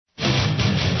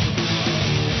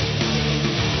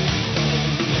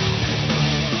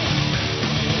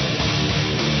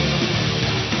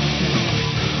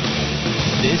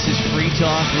is Free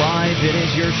Talk Live. It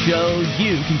is your show.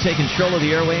 You can take control of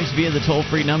the airwaves via the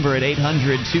toll-free number at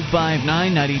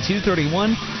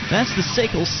 800-259-9231. That's the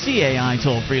SACL CAI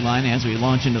toll-free line. As we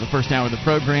launch into the first hour of the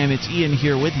program, it's Ian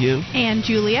here with you. And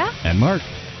Julia. And Mark.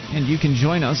 And you can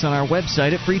join us on our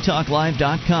website at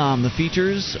freetalklive.com. The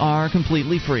features are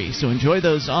completely free, so enjoy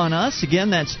those on us. Again,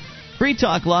 that's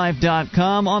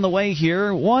freetalklive.com. On the way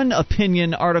here, one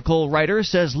opinion article writer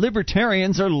says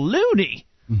libertarians are loony.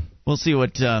 We'll see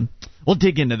what we'll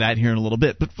dig into that here in a little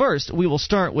bit. But first, we will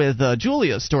start with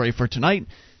Julia's story for tonight,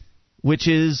 which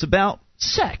is about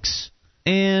sex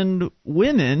and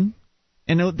women.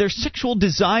 And their sexual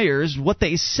desires, what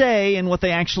they say and what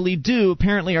they actually do,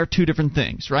 apparently are two different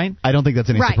things, right? I don't think that's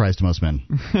any surprise to most men.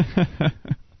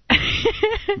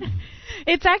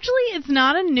 It's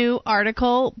not a new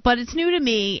article, but it's new to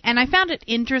me, and I found it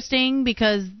interesting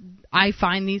because I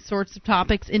find these sorts of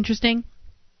topics interesting.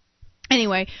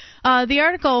 Anyway, the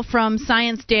article from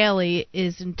Science Daily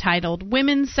is entitled,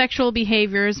 Women's Sexual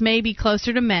Behaviors May Be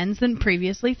Closer to Men's Than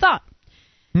Previously Thought.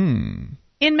 In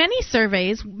many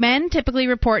surveys, men typically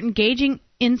report engaging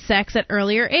in sex at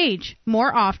earlier age,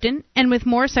 more often, and with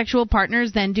more sexual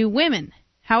partners than do women.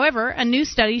 However, a new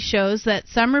study shows that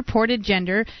some reported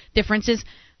gender differences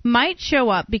might show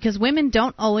up because women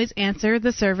don't always answer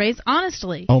the surveys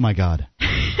honestly. Oh, my God.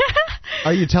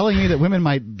 Are you telling me that women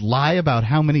might lie about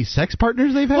how many sex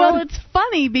partners they've had? Well, it's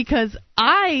funny because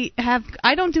I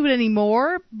don't do it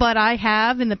anymore, but I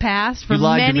have in the past for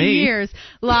many years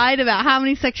lied about how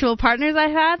many sexual partners I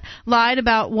had, lied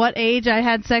about what age I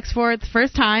had sex for at the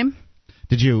first time.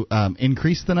 Did you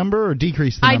increase the number or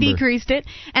decrease the number? I decreased it,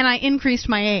 and I increased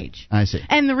my age. I see.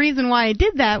 And the reason why I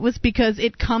did that was because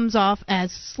it comes off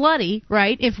as slutty,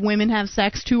 right, if women have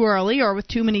sex too early or with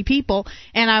too many people,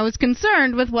 and I was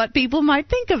concerned with what people might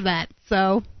think of that.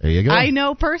 So there you go. I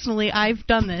know personally I've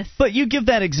done this. But you give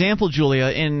that example, Julia,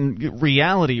 in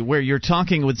reality where you're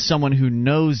talking with someone who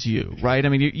knows you, right? I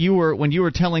mean, when you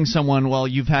were telling someone, well,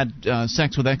 you've had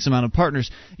sex with X amount of partners,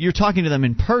 you're talking to them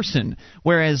in person,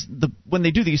 whereas when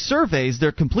they do these surveys,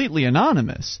 they're completely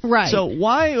anonymous. Right. So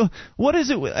what is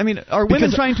it? I mean, are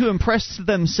women trying to impress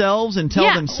themselves and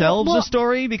tell themselves a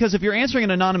story? Because if you're answering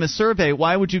an anonymous survey,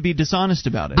 why would you be dishonest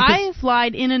about it? I've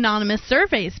lied in anonymous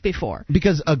surveys before.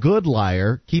 Because a good liar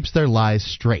keeps their lies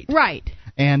straight. Right.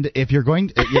 And if you're going,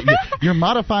 you're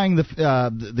modifying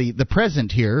the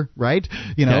present here, right?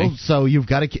 You know, okay. So you've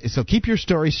got to keep your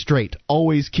story straight.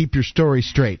 Always keep your story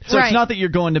straight. So It's not that you're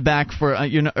going to back for,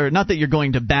 or not that you're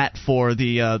going to bat for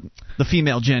the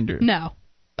female gender. No.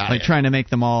 Like trying to make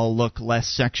them all look less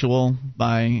sexual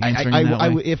by answering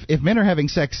that way? If men are having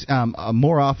sex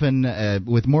more often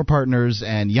with more partners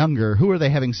and younger, who are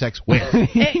they having sex with?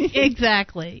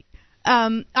 Exactly.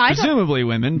 Presumably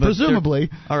women, but there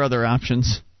are other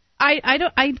options.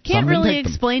 I can't really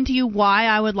explain to you why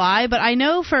I would lie, but I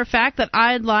know for a fact that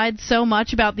I had lied so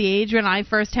much about the age when I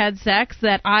first had sex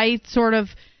that I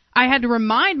had to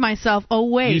remind myself, oh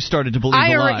wait. You started to believe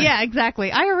the lie. Yeah,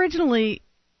 exactly. I really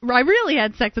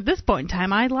had sex at this point in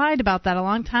time. I lied about that a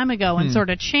long time ago and sort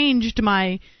of changed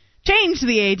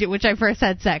the age at which I first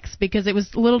had sex because it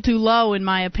was a little too low in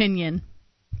my opinion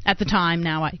at the time.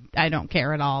 Now I don't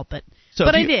care at all, but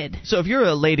I did. So if you're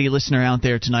a lady listener out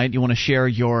there tonight, you want to share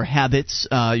your habits,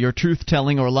 your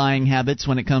truth-telling or lying habits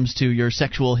when it comes to your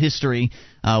sexual history,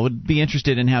 would be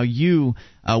interested in how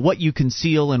what you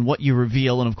conceal and what you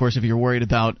reveal. And, of course, if you're worried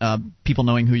about people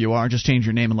knowing who you are, just change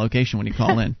your name and location when you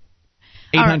call in.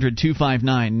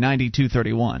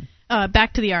 800-259-9231.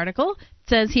 Back to the article. It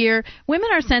says here, women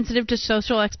are sensitive to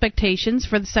social expectations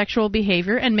for the sexual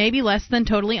behavior and may be less than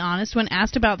totally honest when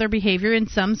asked about their behavior in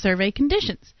some survey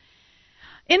conditions.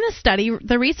 In the study,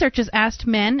 the researchers asked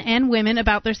men and women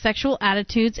about their sexual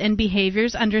attitudes and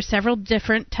behaviors under several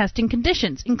different testing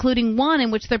conditions, including one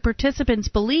in which the participants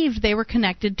believed they were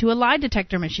connected to a lie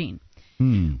detector machine.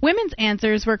 Women's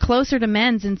answers were closer to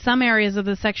men's in some areas of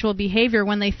the sexual behavior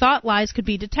when they thought lies could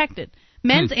be detected.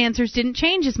 Men's answers didn't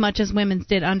change as much as women's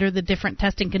did under the different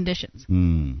testing conditions.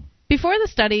 Before the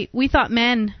study, we thought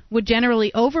men would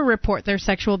generally over-report their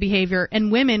sexual behavior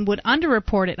and women would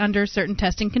under-report it under certain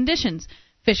testing conditions,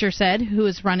 Fisher said, who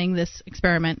is running this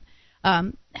experiment.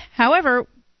 However,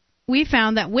 we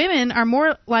found that women are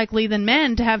more likely than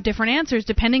men to have different answers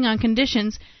depending on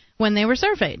conditions when they were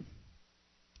surveyed.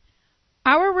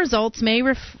 Our results may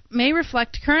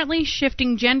reflect currently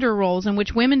shifting gender roles in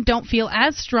which women don't feel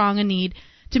as strong a need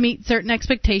to meet certain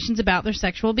expectations about their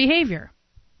sexual behavior.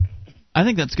 I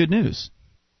think that's good news.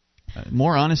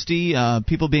 More honesty,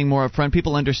 people being more upfront,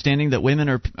 people understanding that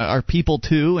women are people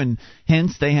too, and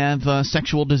hence they have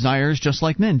sexual desires just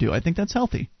like men do. I think that's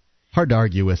healthy. Hard to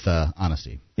argue with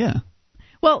honesty. Yeah.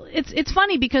 Well, it's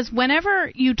funny because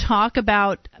whenever you talk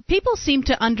about, people seem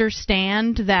to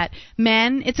understand that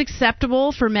it's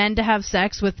acceptable for men to have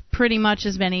sex with pretty much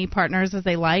as many partners as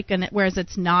they like, and whereas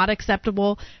it's not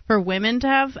acceptable for women to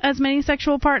have as many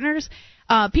sexual partners.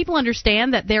 People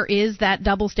understand that there is that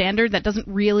double standard that doesn't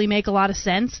really make a lot of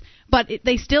sense, but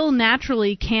they still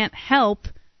naturally can't help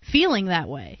feeling that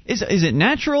way. Is it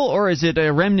natural, or is it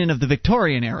a remnant of the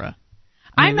Victorian era?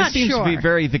 I'm not sure. This seems to be a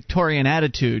very Victorian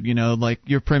attitude, like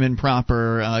you're prim and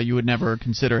proper. You would never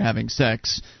consider having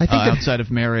sex outside of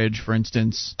marriage, for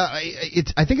instance.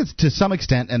 I think it's to some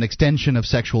extent an extension of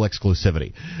sexual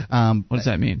exclusivity. What does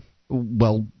that mean?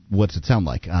 Well, what's it sound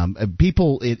like?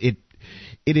 People, it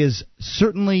is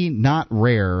certainly not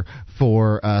rare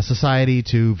for society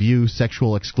to view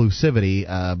sexual exclusivity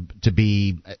to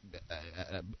be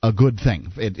a good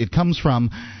thing. It comes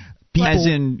from... As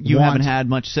in, you haven't had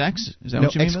much sex? Is that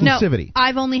what you mean? Exclusivity. No,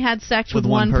 I've only had sex with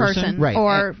one person. Right.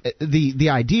 Or the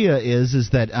idea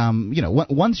is that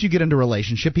once you get into a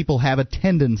relationship, people have a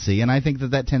tendency, and I think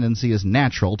that tendency is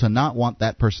natural, to not want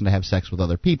that person to have sex with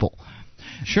other people.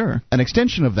 Sure. An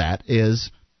extension of that is,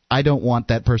 I don't want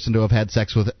that person to have had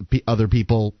sex with other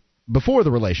people before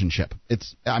the relationship.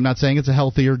 I'm not saying it's a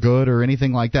healthy or good or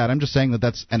anything like that. I'm just saying that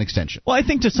that's an extension. Well, I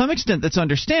think to some extent that's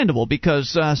understandable,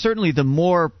 because certainly the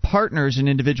more partners an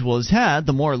individual has had,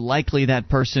 the more likely that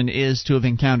person is to have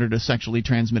encountered a sexually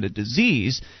transmitted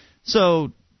disease.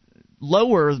 So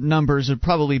lower numbers are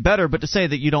probably better, but to say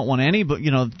that you don't want any, but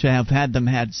to have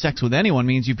had sex with anyone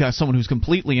means you've got someone who's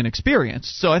completely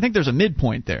inexperienced. So I think there's a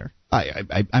midpoint there.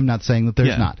 I'm not saying that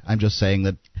there's not. I'm just saying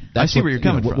that that's where you're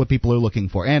coming from. What people are looking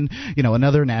for. And,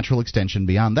 another natural extension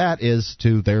beyond that is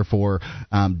to, therefore,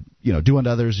 do unto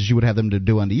others as you would have them to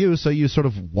do unto you. So you sort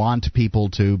of want people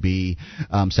to be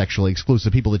sexually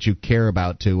exclusive, people that you care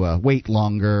about to wait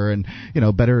longer and,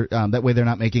 better. That way they're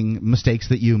not making mistakes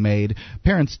that you made.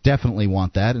 Parents definitely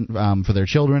want that for their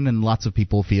children, and lots of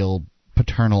people feel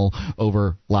paternal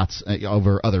over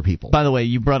other people. By the way,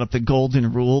 you brought up the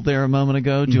golden rule there a moment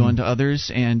ago, do unto others,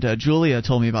 and Julia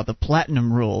told me about the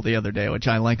platinum rule the other day, which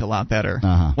I like a lot better.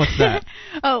 What's that?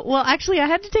 Oh, well, actually, I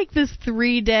had to take this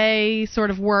 3-day sort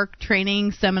of work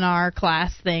training seminar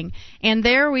class thing, and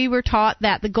there we were taught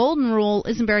that the golden rule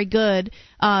isn't very good,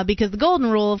 because the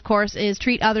golden rule, of course, is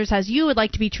treat others as you would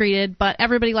like to be treated, but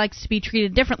everybody likes to be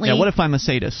treated differently. Yeah, what if I'm a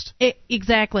sadist?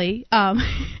 Exactly.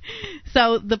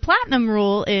 So the platinum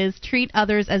rule is treat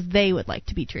others as they would like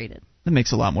to be treated. That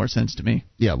makes a lot more sense to me.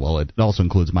 Yeah, well, it also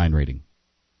includes mind reading.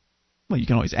 Well, you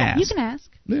can always ask. You can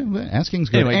ask. Yeah, asking's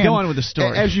good. Anyway, go on with the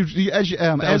story. As we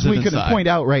could point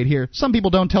out right here, some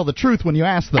people don't tell the truth when you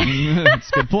ask them. That's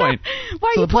a good point.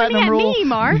 Why are you pointing at me,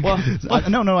 Mark?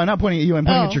 No, I'm not pointing at you. I'm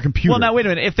pointing at your computer. Well, now, wait a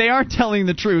minute. If they are telling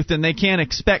the truth, then they can't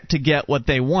expect to get what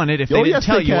they wanted if they didn't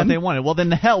tell you what they wanted. Well, then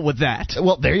the hell with that.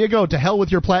 Well, there you go. To hell with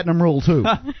your platinum rule, too.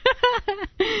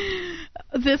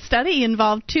 This study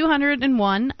involved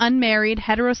 201 unmarried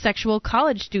heterosexual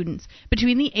college students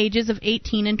between the ages of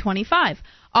 18 and 25.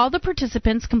 All the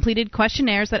participants completed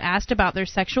questionnaires that asked about their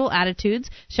sexual attitudes,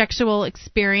 sexual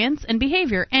experience, and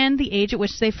behavior, and the age at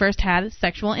which they first had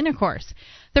sexual intercourse.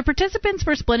 The participants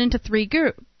were split into three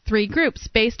groups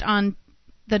based on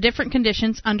the different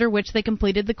conditions under which they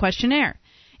completed the questionnaire.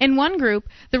 In one group,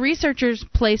 the researchers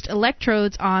placed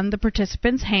electrodes on the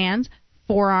participants' hands,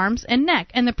 forearms, and neck,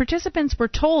 and the participants were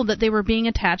told that they were being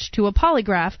attached to a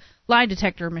polygraph lie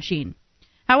detector machine.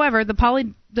 However, the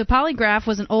polygraph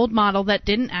was an old model that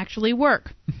didn't actually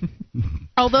work.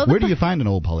 Where do you find an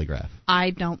old polygraph?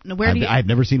 I don't know. I've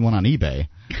never seen one on eBay.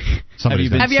 Have you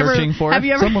been searching for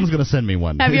it? Someone's going to send me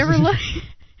one. Have you ever looked?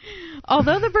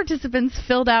 Although the participants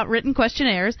filled out written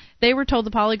questionnaires, they were told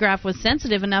the polygraph was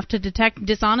sensitive enough to detect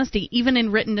dishonesty even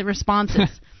in written responses.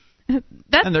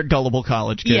 And they're gullible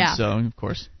college kids, so, of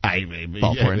course,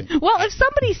 fall for it. Well, if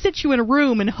somebody sits you in a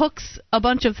room and hooks a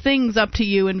bunch of things up to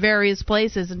you in various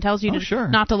places and tells you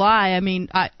not to lie, I mean,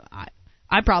 I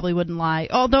probably wouldn't lie.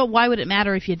 Although, why would it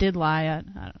matter if you did lie?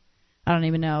 I don't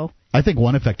even know. I think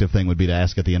one effective thing would be to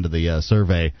ask at the end of the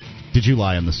survey, did you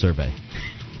lie in the survey?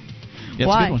 Yeah,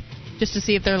 why? That's a good one. Just to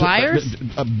see if they're liars?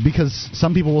 Because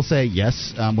some people will say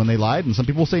yes when they lied, and some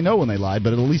people will say no when they lied,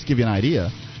 but it'll at least give you an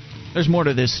idea. There's more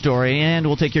to this story, and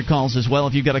we'll take your calls as well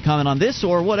if you've got a comment on this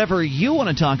or whatever you want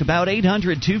to talk about.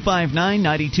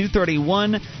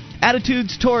 800-259-9231.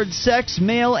 Attitudes towards sex,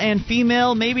 male and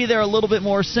female, maybe they're a little bit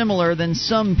more similar than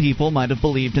some people might have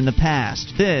believed in the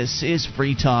past. This is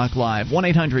Free Talk Live.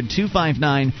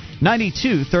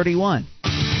 1-800-259-9231.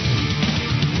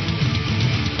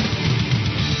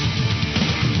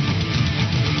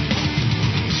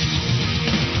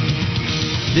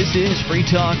 This is Free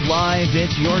Talk Live.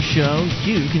 It's your show.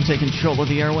 You can take control of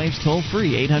the airwaves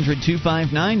toll-free.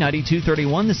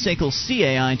 800-259-9231, the SACL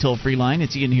CAI toll-free line.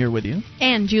 It's Ian here with you.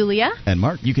 And Julia. And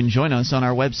Mark. You can join us on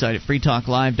our website at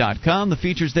freetalklive.com. The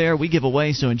features there we give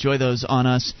away, so enjoy those on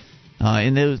us.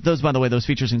 And those, by the way, those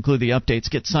features include the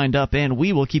updates. Get signed up, and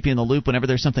we will keep you in the loop whenever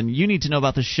there's something you need to know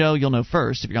about the show. You'll know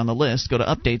first if you're on the list. Go to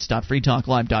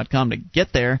updates.freetalklive.com to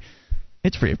get there.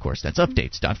 It's free, of course. That's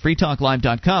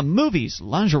updates.freetalklive.com. Movies,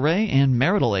 lingerie, and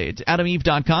marital aids.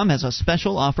 AdamEve.com has a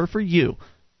special offer for you.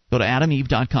 Go to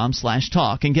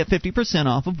adameve.com/talk and get 50%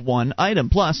 off of one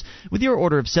item. Plus, with your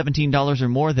order of $17 or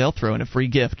more, they'll throw in a free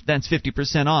gift. That's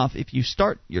 50% off if you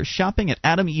start your shopping at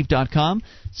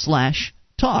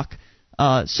adameve.com/talk.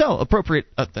 So, appropriate.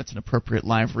 That's an appropriate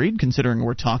live read, considering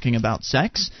we're talking about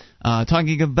sex,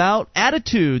 talking about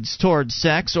attitudes towards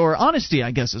sex, or honesty, I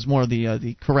guess, is more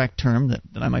the correct term that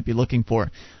I might be looking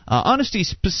for. Honesty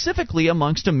specifically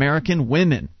amongst American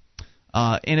women,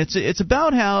 and it's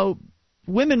about how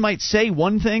women might say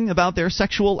one thing about their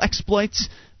sexual exploits,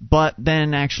 but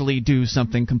then actually do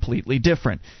something completely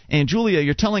different. And Julia,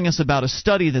 you're telling us about a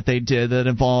study that they did that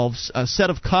involves a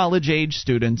set of college-age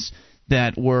students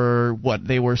that were,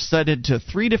 they were studied to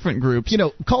 3 different groups. You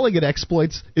know, calling it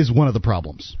exploits is one of the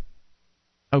problems.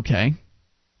 Okay.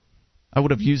 I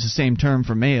would have used the same term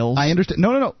for males. I understand.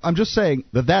 No. I'm just saying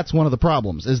that that's one of the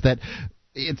problems, is that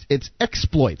it's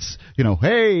exploits. You know,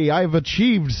 hey, I've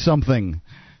achieved something.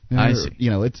 I see.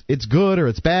 You know, it's good or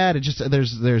it's bad. It just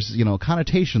there's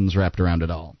connotations wrapped around it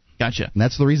all. Gotcha. And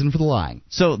that's the reason for the lying.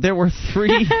 So there were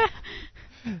 3.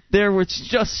 There was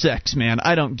just sex, man.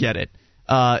 I don't get it.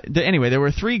 Anyway, there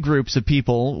were 3 groups of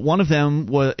people. One of them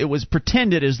was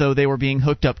pretended as though they were being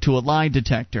hooked up to a lie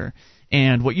detector.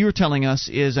 And what you were telling us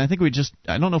is, I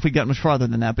don't know if we got much farther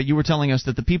than that, but you were telling us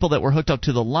that the people that were hooked up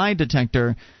to the lie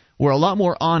detector were a lot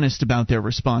more honest about their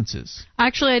responses.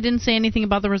 Actually, I didn't say anything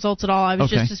about the results at all. I was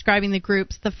just describing the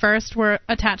groups. The first were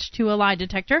attached to a lie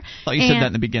detector. I thought you said that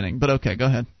in the beginning, but okay, go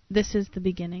ahead. This is the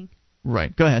beginning.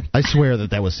 Right, go ahead. I swear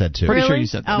that was said too. Pretty sure you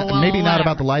said that. Oh, well, maybe not whatever.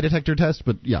 about the lie detector test,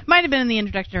 but yeah. Might have been in the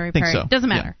introductory part. So. Doesn't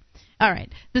matter. Yeah. All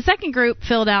right. The second group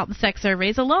filled out the sex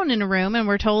surveys alone in a room and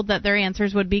were told that their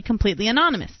answers would be completely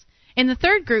anonymous. In the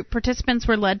third group, participants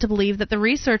were led to believe that the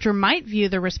researcher might view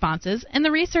the responses, and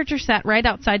the researcher sat right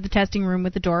outside the testing room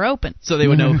with the door open. So they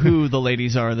would know who the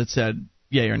ladies are that said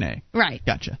yay or nay. Right.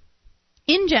 Gotcha.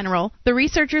 In general, the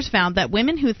researchers found that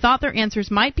women who thought their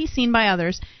answers might be seen by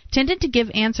others tended to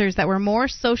give answers that were more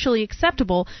socially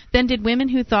acceptable than did women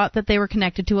who thought that they were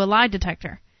connected to a lie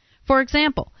detector. For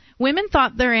example, women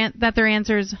thought that their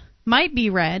answers might be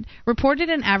read reported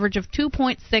an average of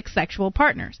 2.6 sexual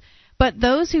partners, but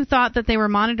those who thought that they were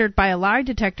monitored by a lie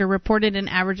detector reported an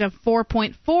average of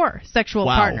 4.4 sexual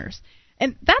partners.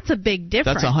 And that's a big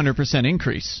difference. That's a 100%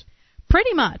 increase.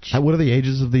 Pretty much. What are the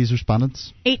ages of these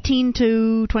respondents? 18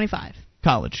 to 25.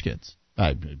 College kids. Which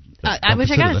I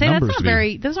gotta say,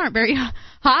 those aren't very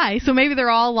high. So maybe they're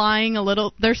all lying a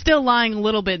little. They're still lying a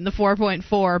little bit in the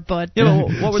 4.4, but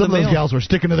what were some of those gals were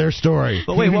sticking to their story.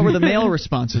 But wait, what were the male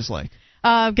responses like?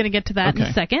 I'm gonna get to that in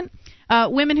a second.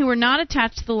 Women who were not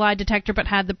attached to the lie detector but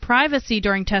had the privacy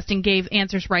during testing gave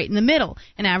answers right in the middle,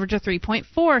 an average of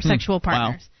 3.4 sexual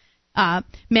partners. Wow.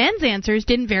 Men's answers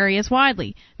didn't vary as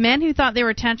widely. Men who thought they were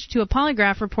attached to a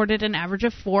polygraph reported an average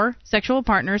of 4 sexual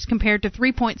partners compared to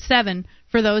 3.7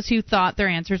 for those who thought their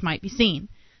answers might be seen.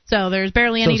 So there's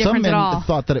barely any difference at all. Some men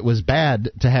thought that it was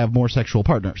bad to have more sexual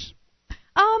partners.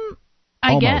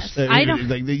 I guess. I don't.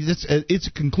 It's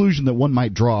a conclusion that one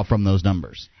might draw from those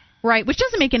numbers. Right, which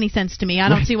doesn't make any sense to me. I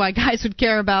don't see why guys would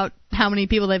care about how many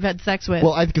people they've had sex with.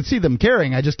 Well, I can see them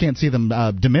caring. I just can't see them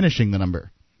diminishing the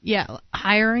number. Yeah,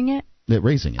 hiring it?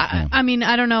 Raising it. I mean,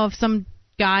 I don't know if some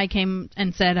guy came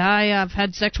and said, I've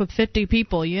had sex with 50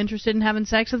 people. You interested in having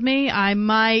sex with me? I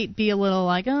might be a little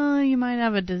like, you might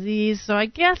have a disease. So I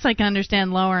guess I can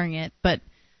understand lowering it. But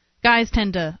guys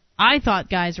I thought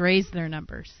guys raised their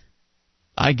numbers.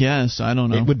 I guess. I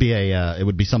don't know. It would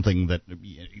be something that,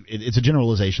 it's a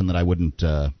generalization that I wouldn't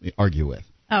argue with.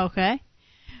 Okay.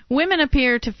 Women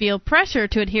appear to feel pressure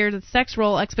to adhere to sex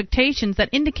role expectations that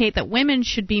indicate that women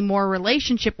should be more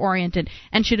relationship-oriented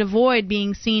and should avoid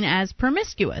being seen as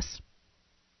promiscuous,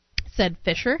 said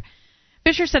Fisher.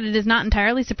 Fisher said it is not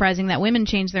entirely surprising that women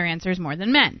change their answers more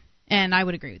than men. And I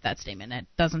would agree with that statement. It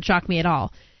doesn't shock me at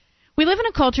all. We live in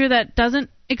a culture that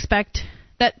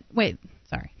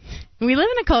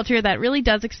really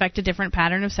does expect a different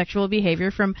pattern of sexual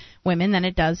behavior from women than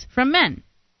it does from men,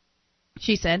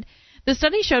 she said. The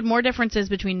study showed more differences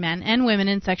between men and women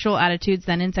in sexual attitudes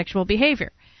than in sexual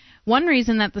behavior. One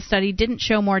reason that the study didn't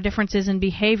show more differences in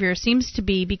behavior seems to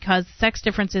be because sex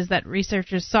differences that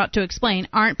researchers sought to explain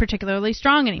aren't particularly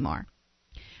strong anymore.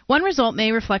 One result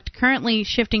may reflect currently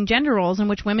shifting gender roles in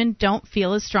which women don't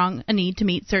feel as strong a need to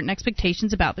meet certain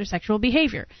expectations about their sexual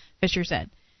behavior, Fisher said.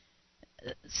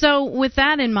 So with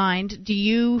that in mind, do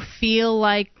you feel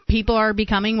like people are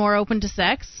becoming more open to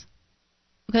sex?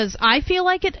 Because I feel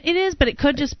like it is, but it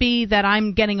could just be that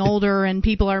I'm getting older and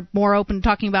people are more open to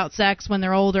talking about sex when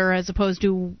they're older as opposed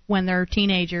to when they're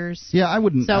teenagers. Yeah, I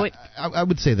wouldn't. So I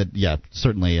would say that, yeah,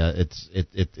 certainly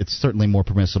it's certainly more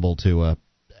permissible to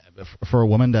for a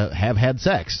woman to have had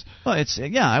sex. Well,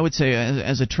 I would say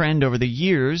as a trend over the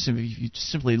years, if you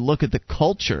simply look at the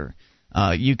culture,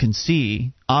 you can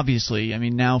see, obviously, I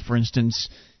mean, now, for instance,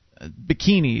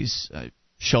 bikinis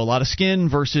show a lot of skin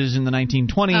versus in the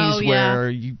 1920s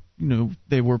where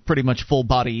they were pretty much full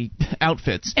body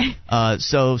outfits.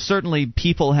 So certainly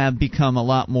people have become a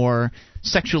lot more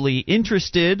sexually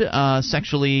interested,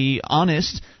 sexually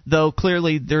honest, though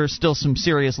clearly there are still some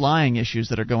serious lying issues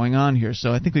that are going on here.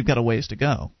 So I think we've got a ways to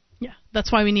go. Yeah,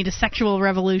 that's why we need a sexual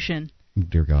revolution.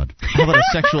 Dear God. How about a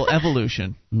sexual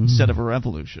evolution instead of a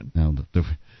revolution? No,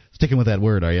 sticking with that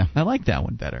word, are you? I like that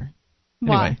one better.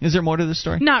 Why? Anyway, is there more to this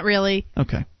story? Not really.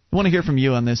 Okay. I want to hear from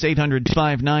you on this.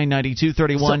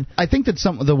 800-259-9231. So I think that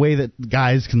the way that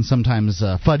guys can sometimes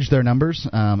fudge their numbers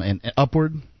and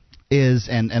upward is,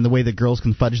 and the way that girls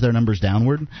can fudge their numbers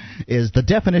downward is the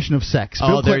definition of sex.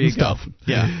 Oh, there you stuff. Go.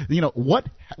 Yeah. What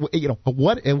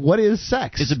is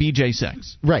sex? Is a BJ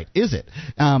sex? Right. Is it?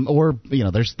 Or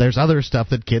there's other stuff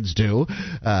that kids do.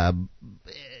 And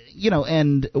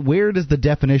where does the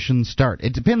definition start?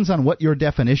 It depends on what your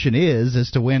definition is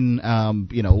as to when,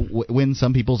 when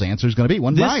some people's answer is going to be,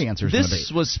 when my answer is going to be.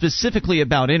 This was specifically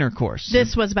about intercourse.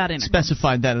 This was about intercourse.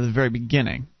 Specified that at the very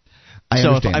beginning. I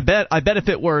understand. I bet if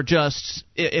it were just,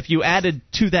 if you added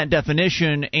to that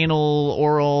definition anal,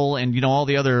 oral, and all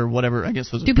the other whatever, I guess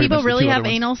those. Do people really have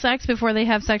anal sex before they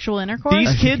have sexual intercourse?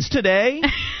 These kids today,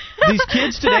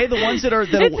 the ones that are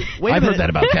wait I've a minute. heard that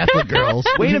about Catholic girls.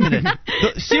 Wait a minute.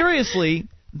 Seriously,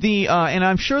 and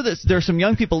I'm sure that there's some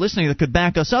young people listening that could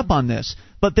back us up on this,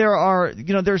 but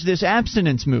there's this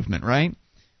abstinence movement, right?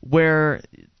 Where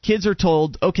kids are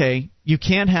told, okay, you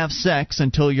can't have sex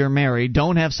until you're married.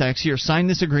 Don't have sex. Here, sign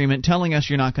this agreement telling us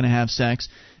you're not going to have sex.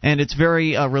 And it's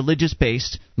very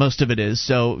religious-based, most of it is.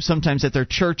 So sometimes at their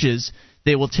churches,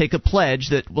 they will take a pledge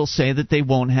that will say that they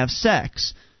won't have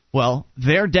sex. Well,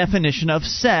 their definition of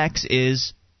sex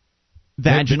is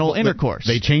vaginal intercourse.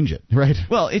 They change it, right?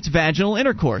 Well, it's vaginal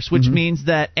intercourse, which means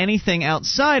that anything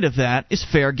outside of that is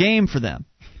fair game for them.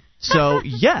 So,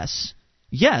 yes,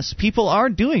 people are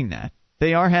doing that.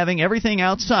 They are having everything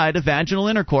outside of vaginal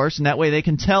intercourse, and that way they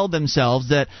can tell themselves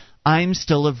that I'm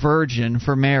still a virgin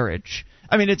for marriage.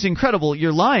 I mean, it's incredible.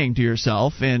 You're lying to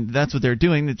yourself, and that's what they're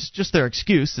doing. It's just their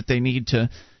excuse that they need to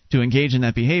engage in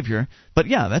that behavior. But,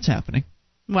 yeah, that's happening.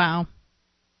 Wow.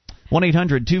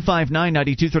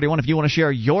 1-800-259-9231 if you want to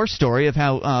share your story of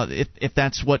how if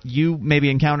that's what you maybe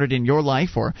encountered in your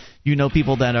life, or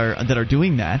people that are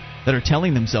doing that are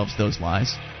telling themselves those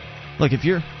lies. Look, if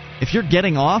you're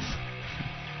getting off,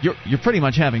 you're pretty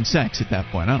much having sex at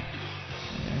that point.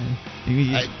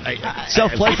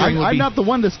 Self-pleasuring. I'm not the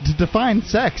one to define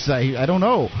sex. I don't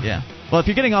know. Yeah. Well, if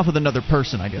you're getting off with another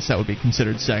person, I guess that would be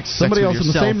considered sex. Somebody else in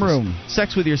the same room.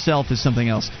 Sex with yourself is something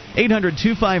else.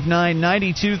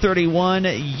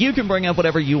 800-259-9231. You can bring up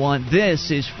whatever you want. This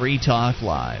is Free Talk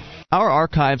Live. Our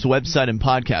archives, website, and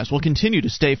podcast will continue to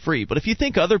stay free, but if you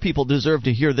think other people deserve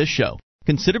to hear this show,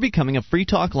 consider becoming a Free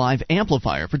Talk Live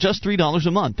amplifier for just $3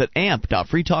 a month at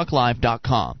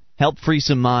amp.freetalklive.com. Help free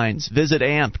some minds. Visit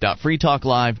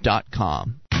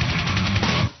amp.freetalklive.com.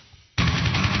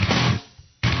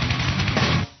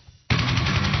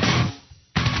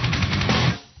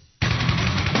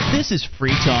 This is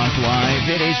Free Talk Live.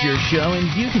 It is your show, and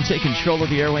you can take control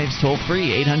of the airwaves toll-free,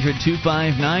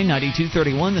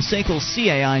 800-259-9231, the SACL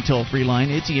CAI toll-free line.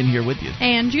 It's Ian here with you.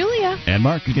 And Julia. And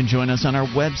Mark. You can join us on our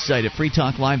website at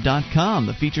freetalklive.com.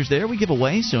 The features there we give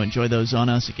away, so enjoy those on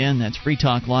us. Again, that's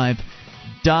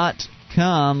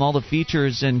freetalklive.com. All the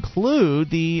features include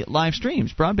the live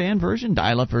streams, broadband version,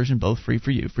 dial-up version, both free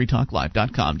for you,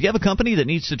 freetalklive.com. Do you have a company that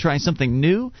needs to try something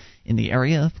new in the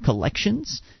area of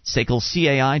collections? SACL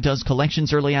CAI does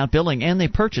collections, early out billing, and they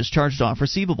purchase charged-off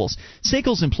receivables.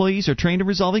 SACL's employees are trained in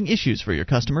resolving issues for your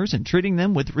customers and treating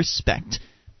them with respect.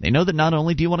 They know that not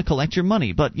only do you want to collect your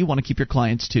money, but you want to keep your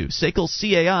clients too. SACL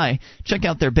CAI. Check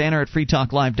out their banner at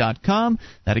freetalklive.com.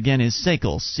 That again is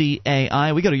SACL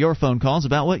CAI. We go to your phone calls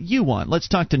about what you want. Let's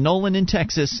talk to Nolan in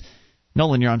Texas.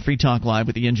 Nolan, you're on Free Talk Live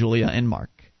with Ian, Julia, and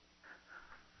Mark.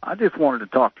 I just wanted to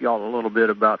talk to y'all a little bit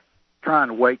about trying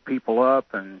to wake people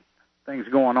up and things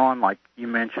going on, like you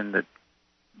mentioned that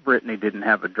Brittany didn't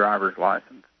have a driver's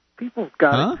license. People's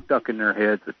got it stuck in their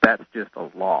heads that that's just a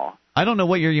law. I don't know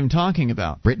what you're even talking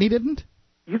about. Brittany didn't?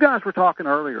 You guys were talking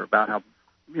earlier about how,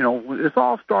 this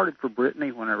all started for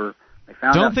Brittany whenever they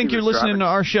found out. Don't think you're listening to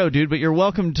our show, dude, but you're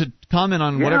welcome to comment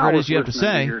on whatever it is you have to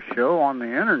say. To your show on the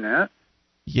internet.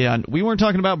 Yeah, we weren't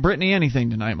talking about Brittany anything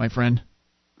tonight, my friend.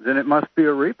 Then it must be a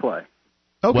replay.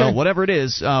 Okay. Well, whatever it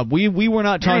is, we were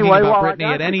not talking about Brittany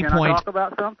at any point talk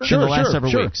about something? in the last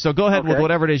several weeks. So go ahead with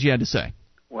whatever it is you had to say.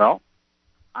 Well,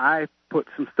 I put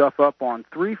some stuff up on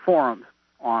 3 forums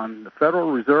on the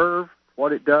Federal Reserve,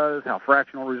 what it does, how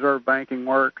fractional reserve banking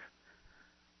works.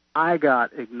 I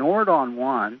got ignored on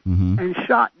one and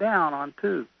shot down on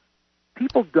 2.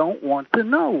 People don't want to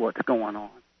know what's going on.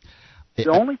 The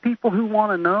only people who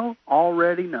want to know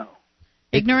already know.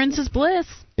 Ignorance is bliss.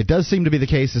 It does seem to be the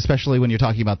case, especially when you're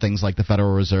talking about things like the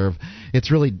Federal Reserve. It's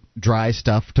really dry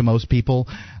stuff to most people.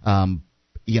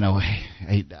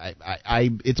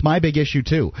 It's my big issue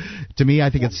too. To me, I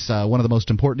think it's one of the most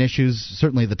important issues,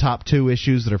 certainly the top 2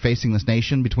 issues that are facing this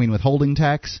nation, between withholding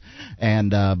tax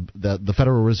and the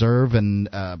Federal Reserve, and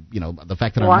the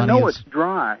fact that our money is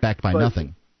dry, backed by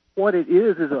nothing. What it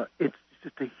is it's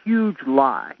just a huge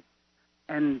lie.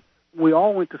 And we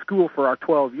all went to school for our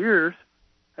 12 years,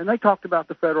 and they talked about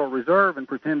the Federal Reserve and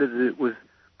pretended that it was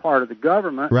part of the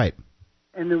government. Right.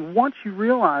 And then once you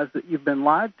realize that you've been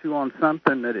lied to on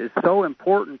something that is so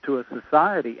important to a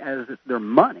society as their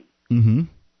money, then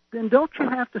don't you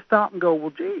have to stop and go,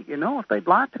 well, gee, if they'd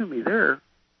lied to me there,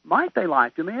 might they lie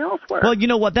to me elsewhere? Well, you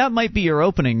know what? That might be your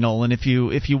opening, Nolan, if you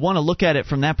want to look at it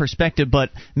from that perspective, but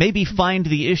maybe find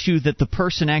the issue that the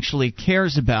person actually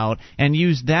cares about and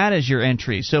use that as your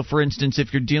entry. So, for instance,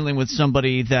 if you're dealing with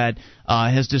somebody that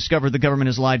has discovered the government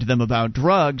has lied to them about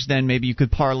drugs, then maybe you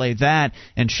could parlay that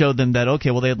and show them that,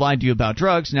 okay, well, they lied to you about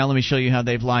drugs. Now let me show you how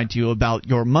they've lied to you about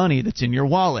your money that's in your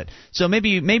wallet. So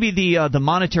maybe the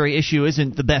monetary issue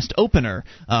isn't the best opener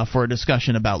for a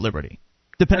discussion about liberty,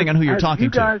 depending on who you're talking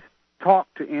to. You guys talk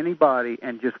to anybody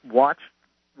and just watch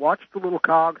the little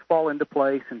cogs fall into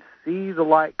place and see the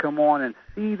light come on and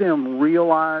see them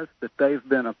realize that they've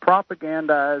been a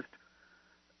propagandized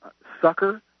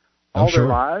sucker all their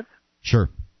lives? Sure.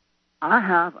 I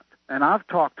haven't, and I've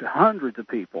talked to hundreds of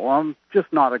people. I'm just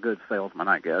not a good salesman,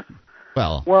 I guess.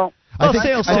 Well, I think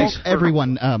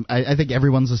everyone. I think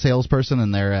everyone's a salesperson,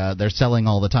 and they're selling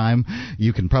all the time.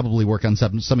 You can probably work on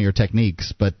some of your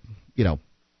techniques, but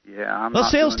Yeah, well,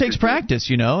 sales takes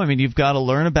practice, I mean, you've got to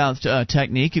learn about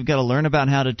technique. You've got to learn about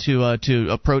how to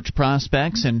approach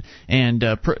prospects and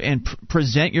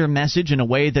present your message in a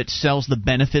way that sells the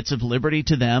benefits of liberty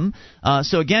to them.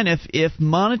 So again, if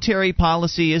monetary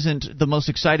policy isn't the most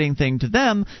exciting thing to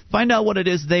them, find out what it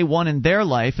is they want in their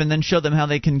life, and then show them how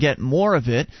they can get more of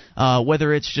it.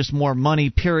 Whether it's just more money,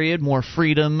 period, more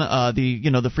freedom,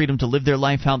 the freedom to live their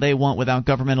life how they want without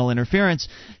governmental interference.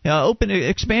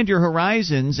 Expand your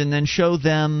horizons, and then show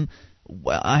them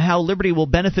how liberty will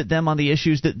benefit them on the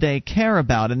issues that they care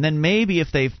about. And then maybe if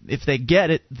they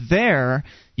get it there,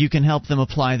 you can help them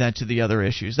apply that to the other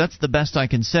issues. That's the best I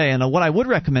can say. And what I would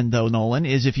recommend, though, Nolan,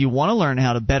 is if you want to learn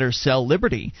how to better sell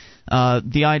liberty,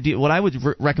 what I would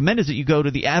recommend is that you go to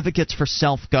the Advocates for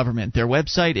Self-Government. Their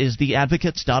website is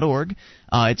theadvocates.org.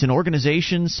 It's an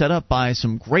organization set up by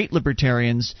some great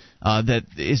libertarians that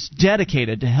is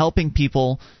dedicated to helping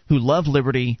people who love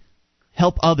liberty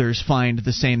help others find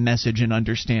the same message and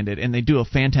understand it, and they do a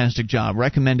fantastic job.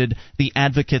 Recommended,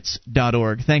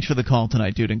 theadvocates.org. Thanks for the call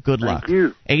tonight, dude, and good luck. Thank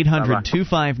you.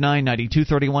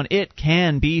 800-259-9231. It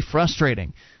can be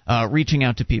frustrating reaching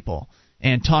out to people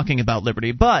and talking about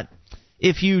liberty, but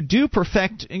if you do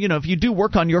if you do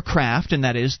work on your craft, and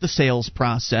that is the sales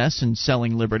process and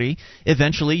selling liberty,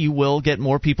 eventually you will get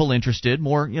more people interested,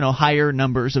 higher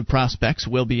numbers of prospects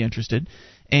will be interested.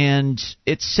 And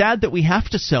it's sad that we have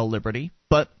to sell liberty,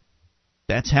 but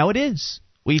that's how it is.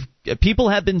 People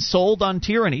have been sold on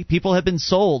tyranny. People have been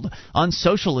sold on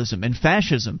socialism and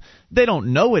fascism. They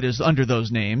don't know it as under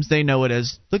those names. They know it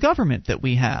as the government that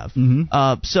we have.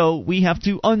 So we have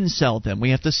to unsell them. We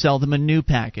have to sell them a new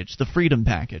package, the freedom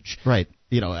package. Right.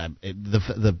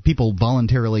 The people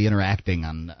voluntarily interacting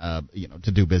on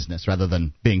to do business rather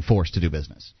than being forced to do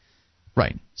business.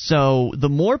 Right. So the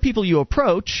more people you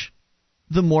approach,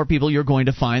 the more people you're going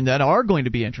to find that are going to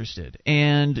be interested.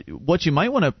 And what you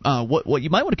might want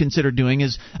to consider doing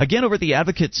is, again, over at the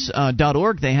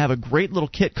advocates.org, they have a great little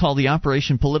kit called the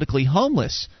Operation Politically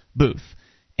Homeless booth.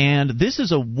 And this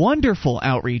is a wonderful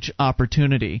outreach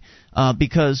opportunity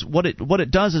because what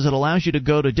it does is it allows you to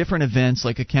go to different events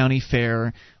like a county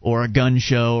fair or a gun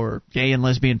show or gay and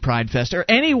lesbian pride fest or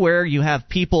anywhere you have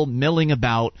people milling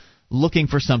about looking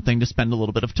for something to spend a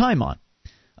little bit of time on.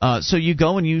 So you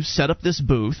go and you set up this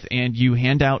booth and you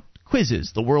hand out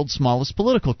quizzes, the world's smallest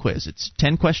political quiz. It's a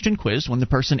 10-question quiz. When the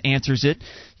person answers it,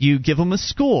 you give them a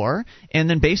score, and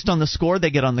then based on the score they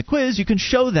get on the quiz, you can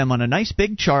show them on a nice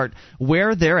big chart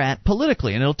where they're at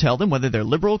politically, and it'll tell them whether they're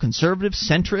liberal, conservative,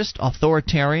 centrist,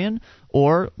 authoritarian,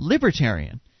 or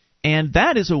libertarian. And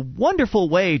that is a wonderful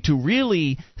way to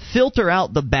really filter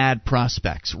out the bad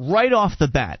prospects right off the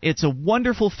bat. It's a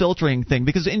wonderful filtering thing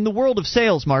because in the world of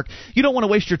sales, Mark, you don't want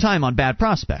to waste your time on bad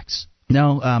prospects.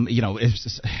 No, it's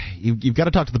just, you've got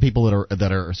to talk to the people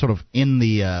that are sort of in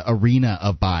the arena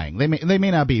of buying. They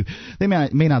may not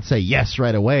say yes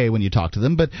right away when you talk to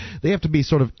them, but they have to be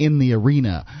sort of in the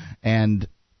arena. And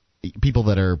people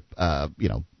that are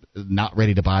not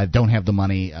ready to buy, don't have the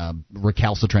money,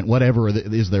 recalcitrant, whatever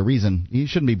is their reason, you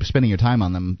shouldn't be spending your time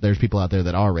on them. There's people out there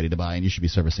that are ready to buy, and you should be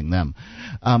servicing them.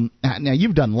 Now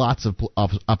you've done lots of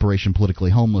Operation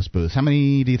Politically Homeless booths. How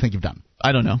many do you think you've done?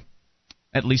 I don't know.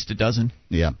 At least a dozen.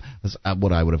 Yeah, that's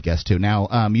what I would have guessed too.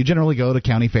 Now, you generally go to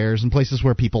county fairs and places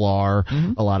where people are,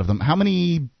 a lot of them. How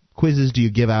many quizzes do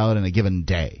you give out in a given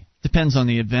day? Depends on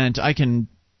the event. I can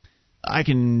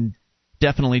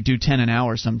definitely do 10 an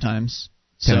hour sometimes.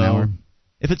 10 an hour?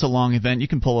 If it's a long event, you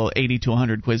can pull 80 to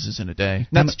 100 quizzes in a day.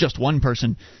 That's just one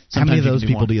person. Sometimes how many of those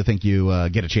people more. Do you think you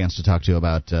get a chance to talk to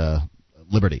about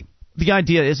liberty? The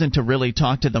idea isn't to really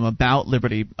talk to them about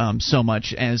liberty so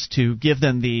much as to give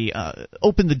them the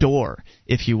open the door,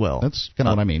 if you will. That's kind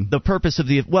of what I mean. The purpose of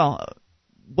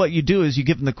what you do is you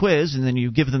give them the quiz, and then you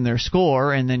give them their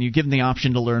score, and then you give them the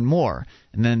option to learn more,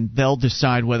 and then they'll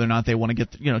decide whether or not they want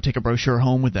to take a brochure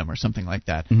home with them or something like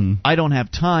that. Mm-hmm. I don't have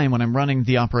time when I'm running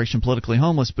the Operation Politically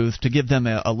Homeless booth to give them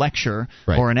a lecture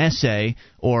or an essay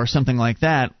or something like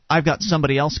that. I've got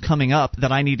somebody else coming up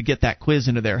that I need to get that quiz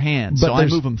into their hands, so I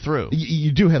move them through.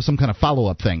 You do have some kind of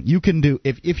follow-up thing. You can do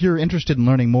if you're interested in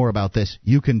learning more about this,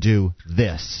 you can do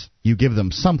this. You give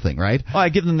them something, right? Well, I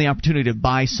give them the opportunity to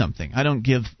buy something. I don't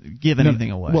give anything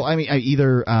away. Well, I mean,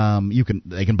 either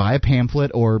they can buy a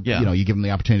pamphlet, or you give them the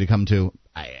opportunity to come to.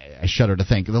 I shudder to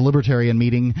think the libertarian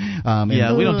meeting. We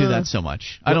don't do that so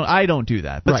much. I don't do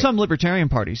that, but some libertarian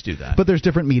parties do that. But there's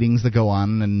different meetings that go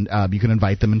on, and you can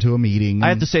invite them into a meeting. I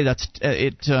have to say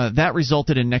that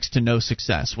resulted in next to no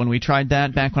success when we tried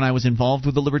that back when I was involved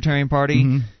with the Libertarian Party.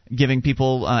 Mm-hmm. Giving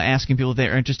people, asking people if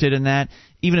they're interested in that.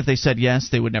 Even if they said yes,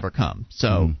 they would never come.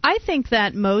 So I think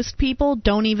that most people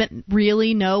don't even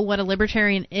really know what a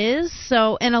libertarian is.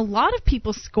 So, and a lot of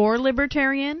people score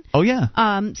libertarian. Oh yeah.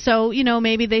 So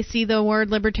maybe they see the word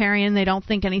libertarian, they don't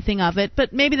think anything of it,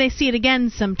 but maybe they see it again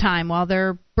sometime while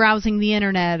they're browsing the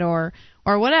internet or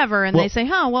whatever, and they say,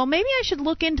 maybe I should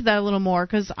look into that a little more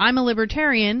because I'm a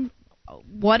libertarian.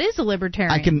 What is a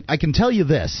libertarian? I can tell you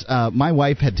this. My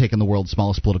wife had taken the world's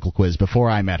smallest political quiz before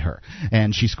I met her,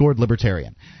 and she scored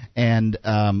libertarian. And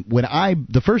when I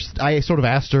sort of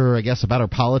asked her, I guess, about her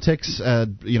politics,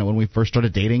 when we first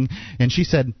started dating, and she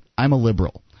said, "I'm a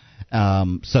liberal."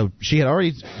 So she had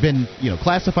already been,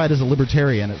 classified as a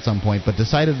libertarian at some point, but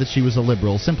decided that she was a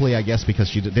liberal simply, I guess, because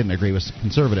she didn't agree with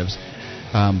conservatives.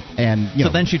 So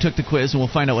then she took the quiz, and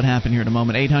we'll find out what happened here in a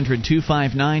moment.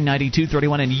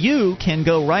 800-259-9231, and you can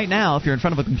go right now if you're in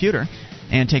front of a computer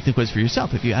and take the quiz for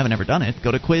yourself. If you haven't ever done it,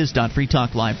 go to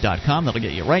quiz.freetalklive.com. That'll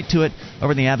get you right to it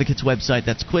over on the Advocate's website.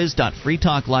 That's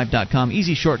quiz.freetalklive.com.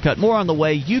 Easy shortcut. More on the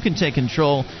way. You can take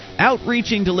control.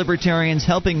 Outreaching to libertarians,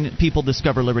 helping people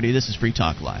discover liberty. This is Free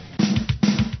Talk Live.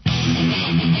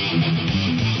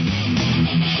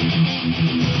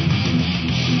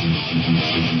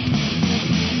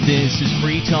 This is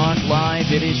Free Talk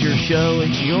Live. It is your show.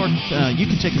 It's your. You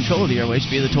can take control of the airwaves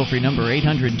via the toll-free number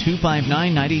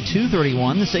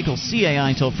 800-259-9231, the SACL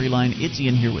CAI toll-free line. It's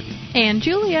Ian here with you. And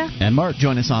Julia. And Mark.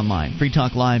 Join us online,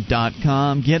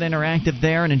 freetalklive.com. Get interactive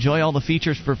there and enjoy all the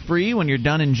features for free. When you're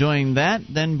done enjoying that,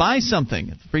 then buy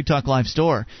something at the Free Talk Live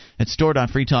store at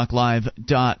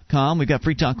store.freetalklive.com. We've got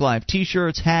Free Talk Live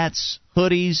T-shirts, hats,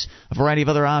 hoodies, a variety of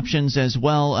other options as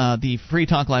well. The Free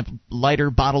Talk Live lighter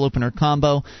bottle opener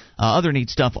combo, other neat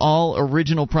stuff. All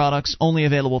original products only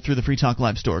available through the Free Talk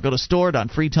Live store. Go to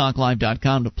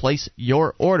store.freetalklive.com to place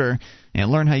your order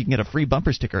and learn how you can get a free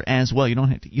bumper sticker as well. You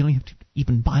don't have to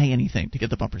even buy anything to get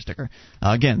the bumper sticker.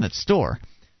 Again, that's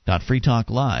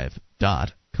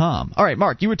store.freetalklive.com. All right,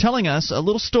 Mark, you were telling us a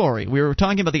little story. We were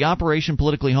talking about the Operation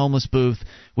Politically Homeless booth,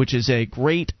 which is a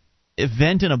great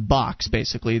event in a box,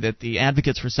 basically, that the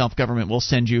Advocates for Self-Government will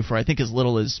send you for, I think, as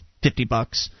little as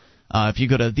 $50. If you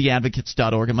go to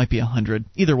theadvocates.org, it might be $100.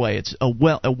 Either way, it's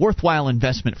a worthwhile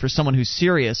investment for someone who's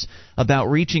serious about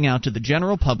reaching out to the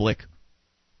general public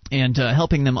and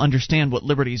helping them understand what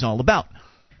liberty is all about.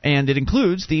 And it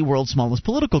includes the world's smallest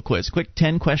political quiz, quick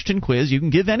 10-question quiz you can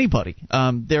give anybody.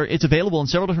 It's available in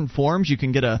several different forms. You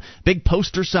can get a big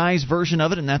poster-size version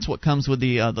of it, and that's what comes with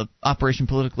the Operation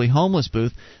Politically Homeless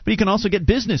booth. But you can also get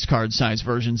business card-size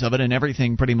versions of it and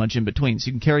everything pretty much in between. So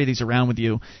you can carry these around with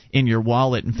you in your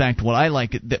wallet. In fact, what I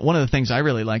like, one of the things I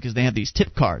really like is they have these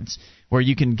tip cards where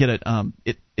you can get it.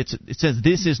 It says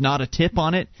this is not a tip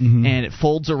on it, and it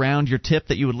folds around your tip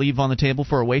that you would leave on the table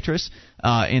for a waitress.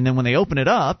 And then when they open it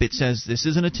up, it says this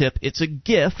isn't a tip, it's a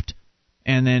gift.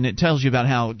 And then it tells you about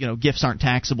how gifts aren't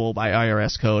taxable by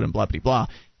IRS code and blah blah blah.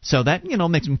 So that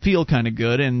makes them feel kind of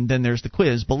good. And then there's the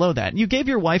quiz below that. And you gave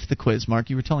your wife the quiz,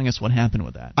 Mark. You were telling us what happened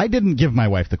with that. I didn't give my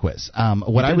wife the quiz.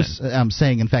 What I was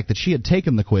saying, in fact, that she had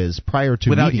taken the quiz prior to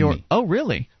meeting me. Oh,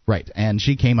 really? Right, and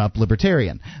she came up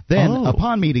libertarian. Then,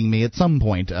 upon meeting me, at some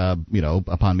point,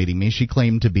 upon meeting me, she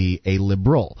claimed to be a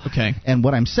liberal. Okay. And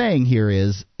what I'm saying here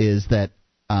is that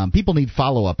people need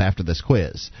follow-up after this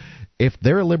quiz. If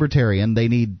they're a libertarian, they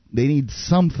need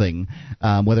something,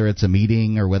 whether it's a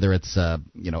meeting or whether it's a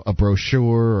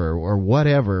brochure or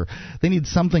whatever. They need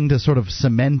something to sort of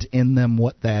cement in them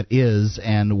what that is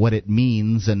and what it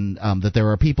means, and that there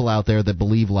are people out there that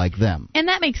believe like them. And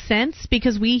that makes sense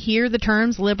because we hear the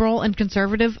terms liberal and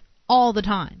conservative all the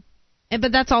time.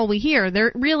 But that's all we hear.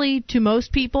 They're really, to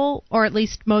most people, or at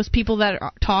least most people that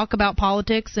talk about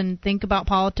politics and think about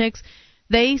politics,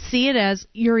 they see it as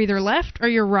you're either left or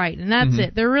you're right, and that's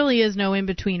it. There really is no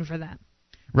in-between for them.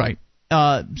 Right.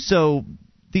 So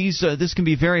this can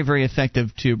be very, very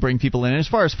effective to bring people in. And as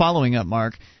far as following up,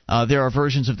 Mark, there are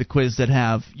versions of the quiz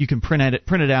that you can print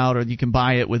it out, or you can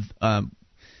buy it with a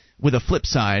flip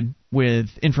side with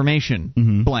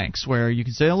information blanks, where you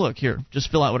can say, oh, look, here, just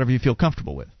fill out whatever you feel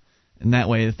comfortable with. And that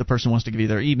way, if the person wants to give you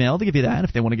their email, they give you that.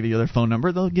 If they want to give you their phone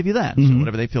number, they'll give you that. So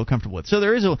whatever they feel comfortable with. So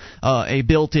there is a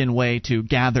built-in way to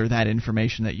gather that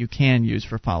information that you can use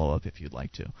for follow-up if you'd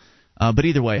like to. But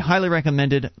either way, highly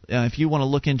recommended. If you want to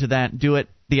look into that, do it.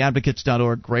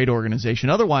 Theadvocates.org, great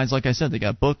organization. Otherwise, like I said, they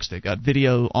got books, they've got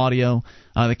video, audio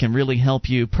that can really help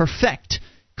you perfect,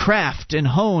 craft, and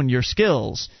hone your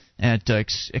skills at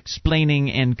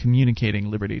explaining and communicating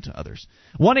liberty to others.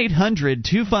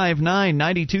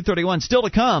 1-800-259-9231. Still to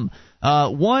come,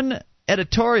 one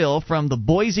editorial from the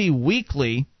Boise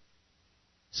Weekly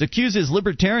accuses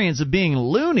libertarians of being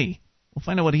loony. We'll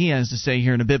find out what he has to say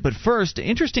here in a bit. But first,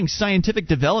 interesting scientific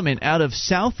development out of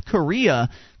South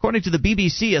Korea. According to the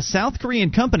BBC, a South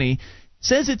Korean company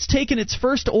says it's taken its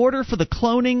first order for the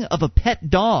cloning of a pet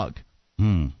dog.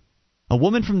 A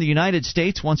woman from the United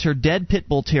States wants her dead pit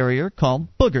bull terrier, called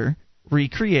Booger,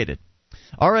 recreated.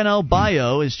 RNL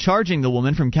Bio is charging the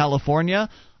woman from California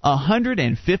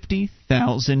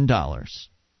 $150,000.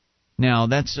 Now,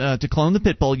 that's to clone the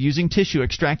pit bull using tissue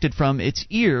extracted from its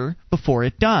ear before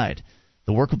it died.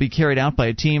 The work will be carried out by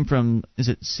a team from,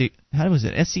 SEOUL?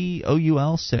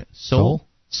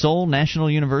 Seoul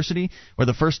National University, where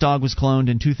the first dog was cloned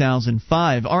in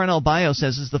 2005. RNL Bio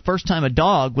says it's the first time a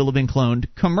dog will have been cloned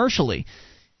commercially.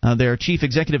 Their chief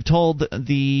executive told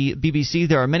the BBC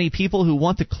there are many people who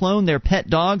want to clone their pet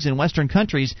dogs in Western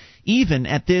countries, even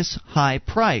at this high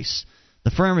price.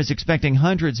 The firm is expecting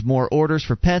hundreds more orders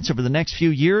for pets over the next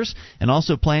few years and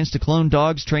also plans to clone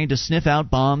dogs trained to sniff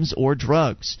out bombs or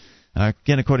drugs.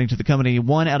 Again, according to the company,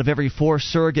 1 out of every 4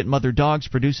 surrogate mother dogs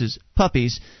produces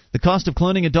puppies. The cost of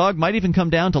cloning a dog might even come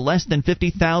down to less than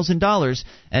 $50,000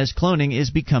 as cloning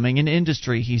is becoming an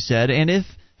industry, he said. And if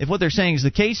what they're saying is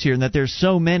the case here, and that there's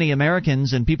so many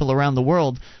Americans and people around the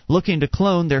world looking to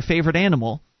clone their favorite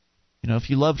animal, if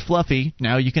you loved Fluffy,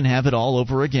 now you can have it all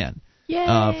over again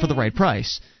for the right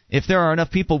price. If there are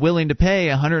enough people willing to pay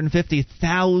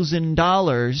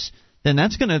 $150,000, then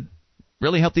that's going to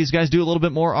really help these guys do a little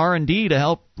bit more R&D to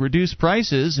help reduce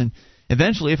prices, and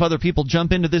eventually, if other people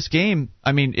jump into this game,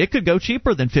 I mean, it could go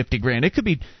cheaper than $50,000. It could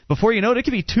be, before you know it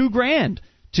could be $2,000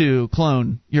 to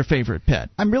clone your favorite pet.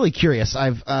 I'm really curious.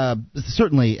 I've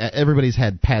certainly everybody's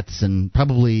had pets, and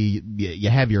probably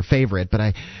you have your favorite. But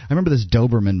I remember this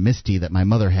Doberman Misty that my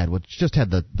mother had, which just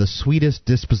had the sweetest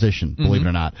disposition, believe it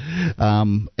or not.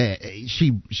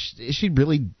 She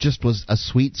really just was a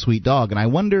sweet dog, and I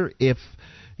wonder if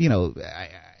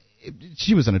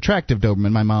she was an attractive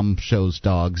Doberman. My mom shows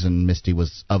dogs, and Misty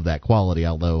was of that quality,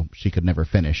 although she could never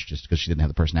finish just because she didn't have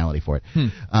the personality for it.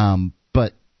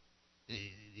 But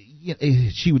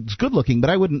she was good looking, but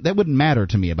that wouldn't matter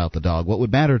to me about the dog. What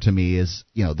would matter to me is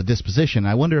the disposition.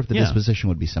 I wonder if the disposition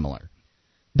would be similar.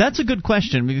 That's a good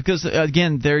question because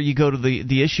again, there you go to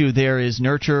the issue. There is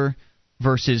nurture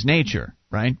versus nature,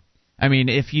 right? I mean,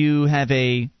 if you have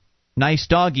a nice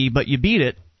doggy but you beat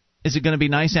it, is it going to be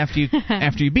nice after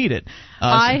you beat it?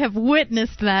 I have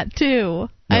witnessed that too.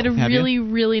 I had a really,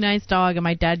 you? really nice dog, and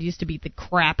my dad used to beat the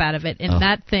crap out of it. And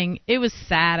that thing, it was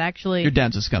sad, actually. Your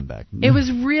dad's a scumbag. It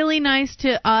was really nice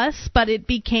to us, but it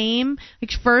became,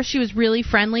 first she was really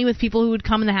friendly with people who would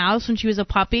come in the house when she was a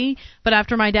puppy, but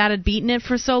after my dad had beaten it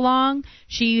for so long,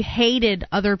 she hated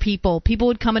other people. People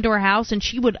would come into her house, and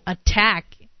she would attack.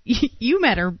 You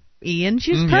met her, Ian.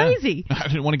 She was crazy. Yeah. I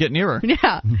didn't want to get near her.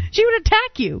 Yeah. She would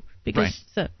attack you. Because,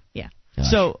 yeah.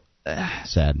 So...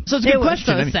 sad. So it's a good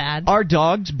question. Was so sad. Are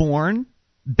dogs born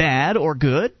bad or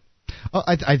good?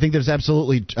 I think that's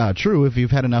absolutely true. If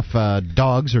you've had enough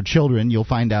dogs or children, you'll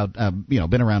find out.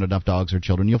 Been around enough dogs or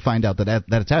children, you'll find out that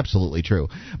it's absolutely true.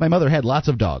 My mother had lots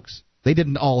of dogs. They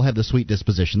didn't all have the sweet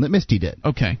disposition that Misty did.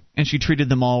 Okay, and she treated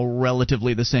them all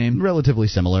relatively the same. Relatively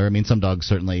similar. I mean, some dogs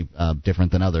certainly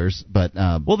different than others, but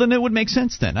well, then it would make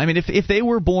sense. Then I mean, if they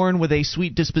were born with a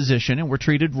sweet disposition and were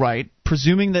treated right,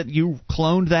 presuming that you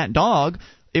cloned that dog,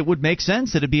 it would make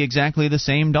sense that it'd be exactly the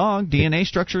same dog. DNA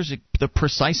structures, the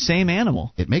precise same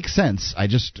animal. It makes sense.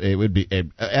 It would be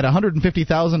at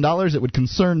 $150,000. It would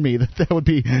concern me that would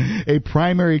be a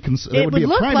primary concern. It would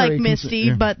look like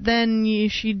Misty, but then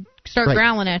she'd start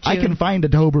growling at you. I can find a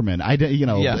Doberman.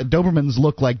 Dobermans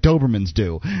look like Dobermans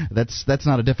do. That's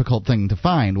not a difficult thing to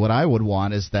find. What I would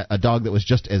want is that a dog that was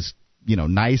just as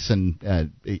nice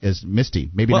and as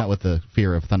Misty. Maybe not with the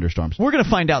fear of thunderstorms. We're going to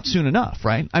find out soon enough,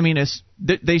 right? I mean,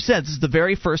 they said this is the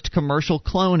very first commercial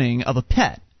cloning of a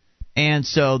pet. And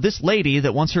so this lady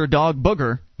that wants her dog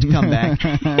Booger to come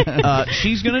back,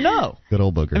 she's going to know. Good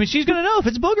old Booger. I mean, she's going to know if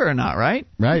it's Booger or not, right?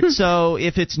 Right. So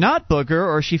if it's not Booger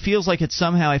or she feels like it's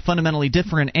somehow a fundamentally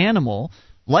different animal,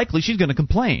 likely she's going to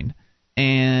complain.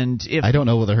 And if I don't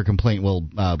know whether her complaint will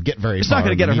get very far. It's not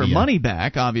going to get her media. money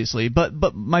back, obviously.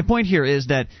 But my point here is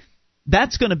that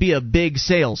that's going to be a big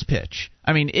sales pitch.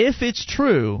 I mean, if it's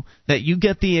true that you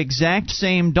get the exact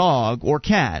same dog or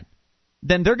cat,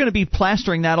 then they're going to be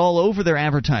plastering that all over their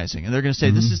advertising. And they're going to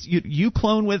say, this is you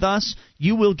clone with us,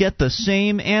 you will get the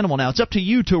same animal. Now, it's up to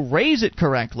you to raise it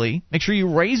correctly. Make sure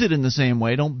you raise it in the same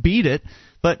way. Don't beat it.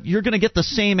 But you're going to get the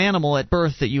same animal at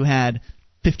birth that you had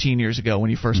 15 years ago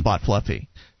when you first bought Fluffy.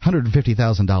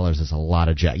 $150,000 is a lot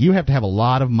of jack. You have to have a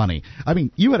lot of money. I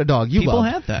mean, you had a dog you People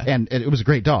loved. have that. And it was a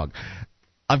great dog.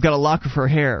 I've got a lock of her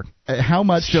hair how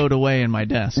much stowed away in my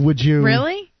desk. Would you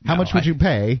Really? How much would you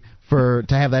pay to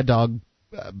have that dog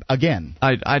again?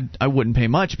 I wouldn't pay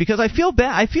much because I feel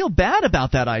bad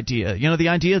about that idea. The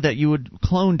idea that you would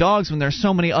clone dogs when there's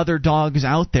so many other dogs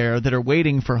out there that are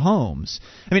waiting for homes.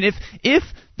 I mean, if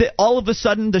all of a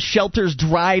sudden the shelters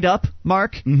dried up,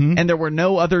 Mark, and there were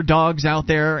no other dogs out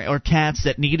there or cats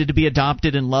that needed to be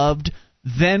adopted and loved,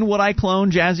 then would I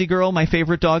clone Jazzy Girl, my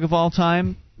favorite dog of all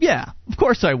time? Yeah, of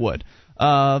course I would.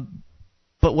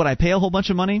 But would I pay a whole bunch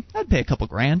of money? I'd pay a couple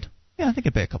grand. Yeah, I think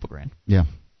I'd pay a couple grand. Yeah.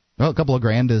 Well, a couple of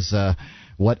grand is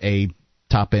what a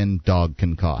top-end dog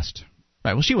can cost.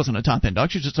 Right. Well, she wasn't a top-end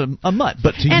dog. She was just a mutt.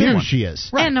 But to you, she is.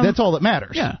 Right. That's all that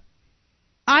matters. Yeah.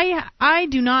 I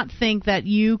do not think that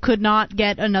you could not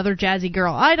get another Jazzy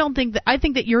Girl. I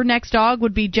think that your next dog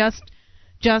would be just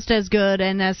as good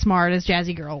and as smart as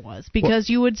Jazzy Girl was because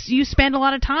you spend a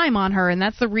lot of time on her, and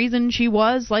that's the reason she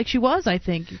was like she was, I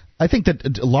think. I think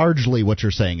that largely what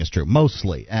you're saying is true.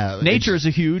 Mostly. Nature is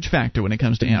a huge factor when it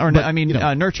comes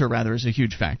to nurture rather is a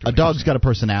huge factor. A dog's got a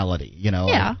personality,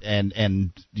 Yeah.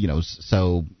 And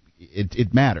so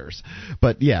it matters.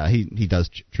 But yeah, he does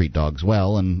treat dogs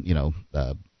well, and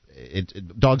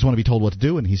dogs want to be told what to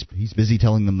do, and he's busy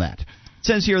telling them that. It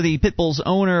says here the Pitbull's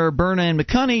owner, Berna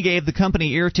McCunney, gave the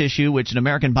company ear tissue, which an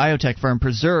American biotech firm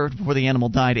preserved before the animal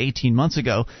died 18 months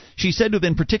ago. She's said to have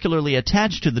been particularly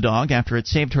attached to the dog after it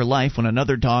saved her life when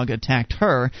another dog attacked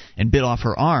her and bit off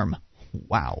her arm.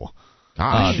 Wow.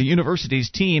 The university's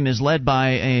team is led by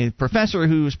a professor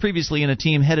who was previously in a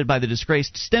team headed by the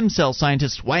disgraced stem cell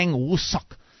scientist Wang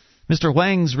Wusok. Mr.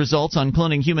 Wang's results on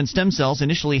cloning human stem cells,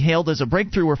 initially hailed as a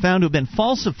breakthrough, were found to have been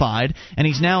falsified, and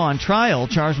he's now on trial,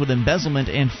 charged with embezzlement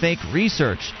and fake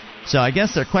research. So I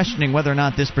guess they're questioning whether or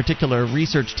not this particular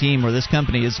research team or this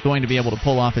company is going to be able to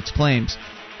pull off its claims.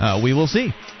 We will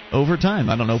see over time.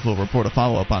 I don't know if we'll report a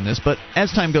follow-up on this, but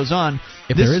as time goes on...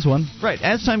 If there is one. Right,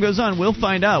 as time goes on, we'll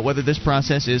find out whether this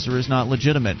process is or is not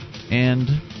legitimate, and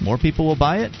more people will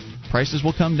buy it. Prices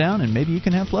will come down, and maybe you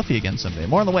can have Fluffy again someday.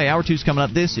 More on the way. Hour 2's coming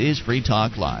up. This is Free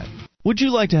Talk Live. Would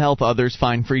you like to help others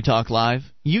find Free Talk Live?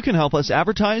 You can help us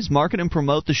advertise, market, and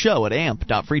promote the show at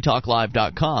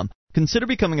amp.freetalklive.com. Consider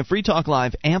becoming a Free Talk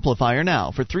Live amplifier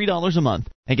now for $3 a month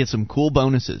and get some cool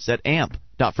bonuses at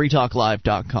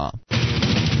amp.freetalklive.com.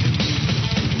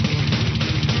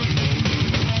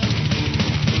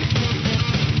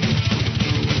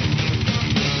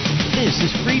 This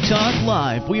is Free Talk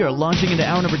Live. We are launching into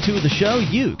hour number 2 of the show.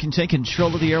 You can take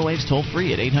control of the airwaves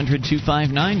toll-free at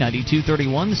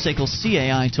 800-259-9231, the SACL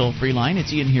CAI toll-free line.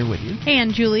 It's Ian here with you.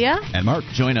 And Julia. And Mark.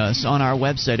 Join us on our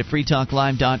website at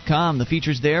freetalklive.com. The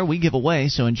features there we give away,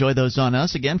 so enjoy those on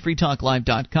us. Again,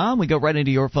 freetalklive.com. We go right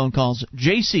into your phone calls.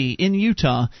 JC in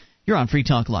Utah, you're on Free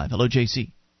Talk Live. Hello,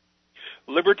 JC.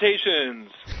 Libertations.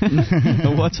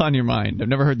 What's on your mind? I've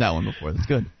never heard that one before. That's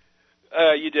good.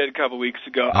 You did a couple weeks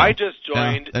ago. I just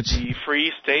joined the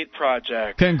Free State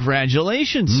Project.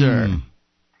 Congratulations, sir.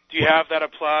 Do you have that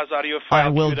applause audio file? I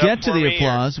will get to the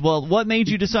applause. Well, what made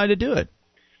you decide to do it?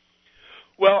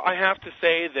 Well, I have to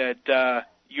say that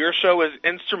your show is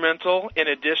instrumental in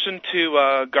addition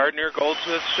to Gardner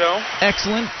Goldsmith's show.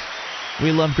 Excellent.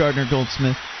 We love Gardner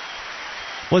Goldsmith.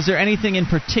 Was there anything in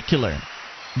particular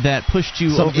that pushed you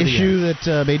over the edge? Some issue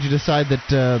that made you decide that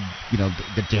that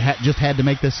you just had to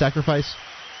make this sacrifice?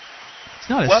 It's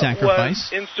not a what sacrifice. What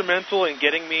was instrumental in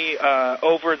getting me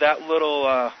over that little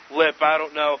lip, I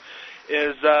don't know,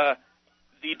 is the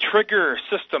trigger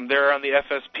system there on the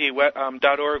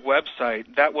FSP.org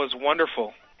website. That was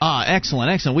wonderful.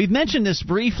 Excellent. We've mentioned this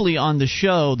briefly on the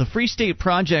show. The Free State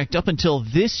Project, up until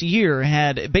this year,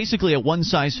 had basically a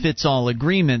one-size-fits-all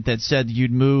agreement that said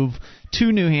you'd move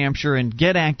to New Hampshire and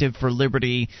get active for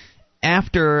liberty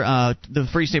after the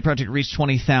Free State Project reached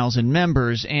 20,000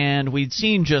 members, and we'd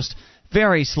seen just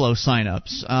very slow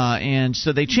sign-ups, and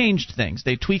so they changed things.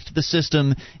 They tweaked the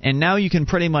system, and now you can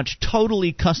pretty much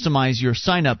totally customize your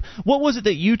sign-up. What was it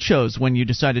that you chose when you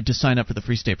decided to sign up for the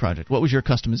Free State Project? What was your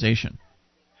customization?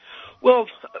 Well,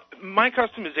 my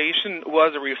customization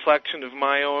was a reflection of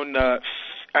my own, I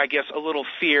guess, a little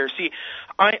fear. See,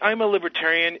 I'm a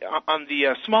libertarian. On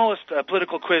the smallest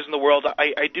political quiz in the world,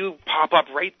 I do pop up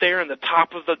right there in the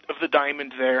top of the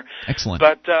diamond there. Excellent.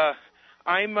 But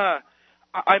I'm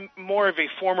more of a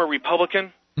former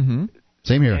Republican. Mm-hmm.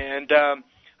 Same here. And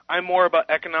I'm more about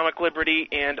economic liberty,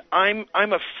 and I'm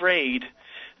afraid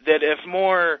that if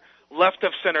more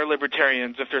left-of-center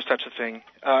libertarians, if there's such a thing,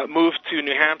 move to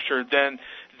New Hampshire, then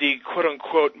the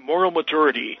quote-unquote moral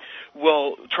majority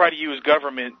will try to use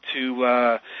government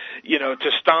to,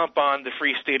 to stomp on the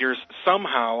Free Staters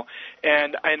somehow,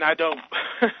 and I don't.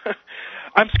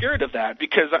 I'm scared of that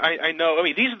because I know. I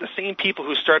mean, these are the same people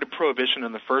who started Prohibition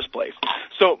in the first place.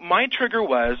 So my trigger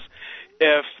was,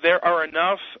 if there are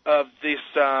enough of this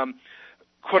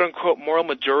quote-unquote moral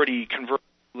majority convert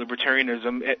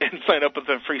libertarianism and sign up with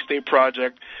the Free State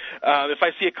Project. If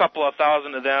I see a couple of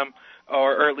thousand of them,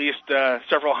 or at least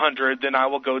several hundred, then I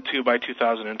will go to by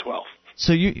 2012.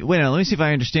 So wait a minute, let me see if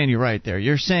I understand you right there.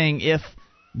 You're saying if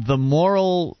the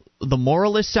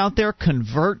moralists out there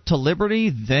convert to liberty,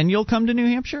 then you'll come to New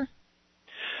Hampshire?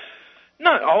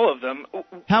 Not all of them.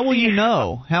 How will you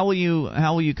know? How will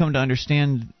you come to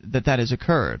understand that has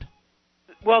occurred?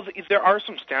 Well, there are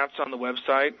some stats on the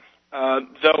website,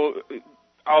 though,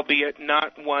 albeit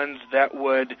not ones that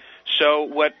would show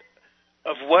what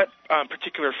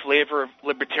particular flavor of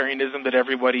libertarianism that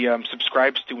everybody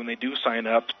subscribes to when they do sign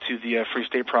up to the Free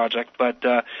State Project. But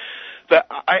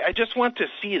I just want to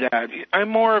see that. I'm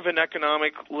more of an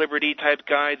economic liberty type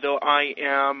guy, though I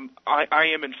am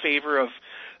in favor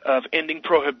of ending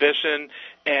prohibition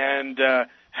and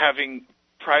having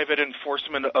private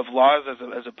enforcement of laws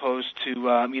as opposed to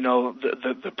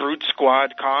the brute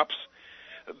squad cops.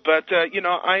 But I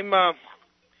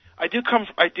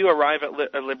do arrive at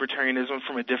libertarianism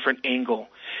from a different angle,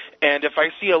 and if I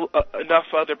see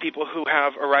enough other people who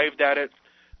have arrived at it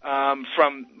from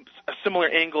a similar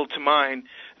angle to mine,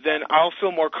 then I'll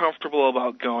feel more comfortable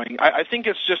about going. I think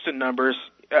it's just a numbers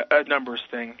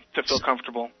thing to feel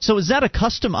comfortable. So is that a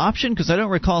custom option? Because I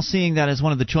don't recall seeing that as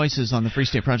one of the choices on the Free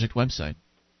State Project website.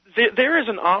 There is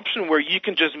an option where you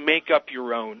can just make up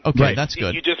your own. Okay, right. That's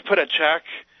good. You just put a check,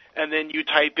 and then you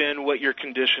type in what your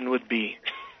condition would be.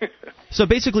 So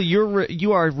basically, you're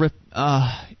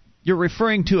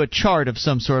referring to a chart of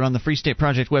some sort on the Free State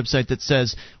Project website that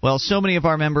says, well, so many of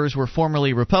our members were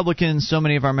formerly Republicans, so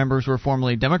many of our members were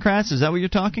formerly Democrats. Is that what you're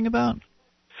talking about?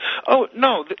 Oh,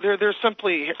 no, there's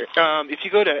simply, if you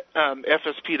go to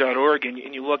FSP.org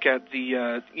and you look at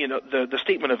the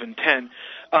statement of intent,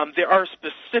 there are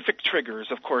specific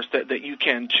triggers, of course, that you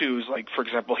can choose, like, for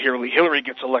example, Hillary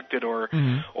gets elected or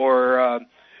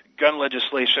gun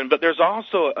legislation, but there's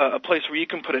also a place where you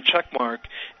can put a check mark,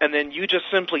 and then you just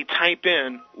simply type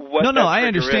in what. No, I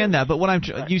understand that,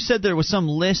 but you said there was some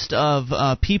list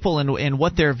of people and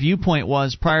what their viewpoint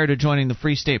was prior to joining the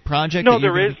Free State Project. No,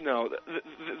 there is no.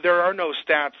 There are no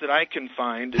stats that I can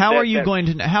find. How are you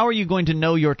going to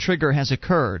know your trigger has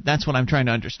occurred? That's what I'm trying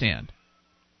to understand.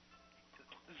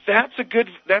 That's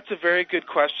a very good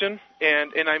question,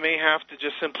 and I may have to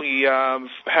just simply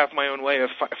have my own way of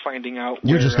finding out.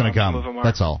 You're just going to come.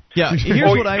 That's all. Yeah.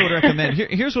 Here's what I would recommend.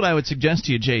 Here's what I would suggest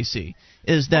to you, JC,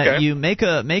 is that you make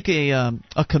a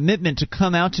commitment to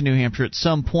come out to New Hampshire at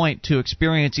some point to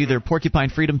experience either Porcupine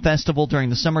Freedom Festival during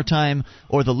the summertime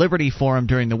or the Liberty Forum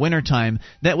during the wintertime.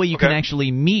 That way you can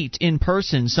actually meet in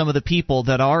person some of the people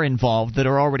that are involved that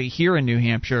are already here in New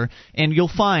Hampshire,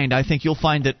 and I think you'll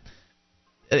find that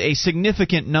a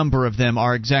significant number of them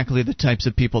are exactly the types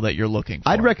of people that you're looking for.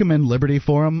 I'd recommend Liberty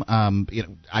Forum.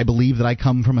 I believe that I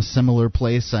come from a similar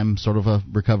place. I'm sort of a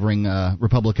recovering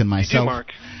Republican myself. Mark.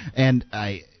 And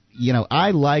I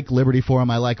like Liberty Forum.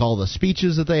 I like all the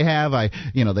speeches that they have.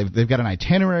 They've got an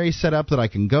itinerary set up that I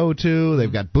can go to.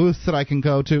 They've got booths that I can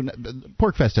go to.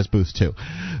 PorcFest has booths too,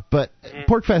 but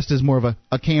PorcFest is more of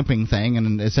a camping thing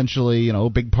and essentially a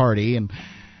big party and.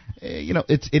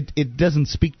 It doesn't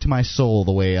speak to my soul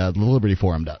the way the Liberty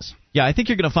Forum does. Yeah, I think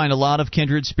you're going to find a lot of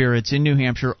kindred spirits in New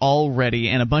Hampshire already,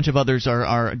 and a bunch of others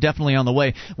are definitely on the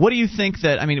way. What do you think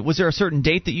was there a certain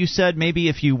date that you said maybe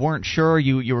if you weren't sure,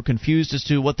 you were confused as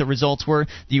to what the results were,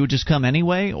 that you would just come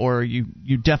anyway, or you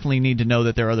definitely need to know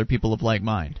that there are other people of like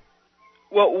mind?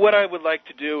 Well, what I would like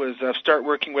to do is start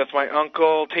working with my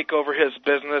uncle, take over his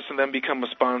business, and then become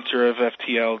a sponsor of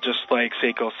FTL, just like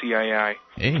Seiko CII.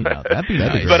 Hey, now, that'd be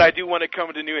nice. But I do want to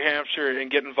come to New Hampshire and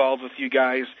get involved with you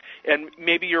guys. And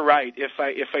maybe you're right.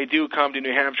 If I do come to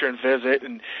New Hampshire and visit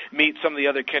and meet some of the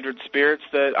other kindred spirits,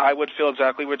 that I would feel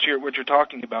exactly what you're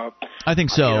talking about. I think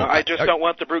so. I just don't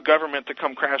want the brute government to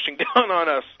come crashing down on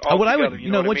us.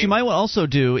 What you might also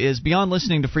do is, beyond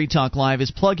listening to Free Talk Live,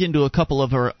 is plug into a couple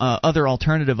of our other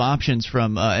alternative options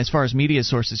from as far as media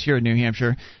sources here in New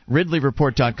Hampshire.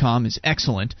 RidleyReport.com is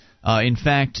excellent. In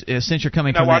fact, since you're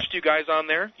coming from... I watched you guys on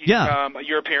there.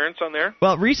 Your appearance on there.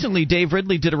 Well, recently Dave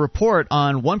Ridley did a report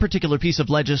on one particular piece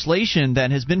of legislation that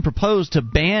has been proposed to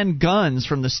ban guns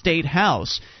from the state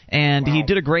house. And he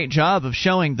did a great job of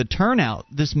showing the turnout,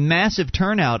 this massive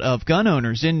turnout of gun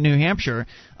owners in New Hampshire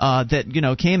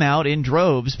that came out in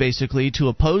droves basically to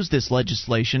oppose this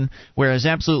legislation, whereas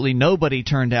absolutely nobody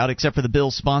turned out except for the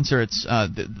bill's sponsor. It's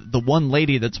the one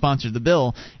lady that sponsored the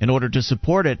bill in order to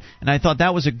support it. And I thought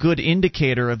that was a good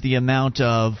indicator of the amount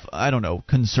of,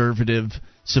 conservative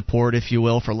support, if you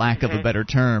will, for lack of a better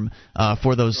term,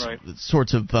 for those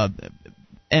sorts of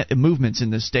movements in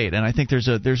this state. And I think there's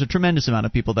a tremendous amount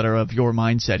of people that are of your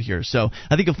mindset here. So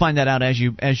I think you'll find that out as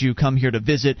you come here to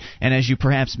visit, and as you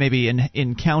perhaps maybe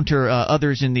encounter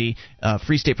others in the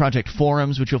Free State Project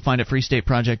forums, which you'll find at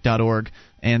freestateproject.org.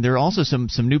 And there are also some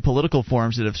new political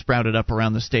forums that have sprouted up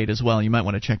around the state as well. You might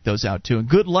want to check those out too. And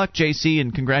good luck, JC,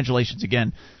 and congratulations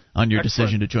again on your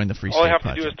decision to join the Free State Project. All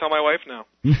I have to do is tell my wife now.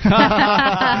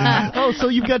 Oh, so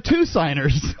you've got two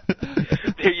signers.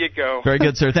 There you go. Very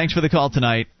good, sir. Thanks for the call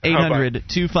tonight.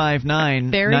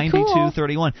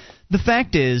 800-259-9231. The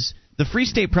fact is, the Free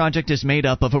State Project is made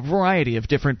up of a variety of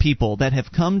different people that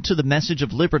have come to the message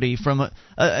of liberty from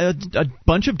a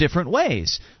bunch of different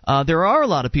ways. There are a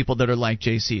lot of people that are like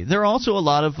JC. There are also a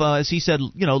lot of, as he said,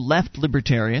 left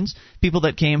libertarians, people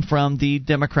that came from the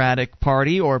Democratic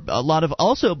Party, or a lot of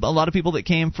people that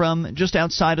came from just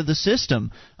outside of the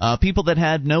system, people that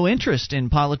had no interest in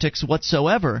politics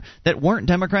whatsoever, that weren't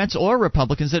Democrats or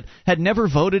Republicans, that had never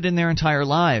voted in their entire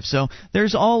lives. So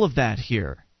there's all of that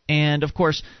here. And, of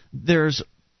course, there's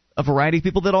a variety of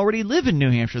people that already live in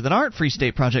New Hampshire that aren't Free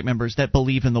State Project members that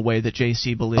believe in the way that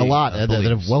JC believes. A lot that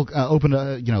have welcomed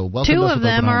us. Two of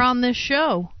them are on this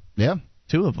show. Yeah.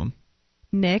 Two of them.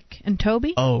 Nick and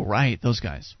Toby. Oh, right. Those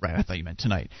guys. Right. I thought you meant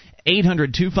tonight.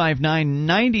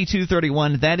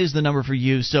 800-259-9231. That is the number for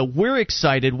you. So we're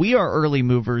excited. We are early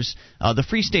movers. The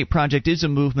Free State Project is a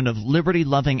movement of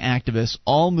liberty-loving activists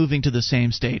all moving to the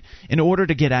same state in order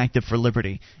to get active for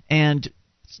liberty. And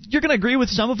you're going to agree with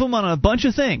some of them on a bunch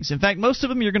of things. In fact, most of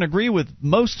them you're going to agree with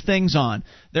most things on.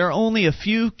 There are only a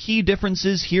few key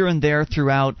differences here and there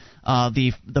throughout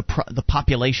the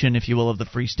population, if you will, of the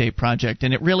Free State Project,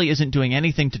 and it really isn't doing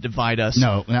anything to divide us.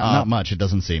 No, not much, it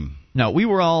doesn't seem. No, we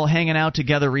were all hanging out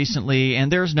together recently, and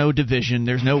there's no division,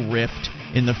 there's no rift.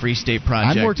 in the Free State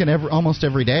Project. I'm working almost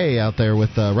every day out there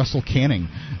with Russell Canning.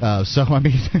 So, I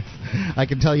mean, I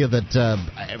can tell you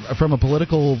that from a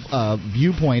political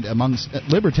viewpoint amongst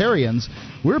libertarians,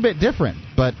 we're a bit different.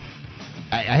 But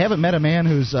I haven't met a man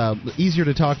who's easier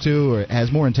to talk to or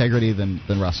has more integrity than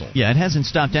Russell. Yeah, it hasn't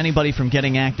stopped anybody from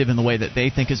getting active in the way that they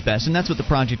think is best, and that's what the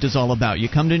project is all about. You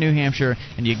come to New Hampshire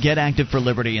and you get active for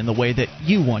liberty in the way that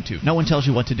you want to. No one tells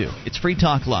you what to do. It's Free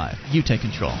Talk Live. You take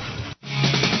control.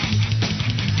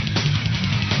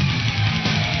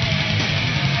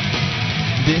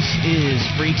 This is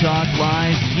Free Talk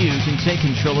Live. You can take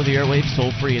control of the airwaves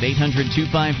toll-free at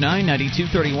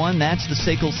 800-259-9231. That's the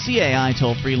SACL CAI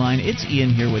toll-free line. It's Ian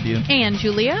here with you. And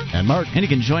Julia. And Mark. And you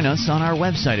can join us on our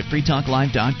website at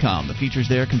freetalklive.com. The features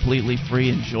there are completely free.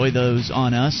 Enjoy those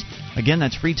on us. Again,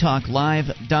 that's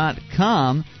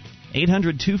freetalklive.com,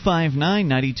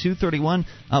 800-259-9231.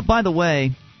 By the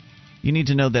way, you need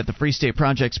to know that the Free State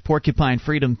Project's Porcupine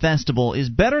Freedom Festival is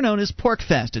better known as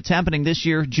PorcFest. It's happening this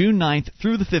year, June 9th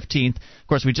through the 15th. Of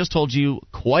course, we just told you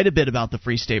quite a bit about the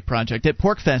Free State Project. At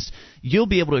PorcFest, you'll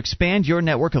be able to expand your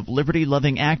network of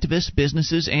liberty-loving activists,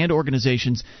 businesses, and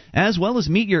organizations, as well as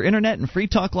meet your Internet and Free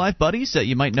Talk Live buddies that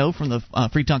you might know from the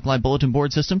Free Talk Live bulletin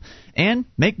board system, and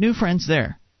make new friends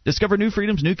there. Discover new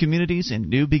freedoms, new communities, and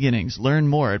new beginnings. Learn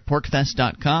more at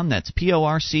porcfest.com. That's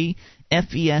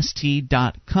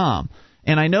PORCFEST.com.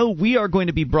 And I know we are going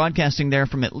to be broadcasting there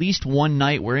from at least one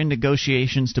night. We're in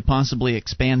negotiations to possibly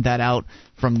expand that out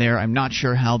from there. I'm not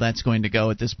sure how that's going to go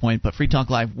at this point, but Free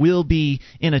Talk Live will be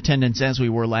in attendance as we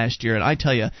were last year. And I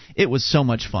tell you, it was so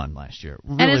much fun last year.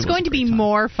 Really, and it's going to be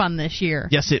more fun this year.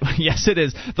 Yes, it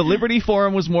is. The Liberty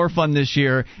Forum was more fun this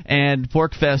year, and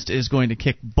PorcFest is going to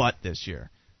kick butt this year.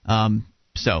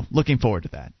 So looking forward to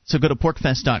that. So go to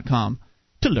porcfest.com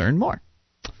to learn more.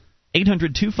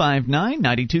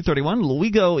 800-259-9231.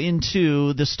 We go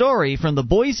into the story from the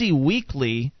Boise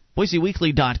Weekly,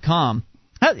 boiseweekly.com.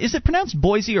 Is it pronounced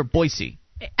Boise or Boise?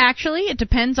 Actually, it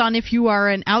depends on if you are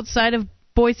an outside of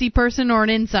Boise person or an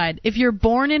inside. If you're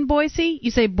born in Boise,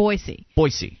 you say Boise.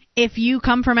 Boise. If you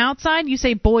come from outside, you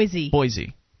say Boise.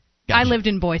 Boise. Gotcha. I lived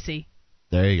in Boise.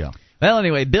 There you go. Well,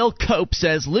 anyway, Bill Cope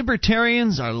says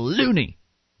libertarians are loony.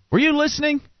 Were you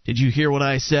listening? Did you hear what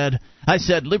I said? I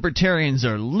said libertarians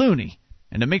are loony.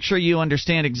 And to make sure you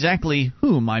understand exactly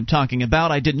whom I'm talking about,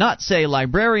 I did not say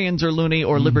librarians are loony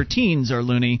or libertines are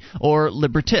loony or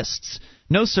libertists.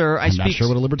 No, sir. I'm not sure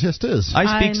what a libertist is.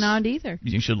 I'm not either.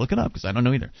 You should look it up because I don't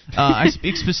know either. I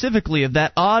speak specifically of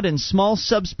that odd and small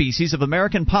subspecies of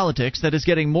American politics that is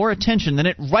getting more attention than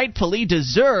it rightfully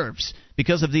deserves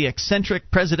because of the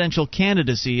eccentric presidential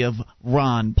candidacy of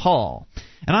Ron Paul.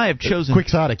 And I have chosen...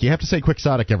 Quixotic. You have to say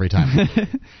quixotic every time.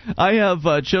 I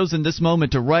have chosen this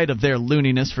moment to write of their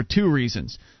looniness for two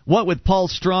reasons. What with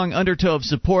Paul's strong undertow of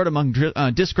support among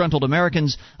disgruntled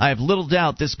Americans, I have little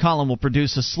doubt this column will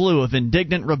produce a slew of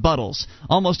indignant rebuttals,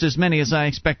 almost as many as I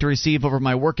expect to receive over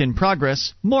my work in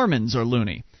progress, Mormons are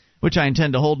loony, which I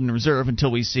intend to hold in reserve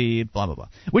until we see blah, blah, blah,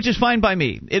 which is fine by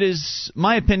me. It is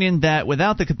my opinion that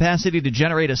without the capacity to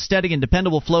generate a steady and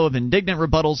dependable flow of indignant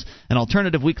rebuttals, an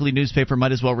alternative weekly newspaper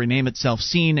might as well rename itself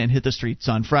Scene and hit the streets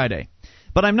on Friday.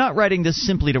 But I'm not writing this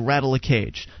simply to rattle a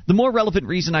cage. The more relevant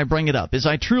reason I bring it up is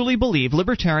I truly believe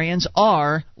libertarians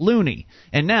are loony.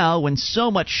 And now, when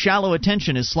so much shallow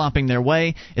attention is slopping their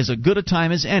way, is as good a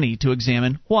time as any to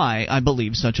examine why I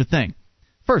believe such a thing.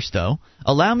 First, though,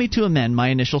 allow me to amend my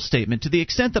initial statement to the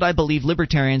extent that I believe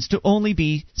libertarians to only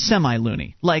be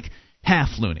semi-loony, like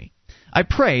half-loony. I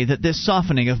pray that this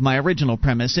softening of my original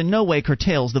premise in no way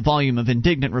curtails the volume of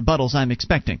indignant rebuttals I'm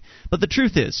expecting. But the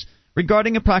truth is,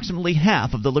 regarding approximately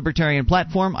half of the libertarian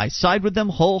platform, I side with them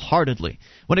wholeheartedly.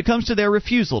 When it comes to their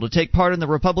refusal to take part in the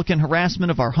Republican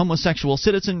harassment of our homosexual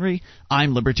citizenry,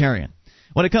 I'm libertarian.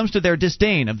 When it comes to their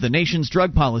disdain of the nation's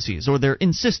drug policies or their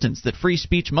insistence that free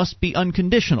speech must be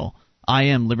unconditional, I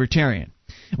am libertarian.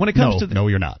 When it comes No,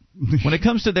 you're not. When it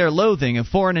comes to their loathing of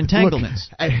foreign entanglements...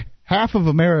 Look, half of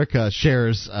America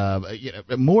shares,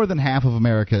 more than half of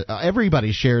America,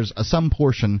 everybody shares some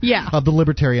portion of the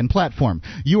libertarian platform.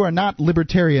 You are not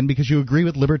libertarian because you agree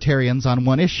with libertarians on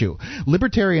one issue.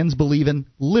 Libertarians believe in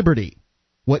liberty.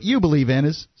 What you believe in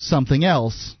is something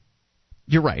else.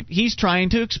 You're right. He's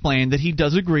trying to explain that he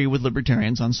does agree with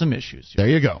libertarians on some issues. There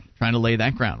you go. Trying to lay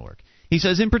that groundwork. He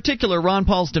says, in particular, Ron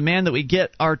Paul's demand that we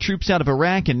get our troops out of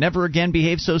Iraq and never again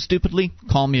behave so stupidly,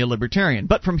 call me a libertarian.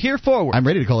 But from here forward... I'm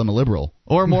ready to call him a liberal.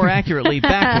 Or more accurately,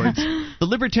 backwards, the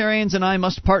libertarians and I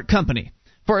must part company.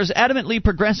 For as adamantly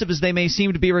progressive as they may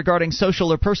seem to be regarding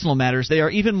social or personal matters, they are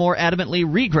even more adamantly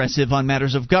regressive on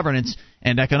matters of governance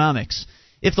and economics.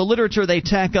 If the literature they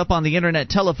tack up on the Internet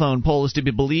telephone poll is to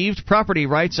be believed, property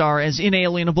rights are as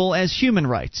inalienable as human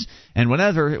rights. And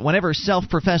whenever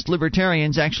self-professed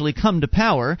libertarians actually come to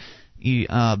power,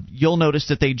 you'll notice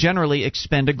that they generally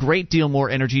expend a great deal more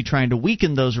energy trying to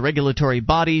weaken those regulatory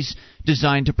bodies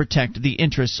designed to protect the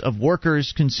interests of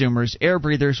workers, consumers, air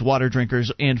breathers, water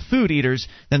drinkers, and food eaters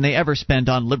than they ever spend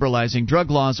on liberalizing drug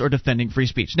laws or defending free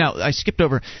speech. Now, I skipped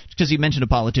over because he mentioned a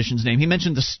politician's name. He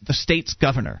mentioned the state's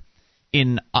governor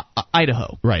in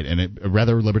Idaho. Right, and a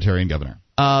rather libertarian governor.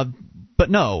 But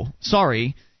no,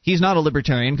 sorry. He's not a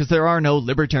libertarian because there are no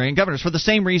libertarian governors. For the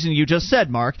same reason you just said,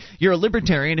 Mark, you're a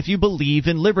libertarian if you believe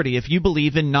in liberty, if you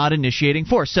believe in not initiating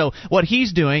force. So what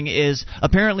he's doing is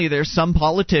apparently there's some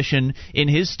politician in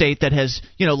his state that has,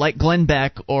 like Glenn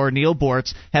Beck or Neil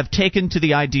Bortz, have taken to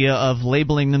the idea of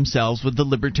labeling themselves with the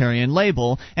libertarian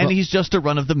label, and he's just a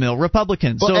run-of-the-mill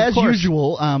Republican. Well, so as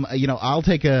usual, I'll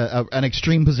take an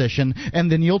extreme position,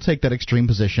 and then you'll take that extreme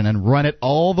position and run it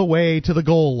all the way to the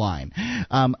goal line.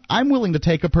 I'm willing to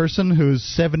take a person who's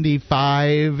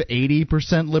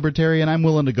 75-80% libertarian. I'm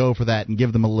willing to go for that and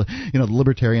give them the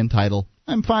libertarian title.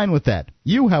 I'm fine with that.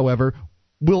 You, however,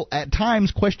 will at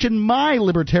times question my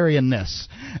libertarianness,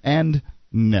 and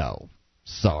no,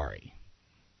 sorry,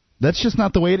 that's just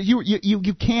not the way it is.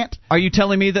 You can't. Are you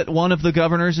telling me that one of the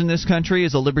governors in this country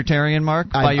is a libertarian,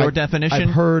 Mark, by your definition?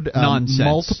 I've heard nonsense.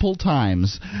 Multiple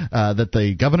times that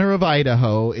the governor of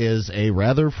Idaho is a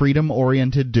rather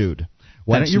freedom-oriented dude.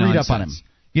 Why don't you read up on him?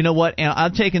 You know what?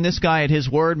 I'm taking this guy at his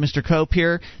word, Mr. Cope,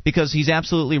 here, because he's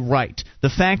absolutely right. The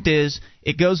fact is,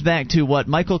 it goes back to what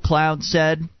Michael Cloud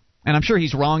said, and I'm sure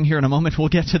he's wrong here in a moment. We'll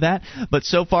get to that. But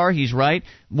so far, he's right.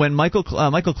 When Michael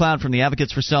Cloud from the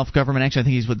Advocates for Self-Government, actually I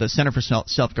think he's with the Center for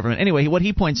Self-Government. Anyway, what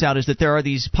he points out is that there are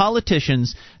these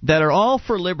politicians that are all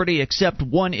for liberty except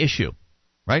one issue,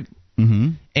 right? Mm-hmm.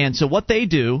 And so what they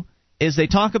do is they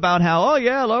talk about how,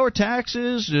 lower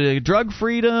taxes, drug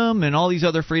freedom, and all these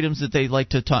other freedoms that they like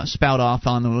to spout off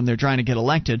on when they're trying to get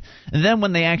elected. And then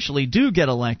when they actually do get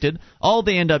elected, all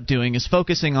they end up doing is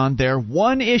focusing on their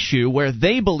one issue where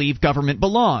they believe government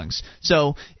belongs.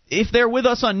 So if they're with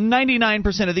us on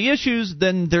 99% of the issues,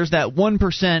 then there's that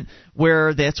 1%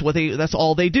 where that's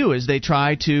all they do is they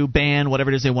try to ban whatever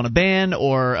it is they want to ban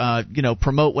or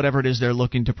promote whatever it is they're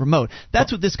looking to promote. That's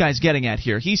what this guy's getting at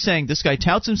here. He's saying this guy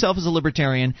touts himself as a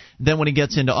libertarian, then when he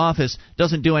gets into office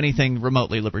doesn't do anything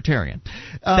remotely libertarian.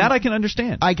 That I can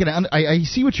understand. I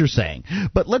see what you're saying.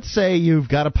 But let's say you've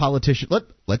got a politician.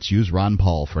 Let's use Ron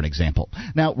Paul for an example.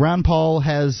 Now, Ron Paul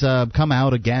has come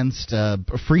out against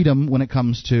freedom when it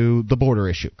comes to the border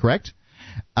issue, correct?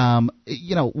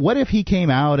 What if he came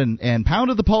out and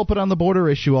pounded the pulpit on the border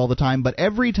issue all the time, but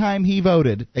every time he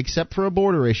voted, except for a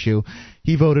border issue,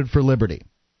 he voted for liberty?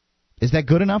 Is that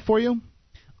good enough for you?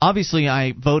 Obviously,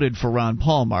 I voted for Ron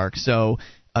Paul, Mark, so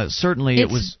certainly it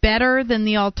was better than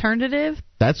the alternative.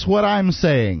 That's what I'm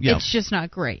saying. Yeah. It's just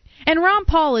not great. And Ron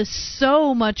Paul is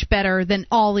so much better than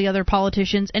all the other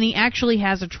politicians, and he actually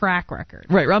has a track record.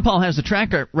 Right, Ron Paul has a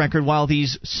track record while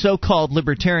these so-called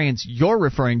libertarians you're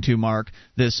referring to, Mark,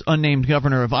 this unnamed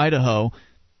governor of Idaho,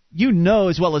 you know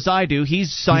as well as I do,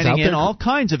 he's signing in all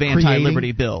kinds of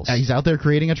anti-liberty bills. He's out there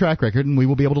creating a track record, and we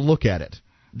will be able to look at it.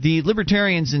 The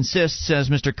libertarians insist, says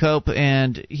Mr. Cope,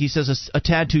 and he says a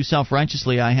tad too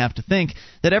self-righteously, I have to think,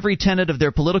 that every tenet of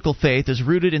their political faith is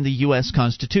rooted in the U.S.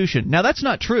 Constitution. Now, that's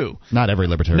not true. Not every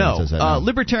libertarian says that. No.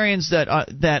 Libertarians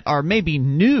that are maybe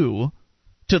new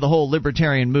to the whole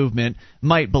libertarian movement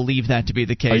might believe that to be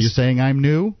the case. Are you saying I'm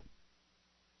new?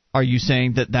 Are you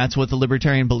saying that that's what the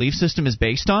libertarian belief system is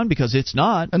based on? Because it's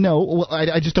not. No, well,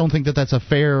 I just don't think that that's a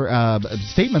fair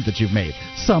statement that you've made.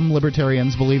 Some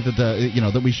libertarians believe that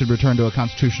that we should return to a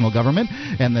constitutional government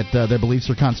and that their beliefs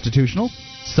are constitutional.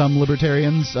 Some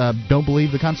libertarians don't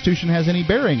believe the Constitution has any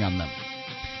bearing on them.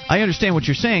 I understand what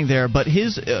you're saying there, but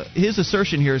his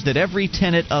assertion here is that every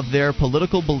tenet of their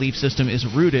political belief system is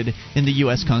rooted in the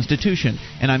U.S. Constitution.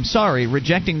 And I'm sorry,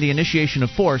 rejecting the initiation of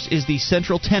force is the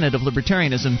central tenet of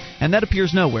libertarianism, and that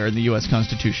appears nowhere in the U.S.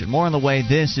 Constitution. More on the way.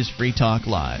 This is Free Talk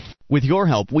Live. With your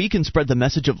help, we can spread the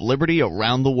message of liberty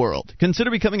around the world.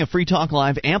 Consider becoming a Free Talk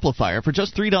Live amplifier for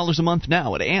just $3 a month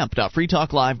now at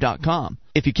amp.freetalklive.com.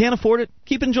 If you can't afford it,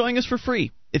 keep enjoying us for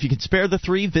free. If you can spare the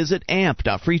 $3, visit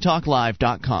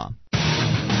amp.freetalklive.com.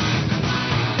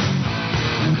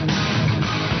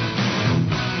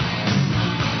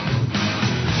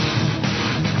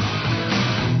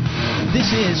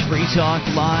 This is Free Talk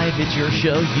Live. It's your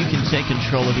show. You can take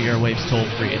control of the airwaves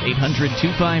toll-free at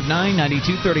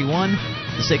 800-259-9231.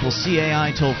 The SACL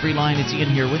CAI toll-free line. It's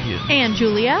Ian here with you. And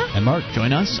Julia. And Mark.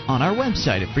 Join us on our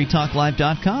website at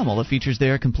freetalklive.com. All the features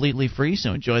there are completely free,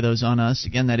 so enjoy those on us.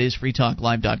 Again, that is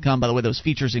freetalklive.com. By the way, those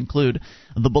features include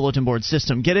the bulletin board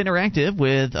system. Get interactive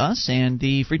with us and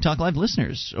the Free Talk Live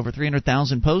listeners. Over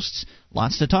 300,000 posts.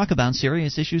 Lots to talk about,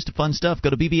 serious issues to fun stuff. Go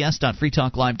to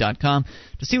bbs.freetalklive.com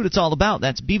to see what it's all about.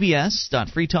 That's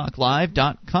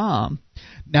bbs.freetalklive.com.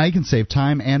 Now you can save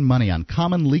time and money on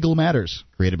common legal matters.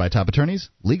 Created by top attorneys,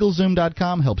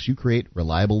 LegalZoom.com helps you create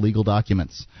reliable legal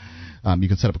documents. You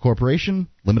can set up a corporation,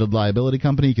 limited liability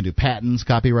company. You can do patents,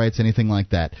 copyrights, anything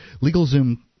like that.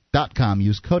 LegalZoom.com.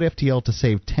 Use code FTL to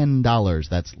save $10.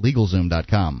 That's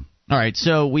LegalZoom.com. All right,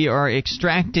 so we are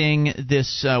extracting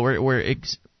this.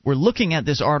 We're looking at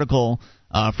this article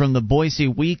from the Boise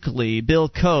Weekly. Bill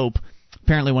Cope,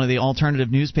 apparently one of the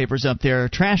alternative newspapers up there,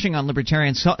 trashing on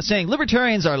libertarians, saying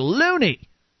libertarians are loony.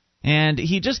 And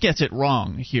he just gets it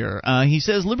wrong here. He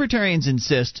says libertarians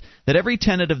insist that every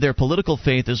tenet of their political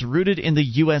faith is rooted in the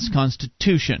U.S.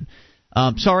 Constitution.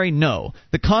 No.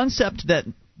 The concept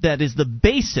that is the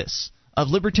basis of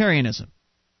libertarianism.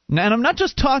 And I'm not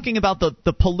just talking about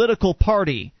the political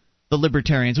party, the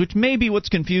libertarians, which may be what's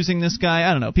confusing this guy.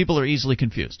 I don't know. People are easily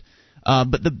confused.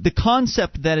 But the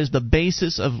concept that is the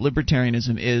basis of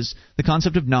libertarianism is the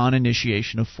concept of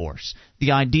non-initiation of force.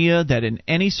 The idea that in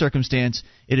any circumstance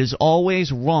it is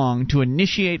always wrong to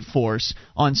initiate force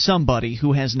on somebody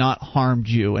who has not harmed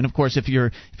you. And of course, if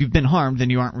you've been harmed, then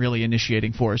you aren't really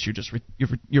initiating force. You're just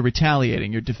you're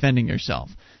retaliating. You're defending yourself.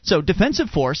 So defensive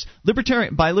force,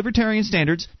 by libertarian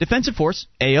standards, defensive force,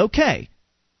 A-OK.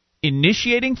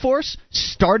 Initiating force,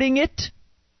 starting it,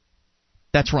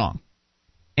 that's wrong.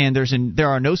 And there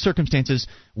are no circumstances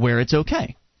where it's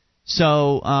okay.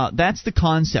 So that's the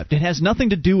concept. It has nothing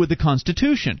to do with the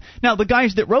Constitution. Now, the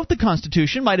guys that wrote the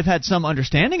Constitution might have had some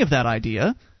understanding of that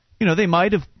idea. You know, they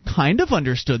might have kind of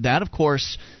understood that. Of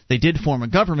course, they did form a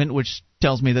government, which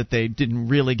tells me that they didn't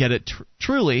really get it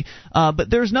truly.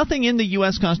 But there's nothing in the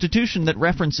U.S. Constitution that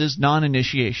references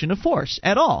non-initiation of force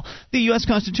at all. The U.S.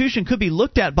 Constitution could be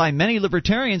looked at by many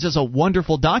libertarians as a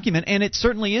wonderful document, and it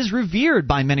certainly is revered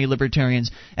by many libertarians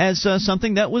as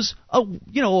something that was a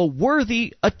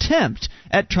worthy attempt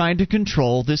at trying to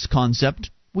control this concept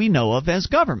we know of as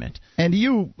government. And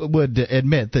you would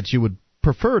admit that you would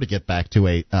prefer to get back to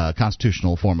a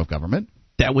constitutional form of government.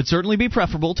 That would certainly be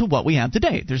preferable to what we have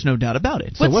today. There's no doubt about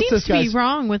it. What seems to be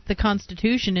wrong with the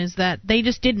Constitution is that they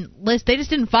just didn't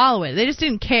follow it. They just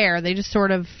didn't care. They just sort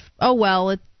of,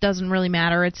 it doesn't really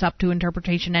matter. It's up to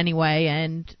interpretation anyway,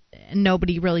 and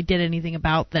nobody really did anything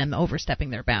about them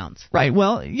overstepping their bounds. Right.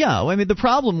 Well, yeah. I mean, the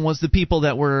problem was the people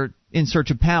that were in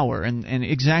search of power, and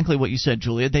exactly what you said,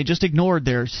 Julia. They just ignored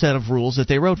their set of rules that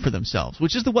they wrote for themselves,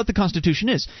 which is what the Constitution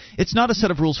is. It's not a set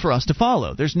of rules for us to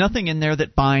follow. There's nothing in there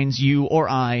that binds you or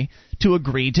I to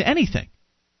agree to anything.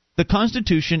 The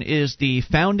Constitution is the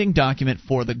founding document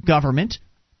for the government,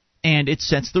 and it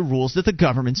sets the rules that the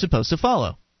government's supposed to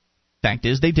follow. Fact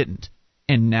is, they didn't.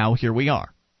 And now here we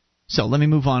are. So let me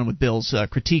move on with Bill's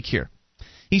critique here.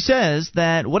 He says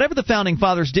that whatever the Founding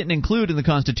Fathers didn't include in the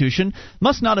Constitution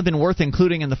must not have been worth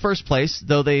including in the first place,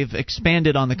 though they've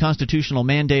expanded on the constitutional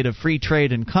mandate of free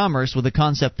trade and commerce with a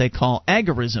concept they call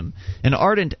agorism. An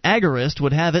ardent agorist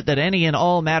would have it that any and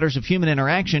all matters of human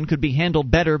interaction could be handled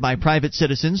better by private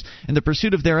citizens in the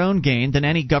pursuit of their own gain than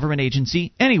any government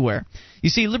agency anywhere. You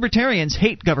see, libertarians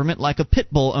hate government like a pit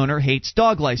bull owner hates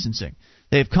dog licensing.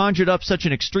 They have conjured up such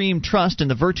an extreme trust in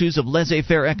the virtues of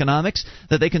laissez-faire economics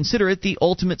that they consider it the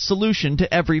ultimate solution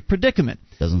to every predicament.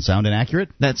 Doesn't sound inaccurate.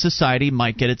 That society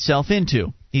might get itself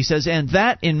into. He says, and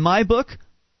that, in my book,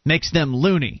 makes them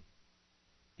loony.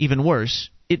 Even worse,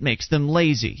 it makes them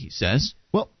lazy, he says.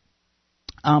 Well,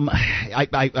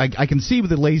 I can see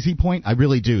the lazy point. I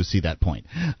really do see that point.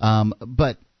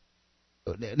 But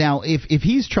now, if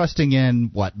he's trusting in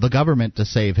the government to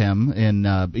save him, in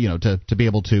to be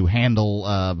able to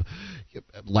handle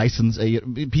license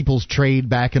people's trade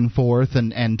back and forth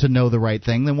and to know the right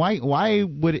thing, then why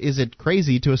is it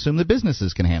crazy to assume that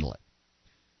businesses can handle it?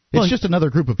 It's just another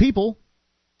group of people.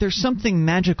 There's something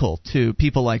magical to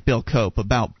people like Bill Cope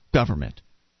about government.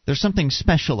 There's something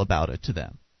special about it to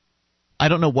them. I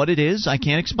don't know what it is. I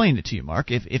can't explain it to you, Mark.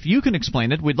 If you can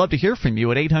explain it, we'd love to hear from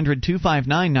you at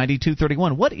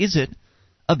 800-259-9231. What is it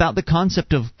about the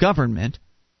concept of government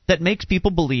that makes people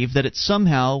believe that it's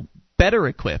somehow better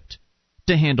equipped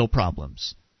to handle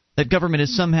problems? That government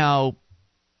is somehow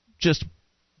just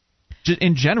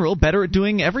in general better at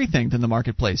doing everything than the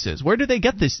marketplace is. Where do they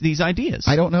get these ideas?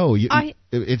 I don't know.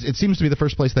 It seems to be the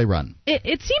first place they run.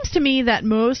 It seems to me that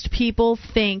most people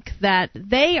think that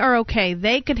they are okay.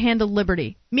 They could handle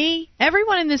liberty. Me,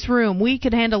 everyone in this room, we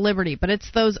could handle liberty. But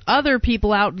it's those other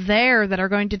people out there that are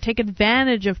going to take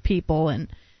advantage of people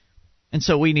and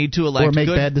so we need to elect or make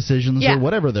bad decisions or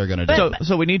whatever they're going to do.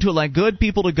 So we need to elect good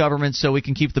people to government so we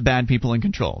can keep the bad people in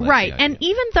control. That's right. And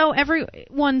even though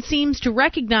everyone seems to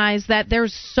recognize that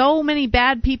there's so many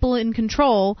bad people in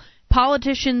control,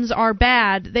 politicians are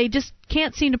bad, they just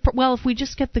can't seem to if we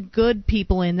just get the good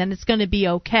people in, then it's going to be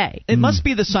okay. It must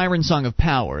be the siren song of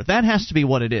power. That has to be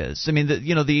what it is. I mean,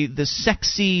 the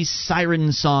sexy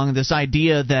siren song, this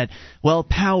idea that,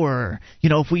 power,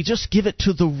 if we just give it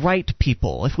to the right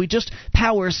people, if we just,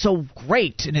 power is so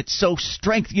great and it's so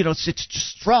strength, it's just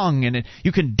strong and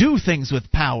you can do things with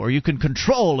power, you can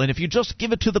control, and if you just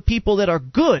give it to the people that are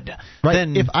good,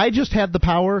 then... If I just had the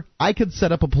power, I could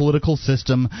set up a political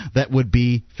system that would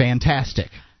be fantastic.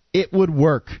 It would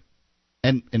work.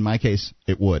 And in my case,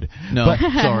 it would. No,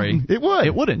 sorry. It would.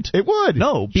 It wouldn't. It would.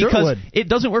 No, because it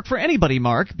doesn't work for anybody,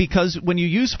 Mark, because when you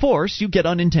use force, you get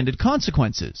unintended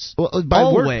consequences. Well,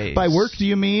 Always. By work, do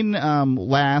you mean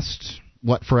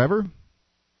forever?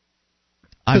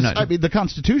 The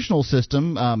constitutional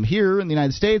system here in the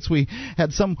United States, we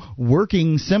had some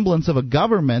working semblance of a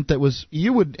government that was,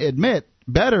 you would admit,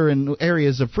 better in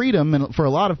areas of freedom and for a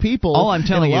lot of people. All I'm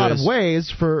telling in a lot is, of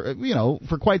ways for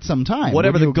quite some time.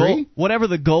 Whatever Would you the agree? Whatever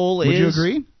the goal is, would you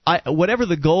agree? Whatever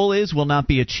the goal is will not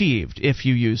be achieved if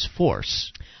you use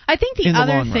force. I think the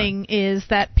other thing is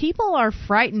that people are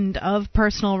frightened of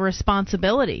personal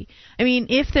responsibility. I mean,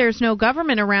 if there's no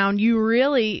government around,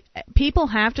 people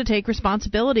have to take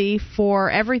responsibility for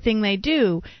everything they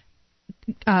do.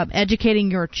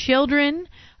 Educating your children,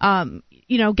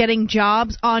 getting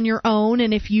jobs on your own,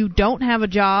 and if you don't have a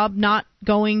job, not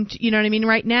going to,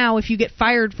 right now, if you get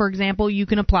fired, for example, you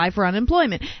can apply for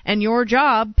unemployment, and your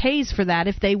job pays for that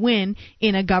if they win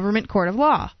in a government court of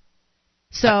law.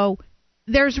 So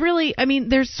there's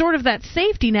sort of that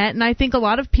safety net, and I think a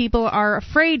lot of people are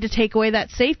afraid to take away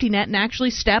that safety net and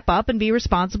actually step up and be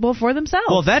responsible for themselves.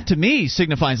 Well, that to me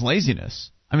signifies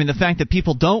laziness. I mean, the fact that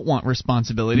people don't want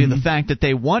responsibility, the fact that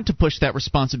they want to push that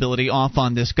responsibility off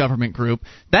on this government group,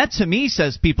 that to me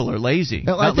says people are lazy,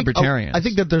 not libertarians. I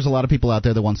think that there's a lot of people out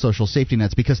there that want social safety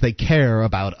nets because they care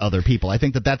about other people. I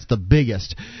think that that's the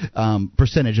biggest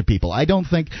percentage of people. I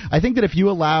think that if you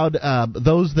allowed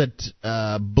those that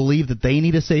believe that they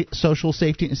need a social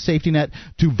safety net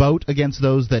to vote against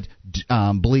those that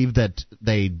believe that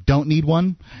they don't need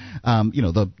one,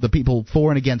 the people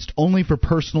for and against only for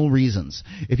personal reasons.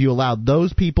 If you allowed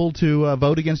those people to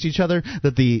vote against each other,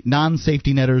 that the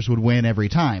non-safety netters would win every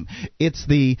time. It's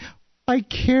I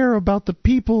care about the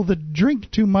people that drink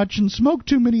too much and smoke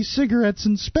too many cigarettes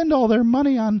and spend all their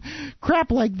money on crap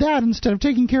like that instead of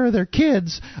taking care of their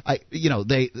kids.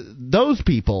 Those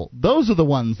people, those are the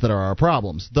ones that are our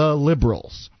problems, the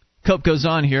liberals. Cope goes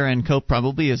on here, and Cope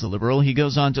probably is a liberal. He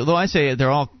goes on to, though I say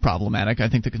they're all problematic, I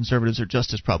think the conservatives are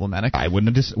just as problematic. I would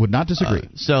not disagree.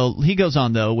 So he goes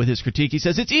on, though, with his critique. He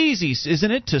says, it's easy, isn't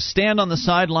it, to stand on the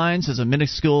sidelines as a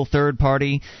minuscule third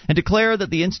party and declare that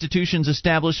the institutions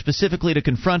established specifically to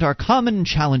confront our common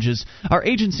challenges, our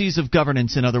agencies of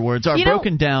governance, in other words, are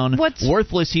broken down,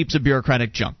 worthless heaps of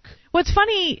bureaucratic junk. What's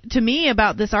funny to me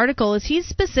about this article is he's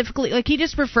specifically, he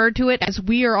just referred to it as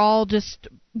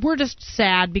we're just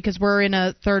sad because we're in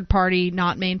a third party,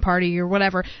 not main party or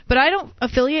whatever. But I don't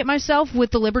affiliate myself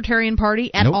with the Libertarian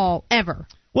Party at all, ever.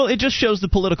 Well, it just shows the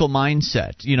political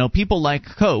mindset. People like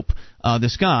Cope,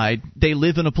 this guy, they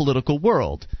live in a political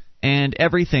world, and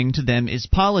everything to them is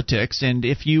politics. And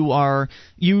if you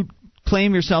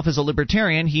claim yourself as a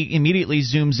libertarian, he immediately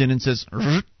zooms in and says,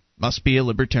 must be a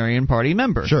Libertarian Party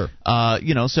member. Sure.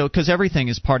 So because everything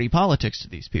is party politics to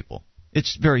these people.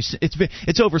 It's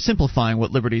oversimplifying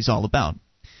what liberty is all about.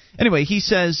 Anyway, he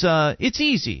says it's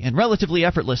easy and relatively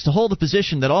effortless to hold a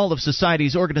position that all of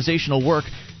society's organizational work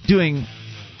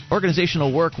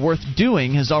worth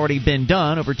doing has already been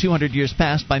done over 200 years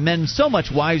past by men so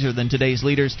much wiser than today's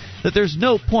leaders that there's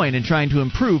no point in trying to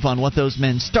improve on what those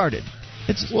men started.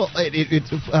 In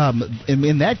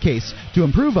that case, to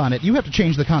improve on it, you have to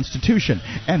change the Constitution,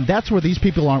 and that's where these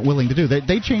people aren't willing to do.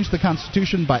 They change the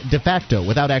Constitution by de facto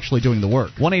without actually doing the work.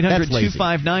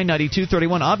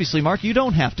 1-800-259-9231. Obviously, Mark, you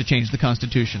don't have to change the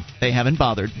Constitution. They haven't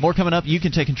bothered. More coming up. You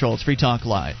can take control. It's Free Talk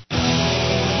Live.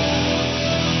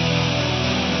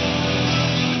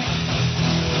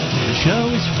 show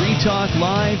is Free Talk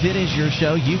Live. It is your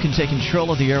show. You can take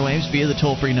control of the airwaves via the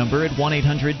toll-free number at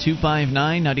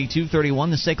 1-800-259-9231,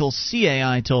 the SACL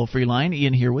CAI toll-free line.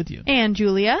 Ian here with you. And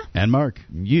Julia. And Mark.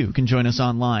 You can join us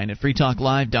online at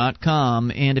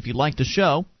freetalklive.com. And if you like the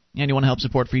show and you want to help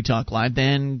support Free Talk Live,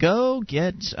 then go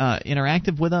get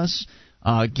interactive with us.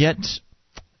 Get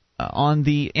on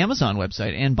the Amazon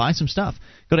website and buy some stuff.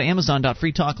 Go to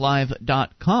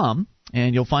amazon.freetalklive.com.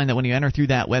 And you'll find that when you enter through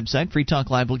that website, Free Talk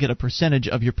Live will get a percentage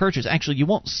of your purchase. Actually, you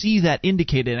won't see that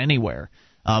indicated anywhere,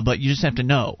 but you just have to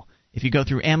know. If you go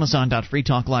through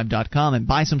amazon.freetalklive.com and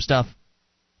buy some stuff,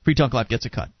 Free Talk Live gets a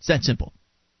cut. It's that simple.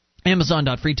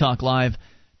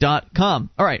 Amazon.freetalklive.com.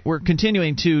 All right, we're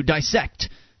continuing to dissect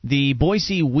the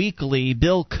Boise Weekly.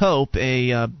 Bill Cope,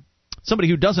 somebody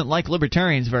who doesn't like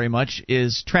libertarians very much,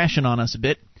 is trashing on us a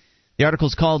bit. The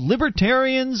article's called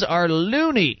 "Libertarians Are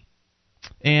Loony."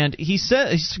 And he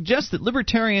suggests that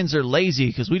libertarians are lazy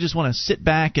because we just want to sit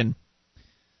back and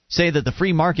say that the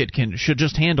free market should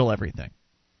just handle everything.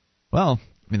 Well,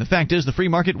 I mean, the fact is the free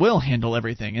market will handle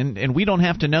everything, and we don't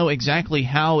have to know exactly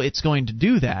how it's going to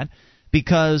do that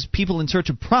because people in search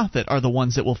of profit are the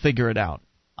ones that will figure it out.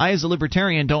 I, as a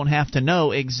libertarian, don't have to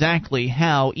know exactly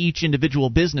how each individual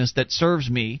business that serves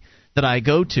me that I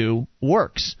go to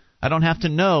works. I don't have to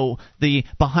know the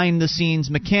behind-the-scenes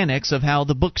mechanics of how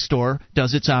the bookstore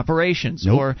does its operations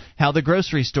or how the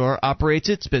grocery store operates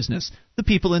its business. The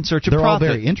people in search of profit. They're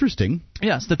all very interesting.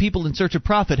 Yes, the people in search of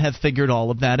profit have figured all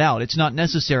of that out. It's not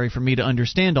necessary for me to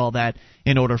understand all that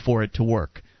in order for it to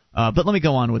work. But let me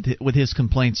go on with his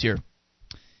complaints here.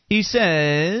 He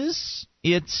says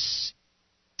it's...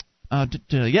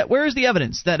 where is the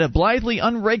evidence that a blithely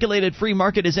unregulated free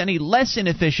market is any less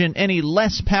inefficient, any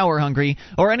less power-hungry,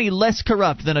 or any less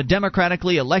corrupt than a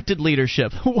democratically elected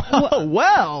leadership?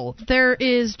 Well, there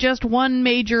is just one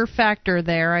major factor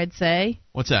there, I'd say.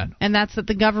 What's that? And that's that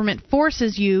the government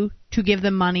forces you to give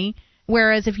them money,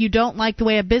 whereas if you don't like the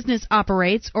way a business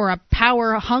operates or a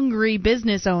power-hungry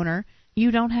business owner, you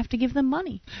don't have to give them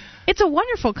money. It's a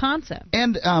wonderful concept.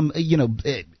 And,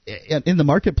 in the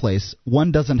marketplace,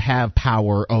 one doesn't have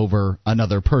power over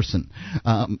another person.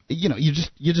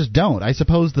 You just don't. I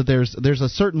suppose that there's a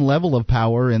certain level of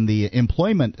power in the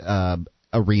employment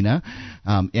arena,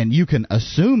 and you can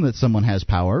assume that someone has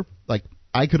power. Like,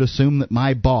 I could assume that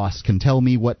my boss can tell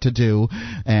me what to do,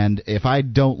 and if I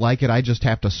don't like it, I just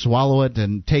have to swallow it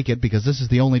and take it because this is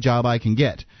the only job I can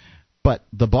get. But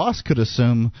the boss could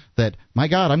assume that, my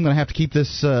God, I'm going to have to keep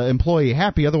this employee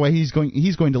happy, otherwise he's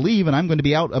going to leave, and I'm going to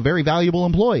be out a very valuable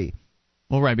employee.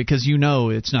 Well, right, because you know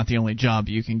it's not the only job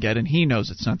you can get, and he knows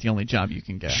it's not the only job you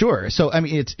can get. Sure. So, I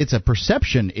mean, it's a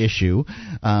perception issue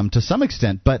to some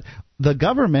extent, but the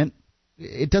government,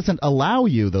 it doesn't allow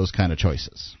you those kind of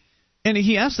choices. And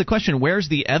he asked the question, where's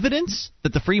the evidence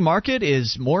that the free market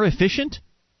is more efficient?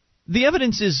 The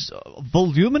evidence is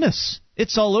voluminous.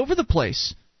 It's all over the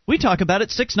place. We talk about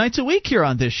it 6 nights a week here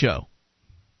on this show.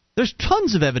 There's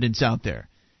tons of evidence out there.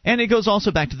 And it goes also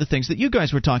back to the things that you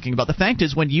guys were talking about. The fact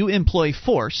is, when you employ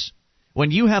force, when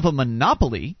you have a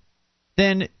monopoly,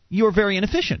 then you're very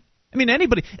inefficient. I mean,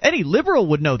 any liberal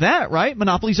would know that, right?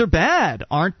 Monopolies are bad,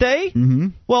 aren't they? Mm-hmm.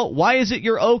 Well, why is it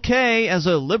you're okay as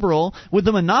a liberal with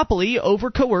the monopoly over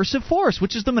coercive force,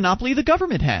 which is the monopoly the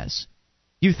government has?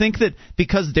 You think that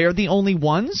because they're the only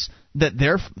ones that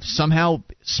they're somehow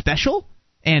special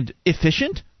and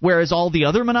efficient, whereas all the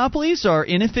other monopolies are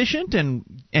inefficient and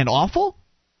awful?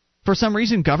 For some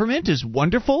reason, government is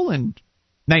wonderful and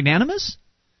magnanimous?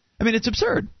 I mean, it's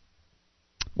absurd.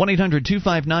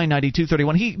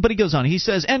 1-800-259-9231. But he goes on. He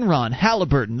says, Enron,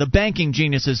 Halliburton, the banking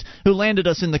geniuses who landed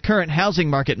us in the current housing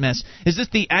market mess. Is this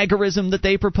the agorism that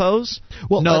they propose?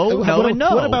 Well, no.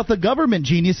 What about the government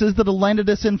geniuses that have landed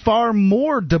us in far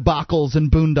more debacles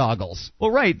and boondoggles?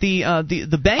 Well, right.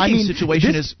 The banking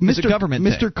situation is a government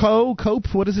thing. Mr.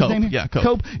 Cope, what is his name? Yeah, Cope.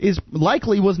 Cope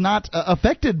was not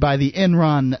affected by the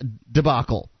Enron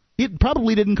debacle. It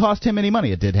probably didn't cost him any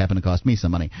money. It did happen to cost me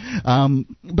some money.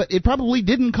 But it probably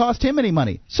didn't cost him any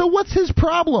money. So what's his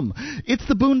problem? It's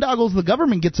the boondoggles the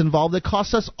government gets involved that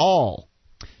costs us all.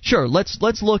 Sure.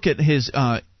 Let's look at his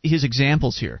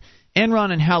examples here.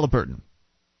 Enron and Halliburton,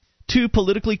 2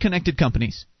 politically connected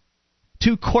companies,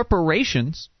 2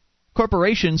 corporations.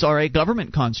 Corporations are a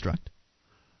government construct.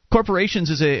 Corporations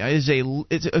a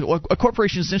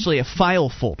corporation is essentially a file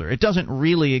folder. It doesn't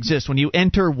really exist. When you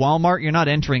enter Walmart, you're not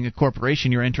entering a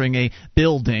corporation. You're entering a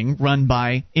building run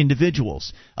by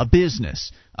individuals, a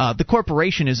business. The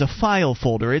corporation is a file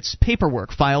folder. It's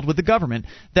paperwork filed with the government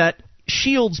that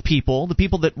shields people, the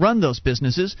people that run those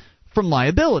businesses, from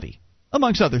liability,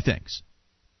 amongst other things.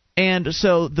 And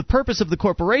so the purpose of the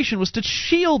corporation was to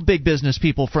shield big business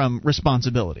people from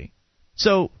responsibility.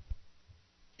 So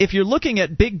if you're looking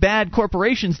at big bad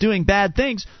corporations doing bad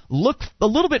things, look a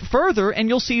little bit further and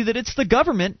you'll see that it's the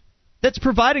government that's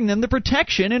providing them the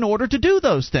protection in order to do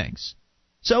those things.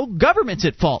 So government's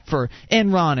at fault for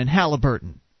Enron and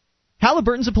Halliburton.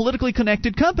 Halliburton's a politically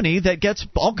connected company that gets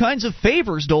all kinds of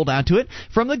favors doled out to it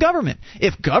from the government.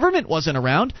 If government wasn't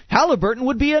around, Halliburton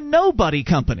would be a nobody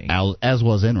company. As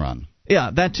was Enron.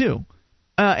 Yeah, that too.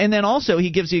 And then also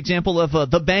he gives the example of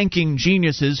the banking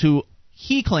geniuses who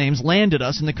he claims landed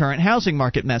us in the current housing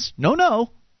market mess.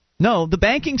 No, the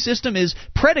banking system is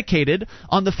predicated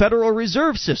on the Federal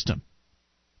Reserve System.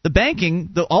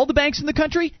 All the banks in the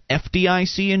country,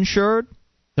 FDIC insured.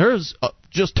 There's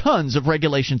just tons of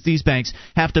regulations these banks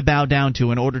have to bow down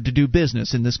to in order to do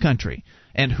business in this country.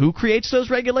 And who creates those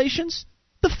regulations?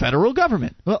 The federal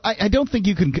government. Well, I don't think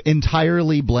you can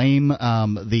entirely blame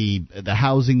the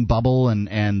housing bubble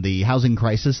and the housing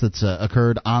crisis that's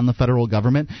occurred on the federal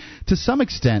government. To some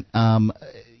extent,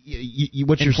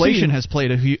 what inflation has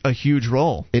played a huge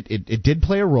role. It did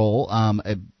play a role,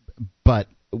 but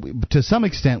to some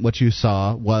extent, what you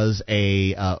saw was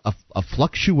a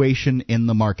fluctuation in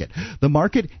the market. The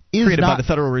market is created not by the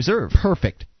Federal Reserve.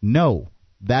 Perfect. No,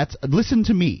 listen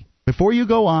to me. Before you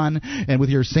go on and with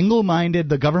your single-minded,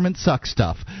 the government sucks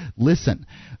stuff, listen.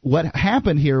 What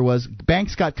happened here was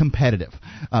banks got competitive.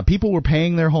 People were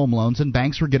paying their home loans, and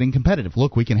banks were getting competitive.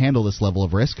 Look, we can handle this level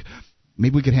of risk.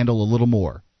 Maybe we could handle a little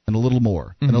more. And a little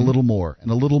more, and a little more,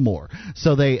 and a little more.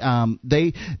 So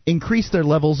they increased their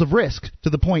levels of risk to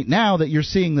the point now that you're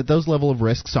seeing that those level of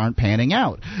risks aren't panning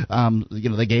out.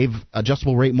 They gave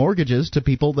adjustable rate mortgages to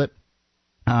people that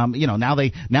now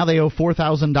they owe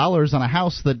 $4,000 on a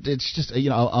house that it's just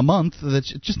a month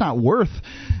that's just not worth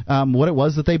what it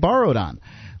was that they borrowed on.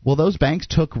 Well, those banks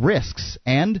took risks,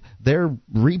 and they're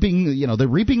reaping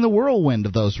the whirlwind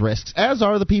of those risks, as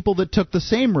are the people that took the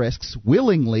same risks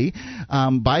willingly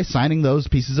by signing those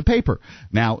pieces of paper.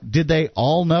 Now, did they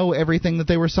all know everything that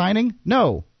they were signing?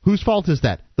 No. Whose fault is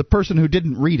that? The person who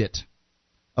didn't read it.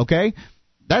 Okay?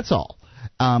 That's all.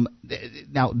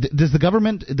 Now, does the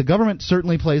government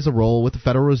certainly plays a role with the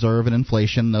Federal Reserve and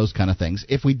inflation, those kind of things.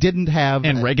 If we didn't have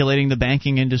and regulating the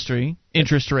banking industry,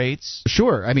 interest rates.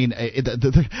 Sure. I mean,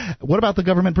 what about the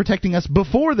government protecting us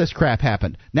before this crap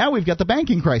happened? Now we've got the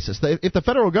banking crisis. If the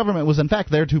federal government was in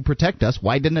fact there to protect us,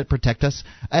 why didn't it protect us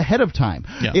ahead of time?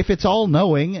 Yeah. If it's all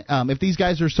knowing, if these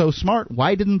guys are so smart,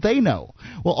 why didn't they know?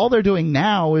 Well, all they're doing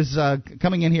now is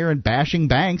coming in here and bashing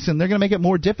banks, and they're going to make it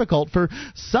more difficult for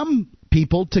some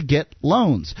people to get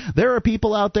loans. There are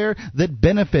people out there that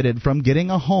benefited from getting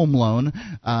a home loan,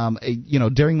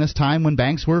 during this time when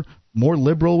banks were more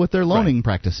liberal with their loaning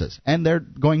practices, and there's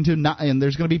going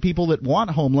to be people that want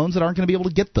home loans that aren't going to be able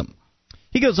to get them.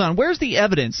 He goes on, where's the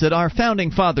evidence that our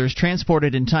founding fathers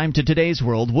transported in time to today's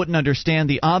world wouldn't understand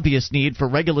the obvious need for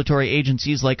regulatory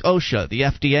agencies like OSHA, the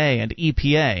FDA, and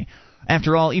EPA?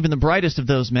 After all, even the brightest of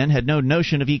those men had no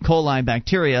notion of E. coli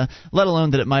bacteria, let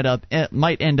alone that it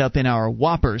might end up in our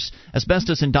whoppers.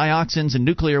 Asbestos and dioxins and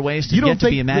nuclear waste have yet to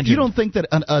be imagined. You don't think that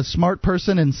a smart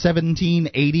person in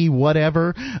 1780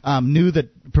 whatever knew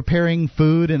that preparing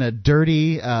food in a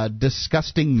dirty,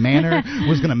 disgusting manner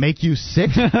was going to make you sick?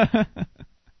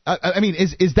 I mean,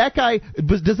 does that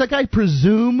guy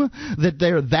presume that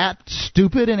they're that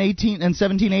stupid in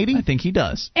 1780? I think he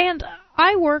does. And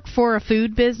I work for a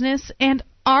food business, and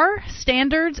our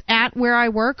standards at where I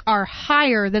work are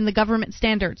higher than the government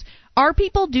standards. Our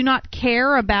people do not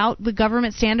care about the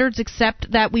government standards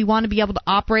except that we want to be able to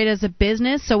operate as a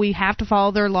business, so we have to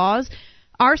follow their laws.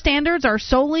 Our standards are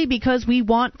solely because we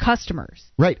want customers.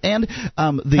 Right, and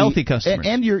the healthy customers.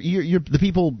 And you're the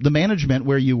people, the management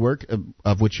where you work,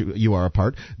 of which you are a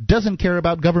part, doesn't care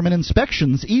about government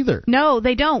inspections either. No,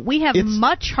 they don't. We have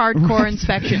much hardcore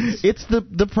inspections. It's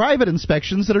the private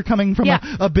inspections that are coming from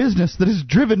a business that is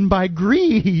driven by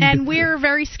greed. And we're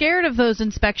very scared of those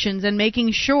inspections and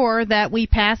making sure that we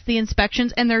pass the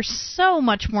inspections. And they're so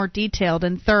much more detailed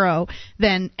and thorough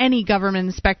than any government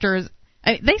inspectors.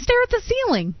 They stare at the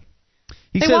ceiling.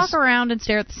 They walk around and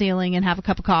stare at the ceiling and have a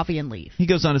cup of coffee and leave. He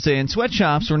goes on to say, and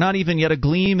sweatshops were not even yet a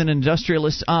gleam in an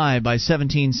industrialist's eye by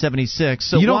 1776.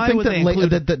 So you don't why think would they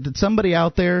include that somebody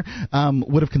out there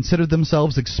would have considered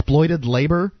themselves exploited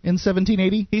labor in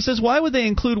 1780? He says, why would they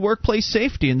include workplace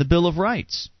safety in the Bill of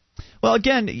Rights? Well,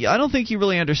 again, I don't think you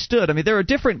really understood. I mean, there are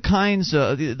different kinds.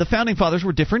 The Founding Fathers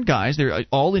were different guys. They're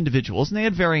all individuals, and they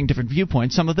had varying different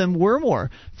viewpoints. Some of them were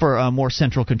more for more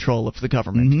central control of the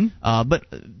government. But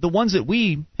the ones that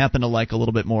we happen to like a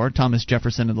little bit more, Thomas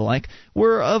Jefferson and the like,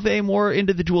 were of a more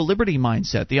individual liberty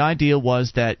mindset. The idea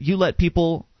was that you let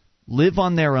people live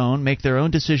on their own, make their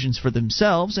own decisions for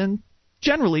themselves, and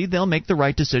generally they'll make the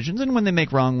right decisions. And when they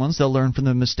make wrong ones, they'll learn from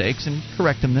their mistakes and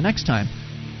correct them the next time.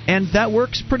 And that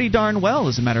works pretty darn well,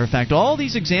 as a matter of fact. All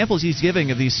these examples he's giving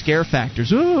of these scare factors,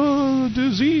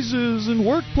 diseases and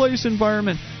workplace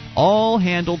environment, all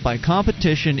handled by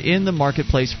competition in the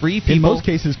marketplace. Free people. In most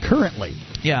cases, currently.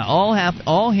 Yeah,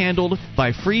 all handled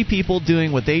by free people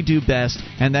doing what they do best,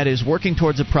 and that is working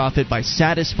towards a profit by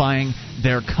satisfying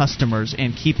their customers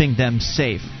and keeping them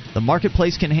safe. The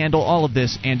marketplace can handle all of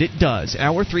this, and it does.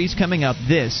 Hour 3's coming up.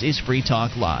 This is Free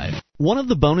Talk Live. One of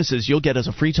the bonuses you'll get as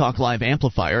a Free Talk Live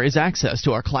amplifier is access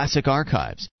to our classic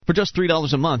archives. For just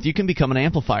 $3 a month, you can become an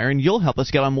amplifier, and you'll help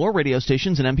us get on more radio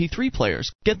stations and MP3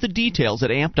 players. Get the details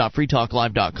at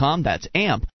amp.freetalklive.com. That's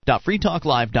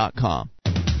amp.freetalklive.com.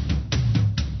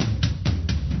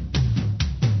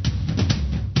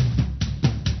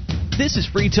 This is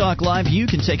Free Talk Live. You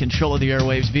can take control of the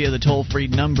airwaves via the toll-free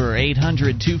number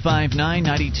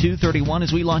 800-259-9231.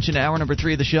 As we launch into hour number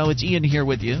 3 of the show, it's Ian here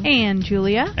with you. And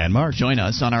Julia. And Mark. Join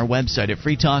us on our website at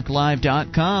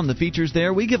freetalklive.com. The features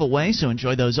there we give away, so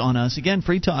enjoy those on us. Again,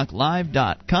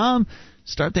 freetalklive.com.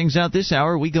 Start things out this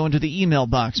hour. We go into the email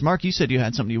box. Mark, you said you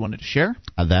had something you wanted to share.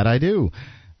 That I do.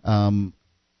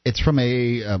 It's from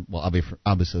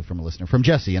obviously from a listener, from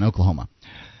Jesse in Oklahoma.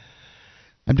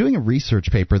 I'm doing a research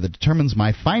paper that determines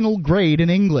my final grade in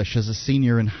English as a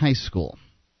senior in high school.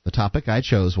 The topic I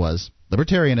chose was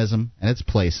libertarianism and its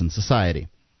place in society.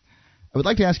 I would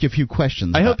like to ask you a few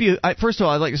questions. First of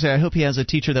all, I'd like to say I hope he has a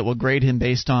teacher that will grade him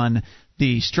based on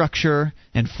the structure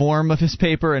and form of his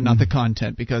paper and not the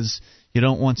content, because you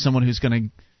don't want someone who's going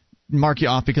to mark you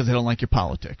off because they don't like your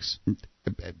politics.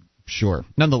 Sure.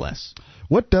 Nonetheless.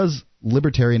 What does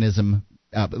libertarianism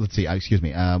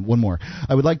one more.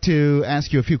 I would like to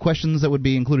ask you a few questions that would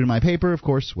be included in my paper, of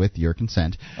course, with your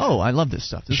consent. Oh, I love this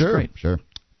stuff. This is great. Sure.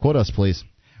 Quote us, please.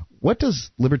 What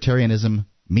does libertarianism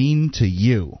mean to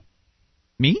you?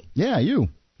 Me? Yeah, you.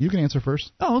 You can answer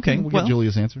first. Oh, okay. We'll get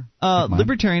Julia's answer.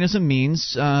 Libertarianism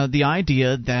means the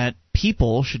idea that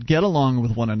people should get along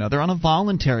with one another on a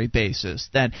voluntary basis,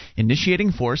 that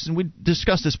initiating force, and we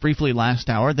discussed this briefly last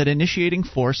hour, that initiating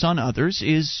force on others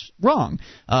is wrong.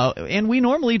 And we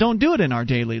normally don't do it in our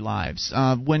daily lives.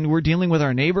 When we're dealing with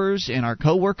our neighbors and our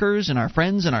coworkers and our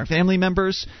friends and our family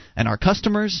members and our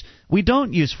customers, we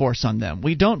don't use force on them.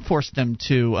 We don't force them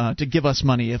to give us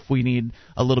money if we need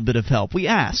a little bit of help. We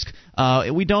ask.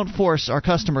 We don't force our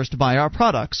customers to buy our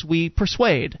products. We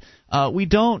persuade. We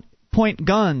don't point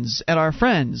guns at our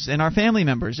friends and our family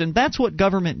members, and that's what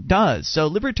government does. So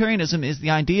libertarianism is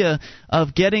the idea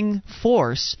of getting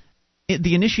force,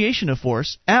 the initiation of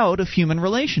force, out of human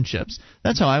relationships.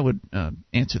 That's how I would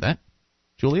answer that.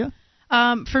 Julia?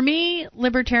 For me,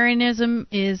 libertarianism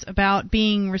is about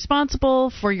being responsible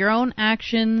for your own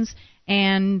actions,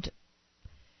 and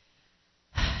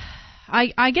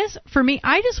I guess for me,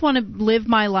 I just want to live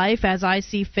my life as I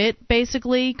see fit,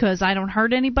 basically, because I don't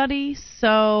hurt anybody.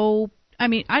 So, I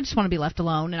mean, I just want to be left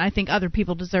alone, and I think other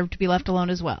people deserve to be left alone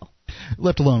as well.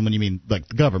 Left alone when you mean like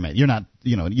the government. You're not,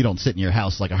 you don't sit in your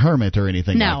house like a hermit or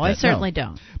anything like that. No, I certainly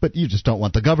don't. But you just don't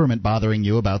want the government bothering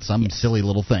you about some silly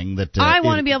little thing that... I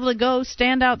want to be able to go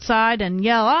stand outside and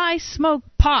yell, I smoke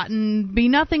pot, and be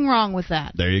nothing wrong with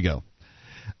that. There you go.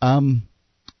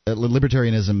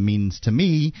 Libertarianism means to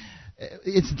me...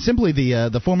 It's simply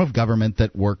the form of government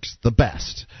that works the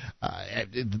best.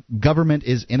 Government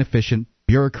is inefficient,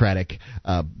 bureaucratic,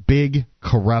 big,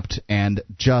 corrupt, and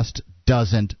just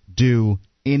doesn't do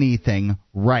anything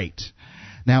right.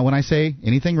 Now, when I say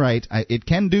anything right, it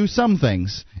can do some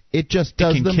things. It just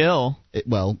does them. It can kill.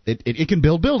 It can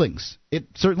build buildings. It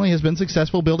certainly has been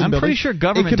successful building buildings. I'm pretty sure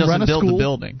government doesn't build the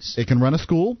buildings. It can run a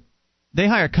school. They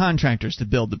hire contractors to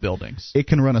build the buildings. It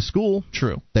can run a school.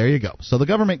 True. There you go. So the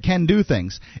government can do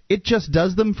things. It just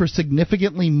does them for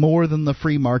significantly more than the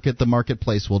free market, the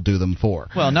marketplace will do them for.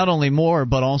 Well, not only more,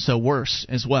 but also worse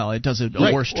as well. It does a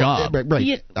worse job.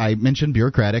 Right. I mentioned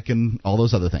bureaucratic and all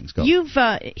those other things. Go. You've,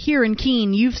 here in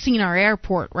Keene, you've seen our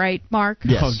airport, right, Mark?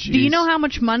 Yes. Oh, do you know how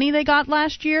much money they got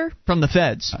last year? From the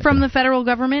feds. From the federal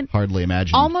government? Hardly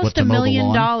imagine. Almost $1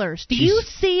 million. Do you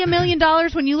see $1 million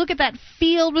when you look at that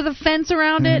field with a fence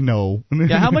around it? No.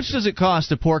 Yeah, how much does it cost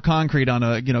to pour concrete on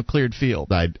a cleared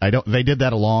field? I don't. They did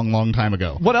that a long time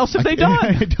ago. What else have they done?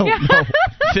 I don't know.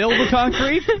 Fill the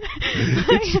concrete?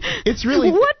 It's really.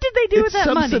 What did they do with that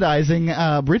money? It's subsidizing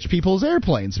rich people's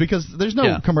airplanes because there's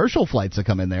no commercial flights that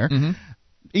come in there. Mm-hmm.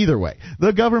 Either way,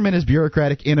 the government is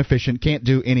bureaucratic, inefficient, can't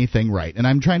do anything right. And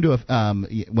I'm trying to,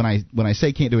 when I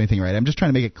say can't do anything right, I'm just trying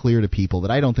to make it clear to people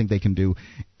that I don't think they can do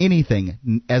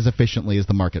anything as efficiently as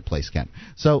the marketplace can.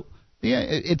 So,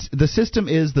 yeah, the system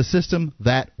is the system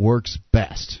that works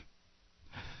best.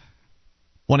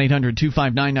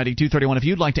 1-800-259-9231. If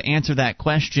you'd like to answer that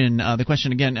question, the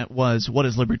question again was, what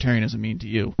does libertarianism mean to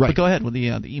you? Right. But go ahead with the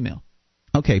email.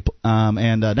 Okay,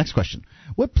 and next question.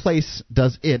 What place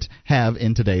does it have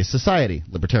in today's society,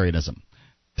 libertarianism?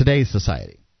 Today's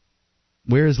society.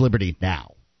 Where is liberty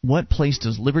now? What place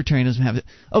does libertarianism have?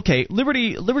 Okay,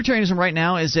 libertarianism right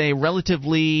now is a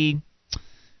relatively,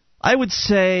 I would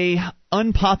say,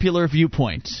 unpopular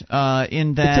viewpoint in that...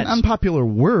 It's an unpopular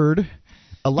word.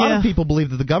 A lot of people believe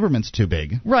that the government's too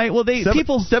big. Right, well,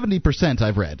 70%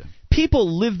 I've read.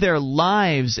 People live their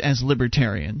lives as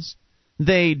libertarians.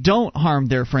 They don't harm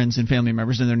their friends and family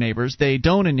members and their neighbors. They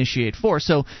don't initiate force.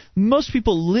 So most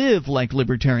people live like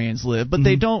libertarians live, but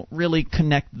they don't really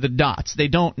connect the dots. They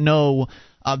don't know.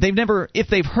 They've never, if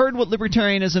they've heard what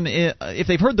libertarianism is, if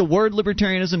they've heard the word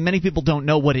libertarianism, many people don't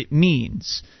know what it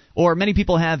means. Or many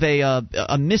people have a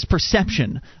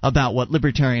misperception about what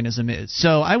libertarianism is.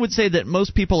 So I would say that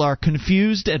most people are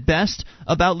confused at best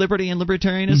about liberty and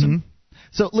libertarianism. Mm-hmm.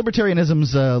 So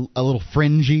libertarianism's a little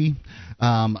fringy,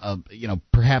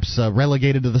 perhaps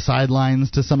relegated to the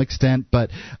sidelines to some extent,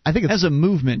 but I think it's, as a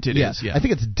movement it is. Yeah. I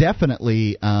think it's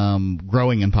definitely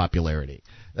growing in popularity.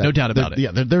 No doubt about it.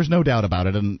 Yeah, there's no doubt about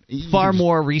it, and far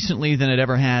more recently than it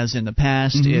ever has in the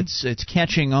past. Mm-hmm. It's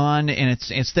catching on, and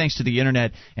it's thanks to the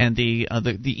internet and the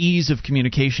ease of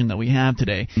communication that we have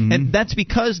today. Mm-hmm. And that's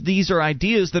because these are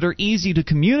ideas that are easy to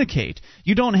communicate.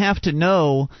 You don't have to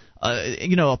know.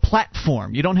 A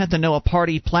platform. You don't have to know a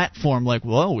party platform like,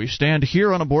 well, we stand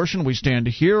here on abortion, we stand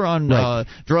here on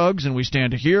drugs, and we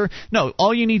stand here. No,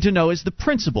 all you need to know is the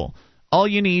principle. All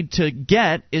you need to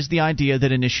get is the idea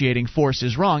that initiating force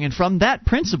is wrong. And from that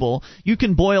principle, you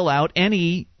can boil out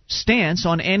any stance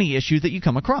on any issue that you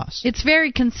come across. It's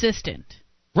very consistent.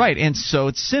 Right, and so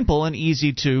it's simple and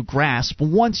easy to grasp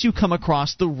once you come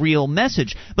across the real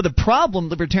message. But the problem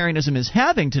libertarianism is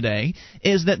having today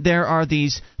is that there are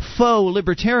these faux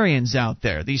libertarians out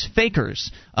there, these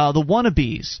fakers, the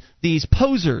wannabes, these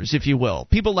posers, if you will,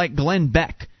 people like Glenn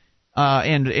Beck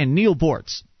and Neil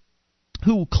Bortz,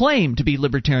 who claim to be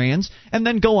libertarians and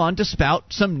then go on to spout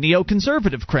some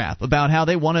neoconservative crap about how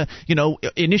they want to,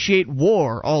 initiate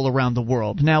war all around the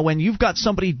world. Now, when you've got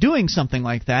somebody doing something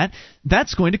like that,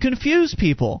 that's going to confuse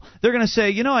people. They're going to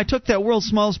say, I took that world's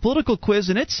smallest political quiz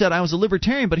and it said I was a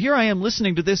libertarian, but here I am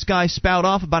listening to this guy spout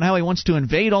off about how he wants to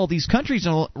invade all these countries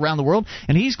around the world,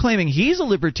 and he's claiming he's a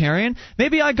libertarian.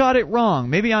 Maybe I got it wrong.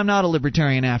 Maybe I'm not a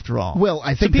libertarian after all. Well,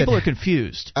 I think people are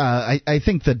confused. I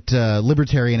think that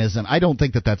libertarianism, I don't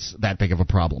think that that's that big of a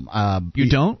problem. You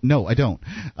don't? No, I don't.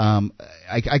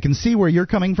 I can see where you're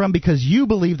coming from because you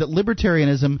believe that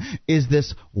libertarianism is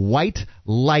this white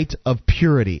light of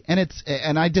purity,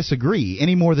 and I disagree.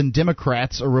 Any more than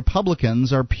Democrats or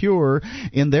Republicans are pure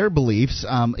in their beliefs.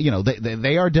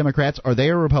 They are Democrats or they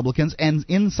are Republicans, and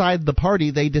inside the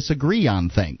party they disagree on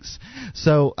things.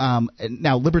 So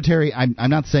now, libertarian. I'm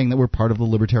not saying that we're part of the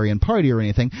Libertarian Party or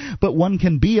anything, but one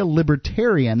can be a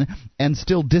libertarian and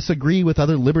still disagree with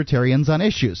other libertarians on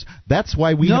issues. That's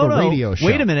why we have a radio show.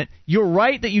 Wait a minute. You're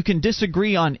right that you can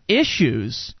disagree on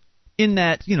issues in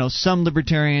that, some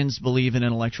libertarians believe in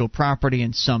intellectual property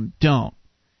and some don't.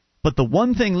 But the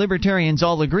one thing libertarians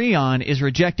all agree on is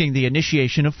rejecting the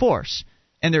initiation of force.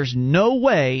 And there's no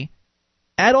way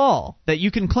at all that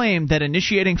you can claim that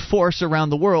initiating force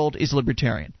around the world is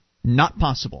libertarian. Not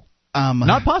possible.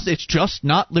 Not possible. It's just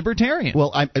not libertarian.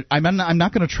 Well, I'm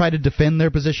not going to try to defend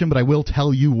their position, but I will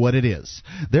tell you what it is.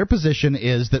 Their position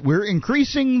is that we're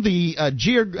increasing the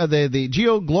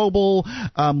geo-global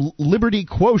liberty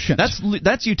quotient.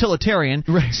 That's utilitarian.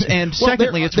 Right. And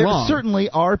secondly, it's wrong. There certainly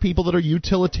are people that are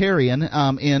utilitarian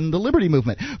in the liberty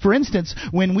movement. For instance,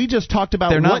 when we just talked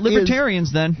about they're not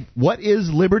libertarians, then what is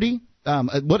liberty?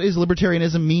 What does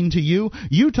libertarianism mean to you?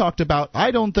 You talked about,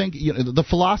 I don't think, the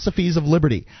philosophies of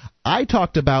liberty. I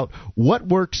talked about what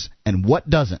works and what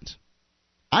doesn't.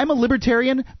 I'm a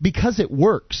libertarian because it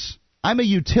works. I'm a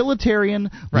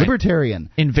utilitarian libertarian.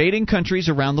 Invading countries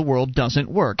around the world doesn't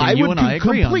work, and you and I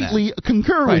agree on that. I would completely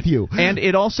concur with you. And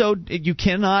it also, you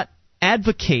cannot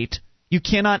advocate, you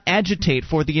cannot agitate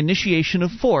for the initiation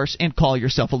of force and call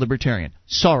yourself a libertarian.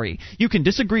 Sorry. You can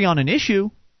disagree on an issue.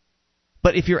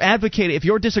 But if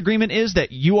your disagreement is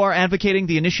that you are advocating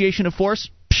the initiation of force,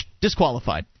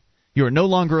 disqualified. You are no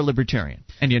longer a libertarian,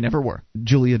 and you never were.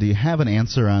 Julia, do you have an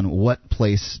answer on what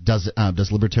place does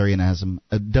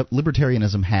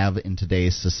libertarianism have in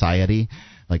today's society?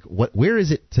 Like, where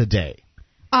is it today?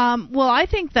 Well, I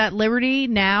think that liberty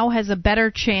now has a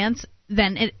better chance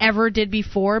than it ever did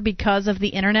before because of the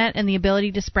internet and the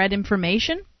ability to spread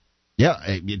information.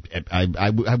 Yeah,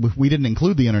 we didn't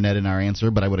include the internet in our answer,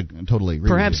 but I would totally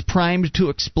agree. Perhaps with you. Primed to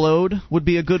explode would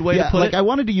be a good way to put it. I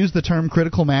wanted to use the term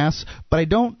critical mass, but I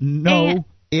don't know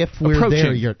if we're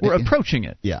there. We're approaching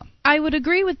it. Yeah, I would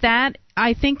agree with that.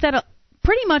 I think that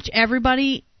pretty much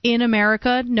everybody in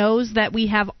America knows that we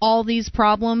have all these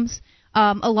problems.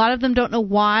 A lot of them don't know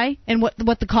why and what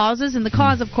the cause is, and the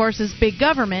cause, of course, is big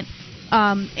government.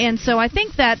 And so I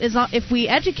think that if we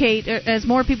educate, as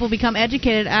more people become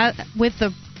educated with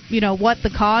the, what the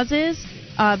cause is,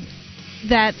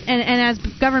 that and as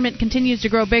government continues to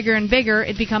grow bigger and bigger,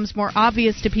 it becomes more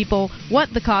obvious to people what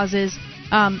the cause is.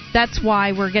 That's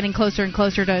why we're getting closer and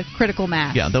closer to critical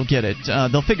mass. Yeah, they'll get it.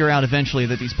 They'll figure out eventually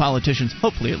that these politicians,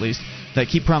 hopefully at least, that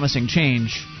keep promising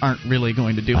change aren't really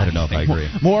going to do anything. I don't know if I agree.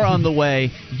 More on the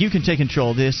way. You can take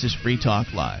control. This is Free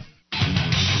Talk Live.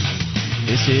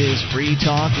 This is Free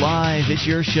Talk Live. It's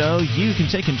your show. You can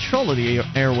take control of the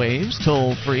airwaves.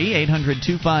 Toll free,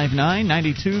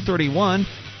 800-259-9231.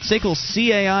 SACL's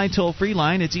CAI toll-free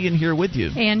line. It's Ian here with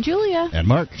you. And Julia. And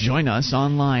Mark. Join us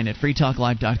online at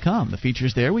freetalklive.com. The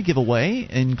features there we give away,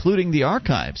 including the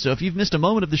archive. So if you've missed a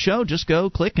moment of the show, just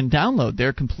go click and download.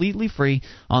 They're completely free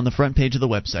on the front page of the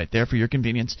website. There for your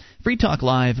convenience,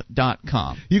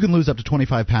 freetalklive.com. You can lose up to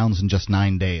 25 pounds in just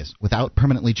 9 days without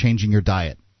permanently changing your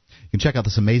diet. You can check out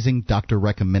this amazing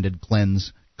doctor-recommended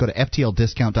cleanse. Go to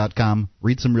FTLdiscount.com,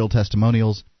 read some real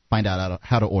testimonials, find out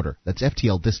how to order. That's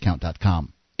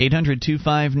FTLdiscount.com.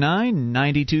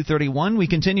 800-259-9231. We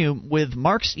continue with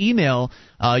Mark's email.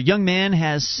 A young man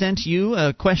has sent you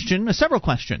several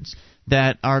questions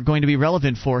that are going to be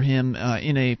relevant for him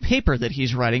in a paper that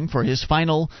he's writing for his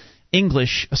final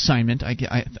English assignment. I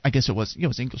guess it was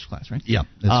English class, right? Yeah,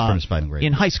 it's from his final grade.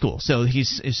 In high school. So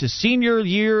it's his senior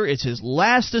year. It's his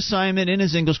last assignment in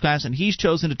his English class, and he's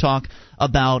chosen to talk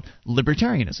about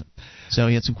libertarianism. So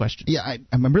he had some questions. Yeah,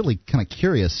 I'm really kind of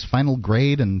curious. Final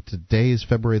grade, and today is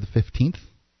February the 15th?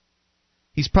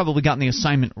 He's probably gotten the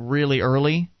assignment really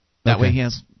early. That way he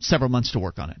has several months to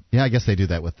work on it. Yeah, I guess they do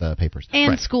that with papers.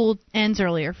 And school ends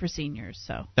earlier for seniors,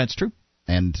 so. That's true.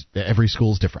 And every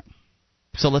school's different.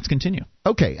 So let's continue.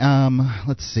 Okay,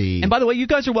 let's see. And by the way, you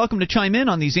guys are welcome to chime in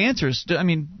on these answers. I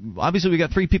mean, obviously we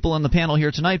got 3 people on the panel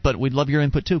here tonight, but we'd love your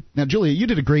input too. Now, Julia, you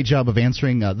did a great job of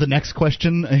answering the next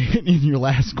question in your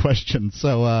last question.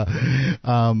 So,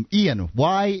 Ian,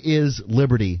 why is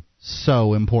liberty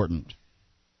so important?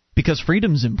 Because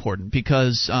freedom's important.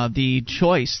 Because the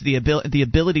choice, the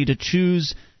ability to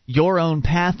choose your own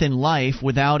path in life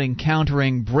without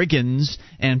encountering brigands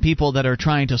and people that are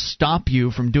trying to stop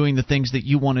you from doing the things that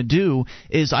you want to do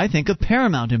is, I think, of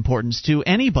paramount importance to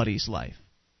anybody's life.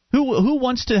 Who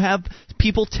wants to have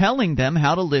people telling them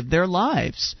how to live their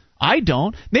lives? I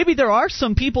don't. Maybe there are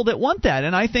some people that want that,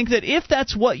 and I think that if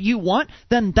that's what you want,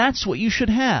 then that's what you should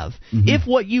have. Mm-hmm. If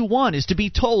what you want is to be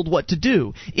told what to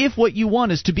do, if what you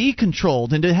want is to be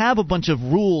controlled and to have a bunch of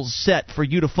rules set for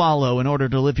you to follow in order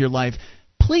to live your life,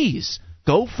 please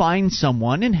go find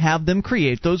someone and have them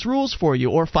create those rules for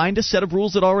you, or find a set of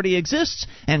rules that already exists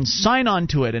and sign on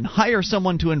to it and hire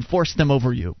someone to enforce them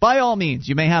over you. By all means,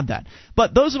 you may have that.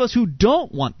 But those of us who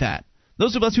don't want that,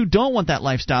 those of us who don't want that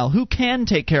lifestyle, who can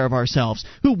take care of ourselves,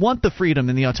 who want the freedom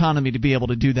and the autonomy to be able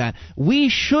to do that, we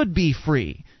should be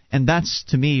free. And that's,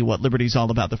 to me, what liberty's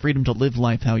all about, the freedom to live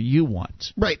life how you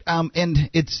want. Right, and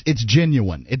it's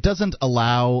genuine. It doesn't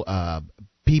allow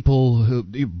people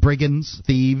brigands,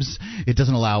 thieves. It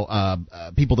doesn't allow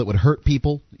people that would hurt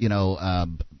people,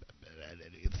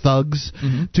 thugs,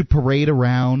 to parade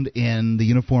around in the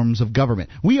uniforms of government.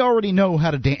 We already know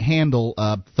how to handle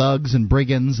thugs and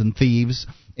brigands and thieves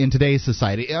in today's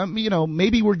society.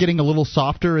 Maybe we're getting a little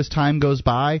softer as time goes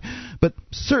by, but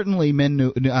certainly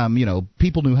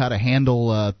people knew how to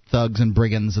handle thugs and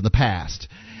brigands in the past.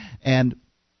 And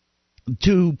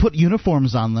to put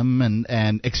uniforms on them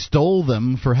and extol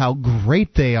them for how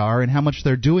great they are and how much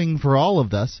they're doing for all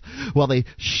of us while they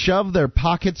shove their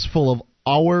pockets full of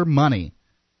our money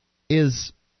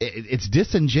it's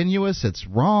disingenuous, it's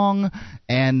wrong,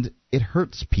 and it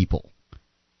hurts people.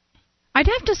 I'd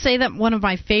have to say that one of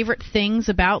my favorite things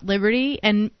about liberty,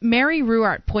 and Mary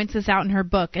Ruwart points this out in her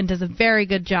book and does a very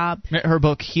good job. Her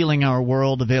book, Healing Our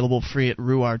World, available free at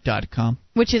ruwart.com.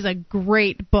 Which is a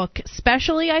great book,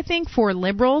 especially, I think, for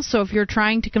liberals. So if you're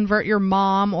trying to convert your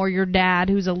mom or your dad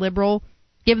who's a liberal,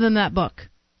 give them that book.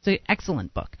 It's an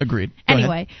excellent book. Agreed.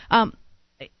 Anyway,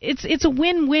 it's a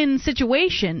win-win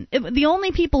situation. The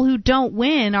only people who don't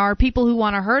win are people who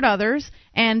want to hurt others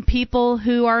and people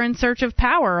who are in search of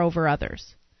power over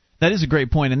others. That is a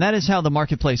great point, and that is how the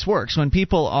marketplace works. When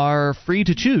people are free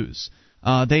to choose,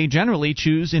 they generally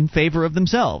choose in favor of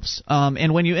themselves.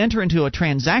 And when you enter into a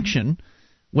transaction,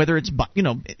 whether it's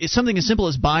something as simple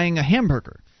as buying a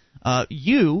hamburger,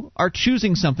 you are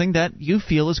choosing something that you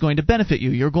feel is going to benefit you.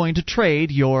 You're going to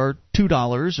trade your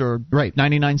 $2 or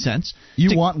 99 cents.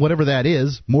 You want whatever that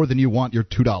is more than you want your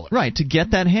 $2. Right, to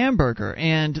get that hamburger.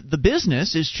 And the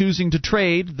business is choosing to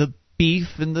trade the beef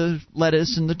and the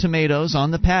lettuce and the tomatoes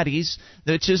on the patties,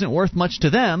 which isn't worth much to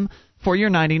them, for your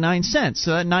 99 cents.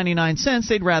 So that 99 cents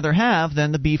they'd rather have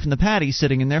than the beef and the patty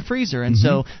sitting in their freezer. And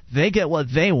so they get what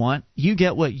they want, you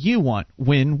get what you want.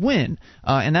 Win-win.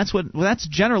 And that's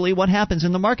generally what happens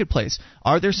in the marketplace.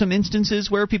 Are there some instances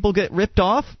where people get ripped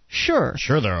off? Sure.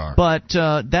 Sure there are. But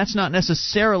that's not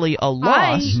necessarily a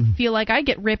loss. I feel like I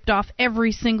get ripped off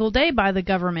every single day by the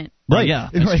government. Right. Yeah,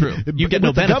 that's true. You get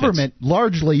no benefits. With the government,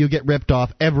 largely you get ripped off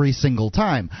every single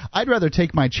time. I'd rather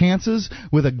take my chances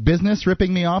with a business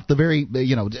ripping me off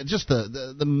just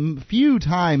the few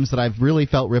times that I've really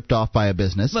felt ripped off by a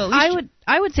business. Well,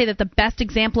 I would say that the best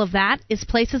example of that is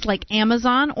places like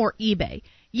Amazon or eBay.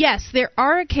 Yes, there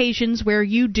are occasions where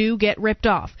you do get ripped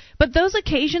off, but those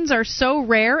occasions are so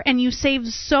rare and you save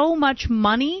so much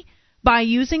money by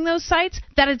using those sites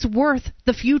that it's worth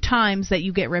the few times that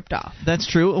you get ripped off. That's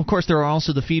true. Of course, there are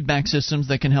also the feedback systems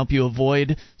that can help you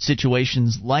avoid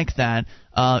situations like that.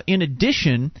 In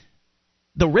addition,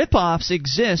 the rip-offs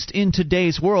exist in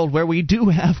today's world where we do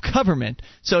have government.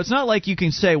 So it's not like you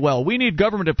can say, well, we need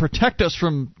government to protect us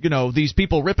from, these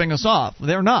people ripping us off.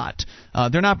 They're not.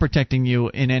 They're not protecting you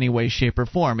in any way, shape, or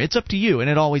form. It's up to you,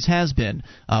 and it always has been.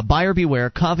 Buyer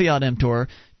beware, caveat emptor,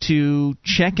 to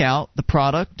check out the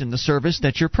product and the service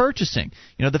that you're purchasing.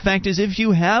 The fact is, if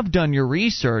you have done your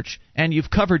research and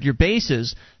you've covered your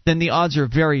bases, then the odds are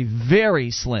very, very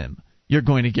slim you're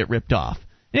going to get ripped off.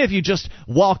 If you just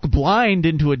walk blind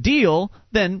into a deal,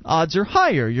 then odds are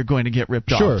higher you're going to get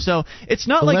ripped off. So it's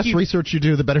not the like less research you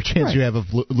do, the better chance you have of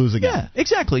losing out. Yeah,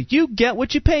 exactly. You get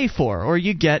what you pay for, or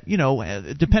you get,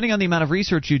 depending on the amount of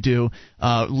research you do,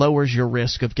 lowers your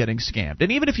risk of getting scammed.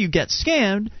 And even if you get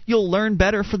scammed, you'll learn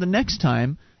better for the next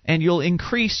time, and you'll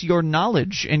increase your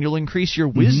knowledge and you'll increase your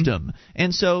wisdom.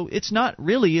 And so it's not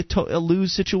really a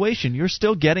lose situation. You're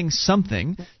still getting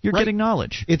something. You're getting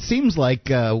knowledge. It seems like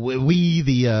we,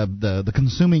 the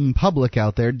consuming public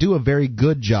out there, do a very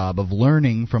good job of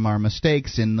learning from our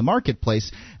mistakes in the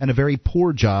marketplace, and a very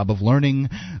poor job of learning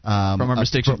from our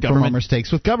mistakes with government. From our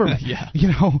mistakes with government. Yeah.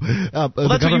 Well,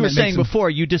 that's what you were saying before.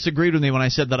 You disagreed with me when I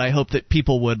said that I hope that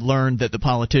people would learn that the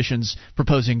politicians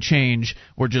proposing change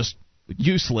were just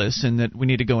useless and that we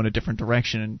need to go in a different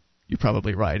direction. And you're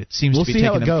probably right. It seems to be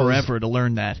taking them forever to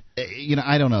learn that.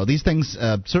 I don't know. These things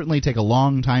certainly take a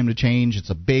long time to change. It's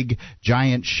a big,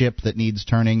 giant ship that needs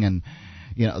turning, and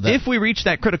if we reach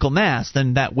that critical mass,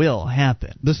 then that will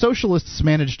happen. The socialists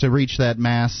managed to reach that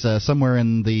mass somewhere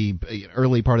in the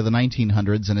early part of the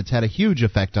 1900s, and it's had a huge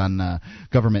effect on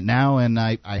government now, and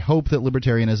I hope that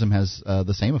libertarianism has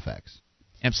the same effects.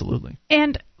 Absolutely.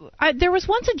 And there was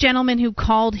once a gentleman who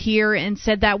called here and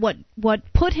said that what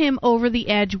put him over the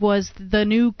edge was the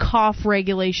new cough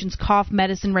regulations, cough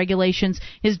medicine regulations.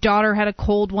 His daughter had a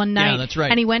cold one night, that's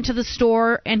right. And he went to the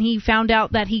store and he found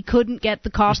out that he couldn't get the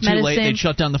cough medicine. It was too late. They'd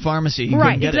shut down the pharmacy. He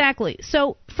right, couldn't get exactly. It.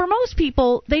 So for most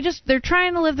people, they're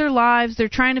trying to live their lives, they're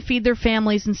trying to feed their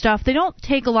families and stuff. They don't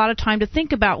take a lot of time to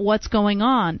think about what's going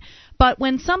on. But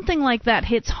when something like that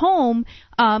hits home,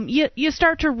 you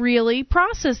start to really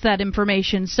process that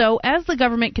information. So as the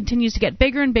government continues to get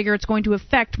bigger and bigger, it's going to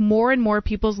affect more and more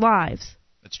people's lives.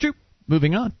 That's true.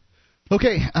 Moving on.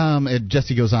 Okay,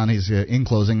 Jesse goes on. He's in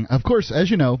closing. Of course, as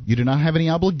you know, you do not have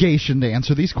any obligation to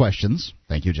answer these questions.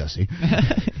 Thank you, Jesse.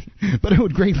 But it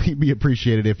would greatly be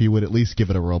appreciated if you would at least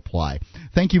give it a reply.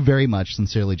 Thank you very much.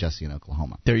 Sincerely, Jesse in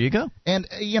Oklahoma. There you go. And,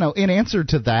 in answer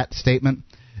to that statement,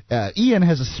 Ian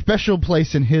has a special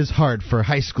place in his heart for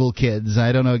high school kids.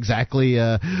 I don't know exactly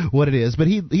what it is, but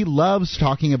he loves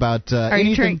talking about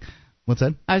anything. What's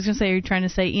that? I was going to say, are you trying to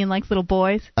say Ian likes little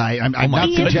boys? I'm not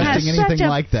suggesting anything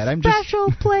like that. I'm just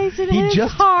special place in his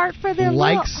heart for them.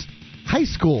 Likes high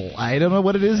school. I don't know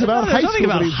what it is about high school. Nothing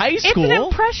about high school. It's an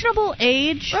impressionable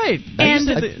age. Right.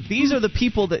 And these are the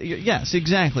people that, yes,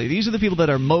 exactly. These are the people that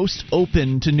are most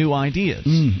open to new ideas.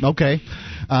 Okay.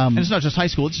 And it's not just high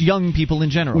school; it's young people in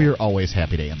general. We're always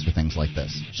happy to answer things like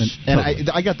this. And totally.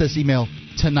 I got this email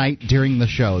tonight during the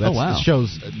show. That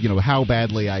shows how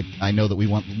badly I know that we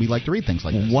like to read things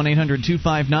like this.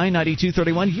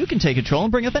 1-800-259-9231. You can take control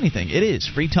and bring up anything. It is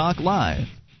Free Talk Live.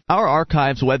 Our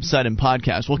archives, website, and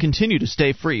podcast will continue to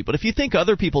stay free, but if you think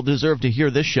other people deserve to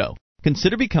hear this show,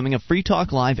 consider becoming a Free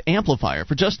Talk Live amplifier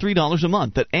for just $3 a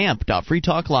month at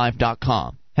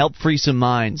amp.freetalklive.com. Help free some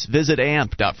minds. Visit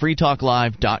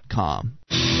amp.freetalklive.com.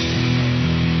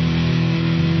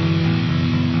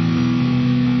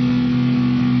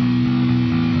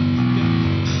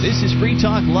 This is Free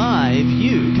Talk Live.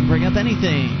 You can bring up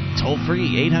anything. Toll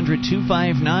free,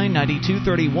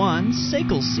 800-259-9231.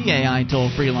 SACL's CAI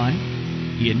toll-free line.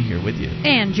 Ian here with you.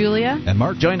 And Julia. And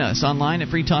Mark. Join us online at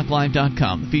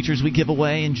freetalklive.com. The features we give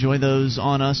away, enjoy those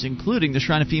on us, including the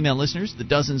Shrine of Female Listeners, the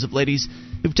dozens of ladies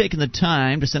who've taken the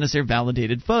time to send us their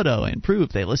validated photo and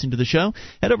prove they listen to the show.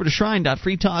 Head over to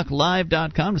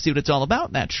shrine.freetalklive.com to see what it's all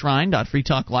about. That's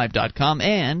shrine.freetalklive.com.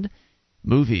 And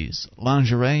movies,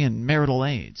 lingerie, and marital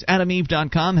aids.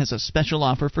 AdamEve.com has a special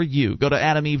offer for you. Go to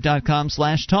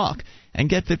AdamEve.com/talk and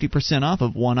get 50% off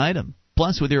of one item.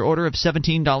 Plus, with your order of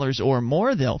 $17 or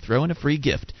more, they'll throw in a free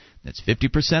gift. That's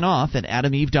 50% off at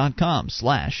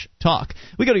AdamEve.com/talk.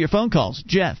 We go to your phone calls.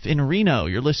 Jeff in Reno,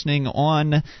 you're listening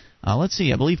on, I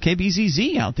believe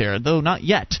KBZZ out there, though not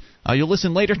yet. You'll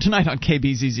listen later tonight on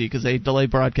KBZZ because they delay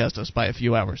broadcast us by a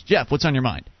few hours. Jeff, what's on your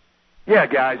mind? Yeah,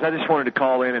 guys, I just wanted to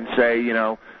call in and say,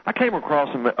 I came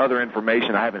across some other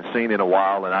information I haven't seen in a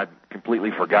while, and I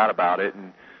completely forgot about it.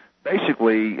 And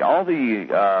basically, all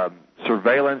the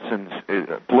surveillance and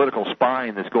political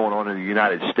spying that's going on in the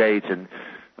United States, and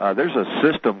there's a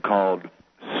system called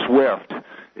SWIFT.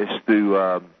 It's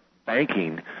through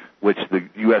banking, which the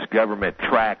U.S. government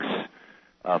tracks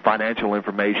financial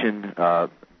information,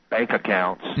 bank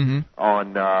accounts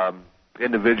on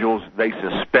individuals they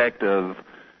suspect of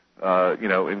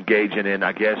engaging in,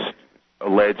 I guess,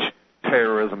 alleged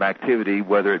terrorism activity,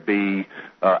 whether it be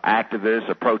activists,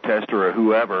 a protester, or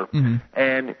whoever.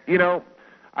 And,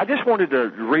 I just wanted to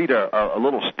read a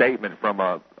little statement from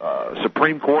a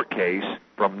Supreme Court case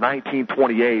from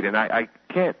 1928, and I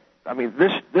can't,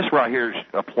 this right here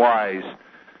applies.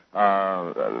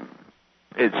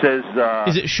 It says...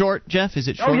 is it short, Jeff? Is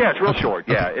it short? Oh, yeah, it's real short,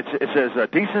 yeah. Okay. It says,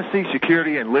 decency,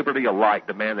 security, and liberty alike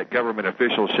demand that government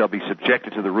officials shall be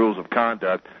subjected to the rules of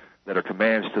conduct that are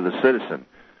commands to the citizen.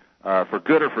 For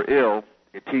good or for ill,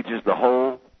 it teaches the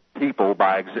whole people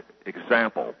by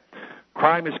example.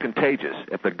 Crime is contagious.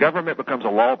 If the government becomes a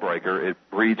lawbreaker, it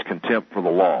breeds contempt for the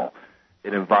law.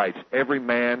 It invites every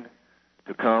man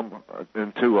to come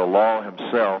into a law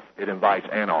himself. It invites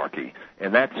anarchy.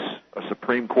 And that's a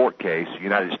Supreme Court case,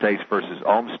 United States versus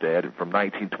Olmstead from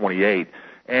 1928.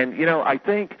 And, I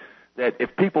think that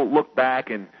if people look back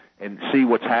and see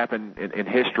what's happened in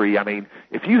history,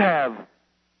 if you have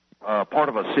part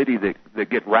of a city that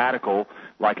get radical,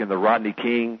 like in the Rodney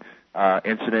King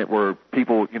incident where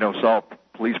people, saw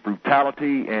police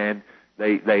brutality and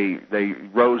they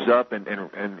rose up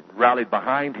and rallied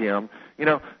behind him.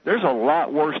 There's a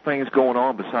lot worse things going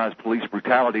on besides police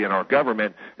brutality in our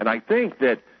government. And I think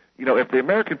that, if the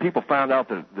American people found out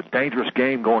the dangerous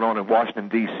game going on in Washington,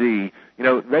 D.C.,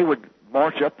 they would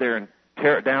march up there and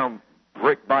tear it down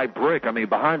brick by brick.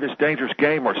 Behind this dangerous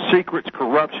game are secrets,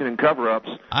 corruption, and cover-ups.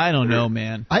 I don't know,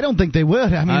 man. I don't think they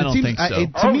would. I don't think so.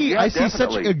 To me, I see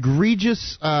such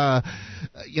egregious,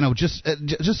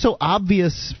 just so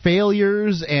obvious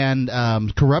failures and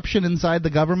corruption inside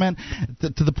the government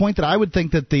to the point that I would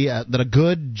think that that a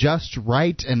good, just,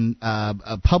 right, and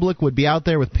a public would be out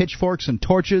there with pitchforks and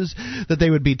torches, that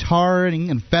they would be tarring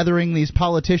and feathering these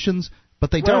politicians, but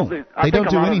they don't. They don't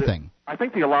do anything. I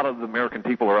think a lot of the American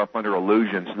people are up under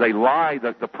illusions. They lie.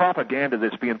 The propaganda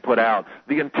that's being put out.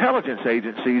 The intelligence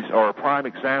agencies are a prime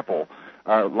example,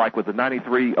 like with the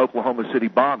 93 Oklahoma City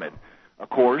bombing. Of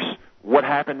course, what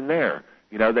happened there?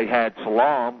 They had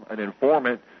Salam, an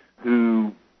informant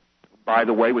who, by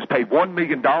the way, was paid $1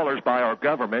 million by our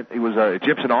government. He was an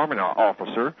Egyptian army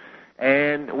officer.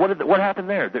 And what happened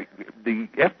there? The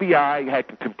FBI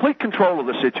had complete control of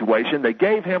the situation. They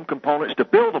gave him components to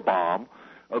build a bomb.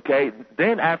 Okay,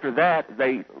 then after that,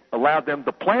 they allowed them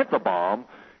to plant the bomb,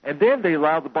 and then they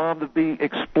allowed the bomb to be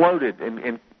exploded.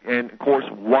 And of course,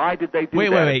 why did they do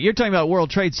that? Wait. You're talking about World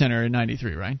Trade Center in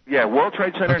 93, right? Yeah, World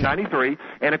Trade Center in 93.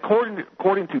 And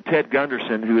according to Ted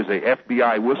Gunderson, who is a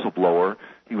FBI whistleblower,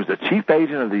 he was the chief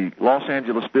agent of the Los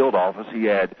Angeles field office. He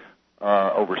had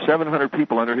over 700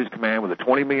 people under his command with a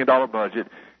 $20 million budget.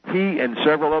 He and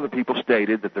several other people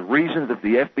stated that the reason that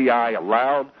the FBI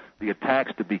allowed the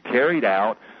attacks to be carried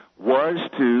out was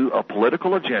to a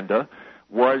political agenda,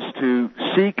 was to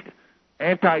seek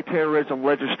anti-terrorism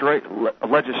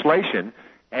legislation,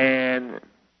 and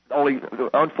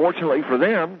unfortunately for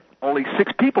them, only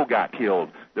 6 people got killed.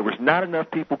 There was not enough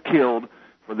people killed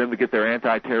for them to get their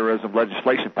anti-terrorism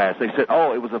legislation passed. They said,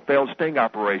 it was a failed sting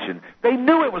operation. They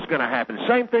knew it was going to happen.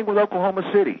 Same thing with Oklahoma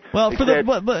City. Well,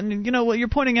 but you know what you're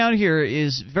pointing out here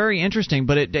is very interesting,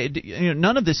 but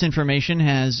none of this information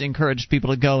has encouraged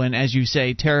people to go and, as you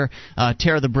say, tear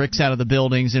the bricks out of the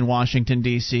buildings in Washington,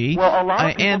 D.C. Well,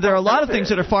 and there are a lot of things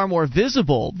that are far more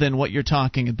visible than what you're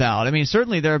talking about. I mean,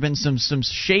 certainly there have been some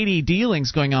shady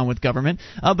dealings going on with government,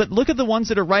 but look at the ones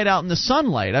that are right out in the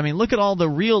sunlight. I mean, look at all the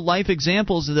real-life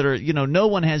examples that are, no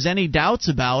one has any doubts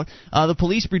about. The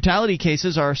police brutality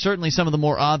cases are certainly some of the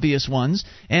more obvious ones,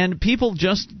 and people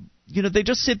just, they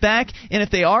just sit back, and if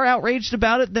they are outraged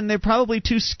about it, then they're probably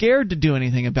too scared to do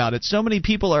anything about it. So many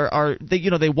people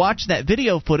they watch that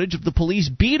video footage of the police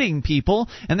beating people,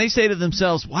 and they say to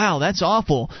themselves, wow, that's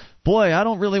awful. Boy, I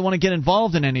don't really want to get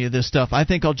involved in any of this stuff. I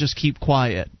think I'll just keep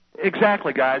quiet.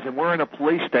 Exactly, guys, and we're in a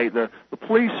police state. The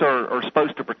police are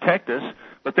supposed to protect us,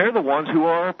 but they're the ones who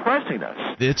are oppressing us.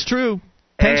 It's true.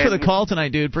 Thanks for the call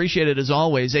tonight, dude. Appreciate it as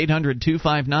always.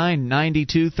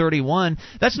 800-259-9231.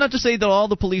 That's not to say that all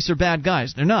the police are bad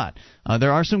guys. They're not.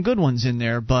 There are some good ones in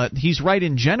there, but he's right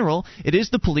in general. It is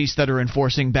the police that are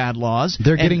enforcing bad laws.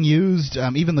 They're getting used,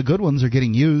 even the good ones are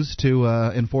getting used to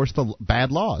enforce the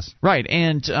bad laws. Right,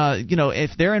 and,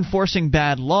 if they're enforcing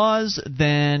bad laws,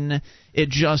 then it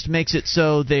just makes it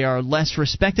so they are less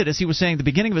respected. As he was saying at the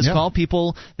beginning of his call,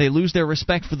 people, they lose their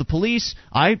respect for the police.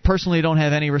 I personally don't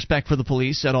have any respect for the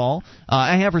police at all.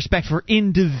 I have respect for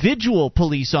individual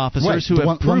police officers who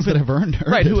have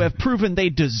proven they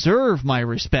deserve my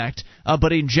respect.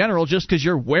 But in general, just because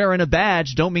you're wearing a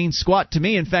badge don't mean squat to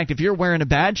me. In fact, if you're wearing a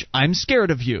badge, I'm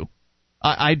scared of you.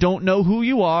 I don't know who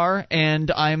you are, and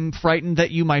I'm frightened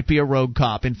that you might be a rogue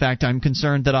cop. In fact, I'm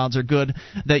concerned that odds are good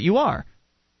that you are.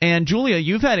 And Julia,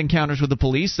 you've had encounters with the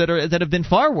police that have been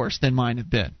far worse than mine have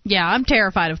been. Yeah, I'm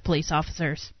terrified of police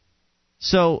officers.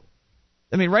 So,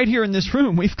 I mean, right here in this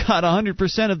room, we've got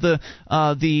 100% of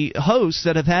the hosts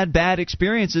that have had bad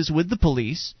experiences with the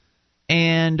police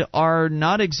and are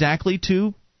not exactly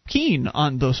too keen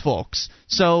on those folks.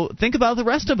 So think about the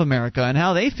rest of America and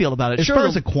how they feel about it. As far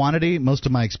as a quantity, most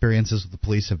of my experiences with the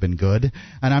police have been good,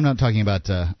 and I'm not talking about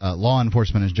law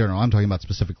enforcement in general. I'm talking about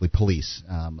specifically police,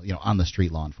 on the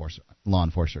street law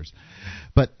enforcers.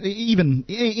 But even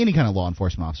any kind of law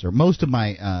enforcement officer, most of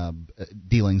my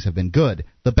dealings have been good.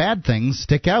 The bad things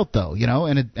stick out, though,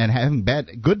 and having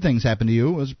good things happen to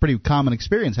you is a pretty common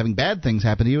experience. Having bad things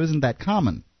happen to you isn't that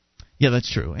common. Yeah,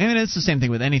 that's true. I mean, it's the same thing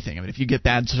with anything. I mean, if you get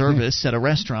bad service at a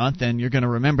restaurant, then you're going to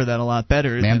remember that a lot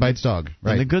better than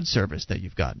the good service that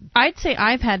you've gotten. I'd say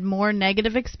I've had more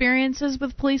negative experiences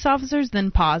with police officers than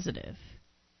positive.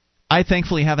 I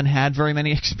thankfully haven't had very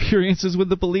many experiences with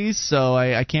the police, so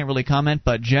I can't really comment.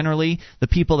 But generally, the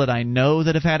people that I know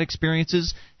that have had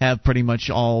experiences have pretty much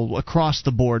all across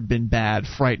the board been bad,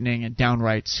 frightening, and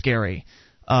downright scary.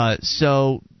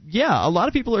 So, yeah, a lot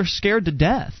of people are scared to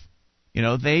death.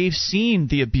 They've seen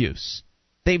the abuse.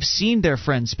 They've seen their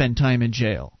friends spend time in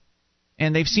jail.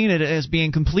 And they've seen it as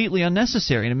being completely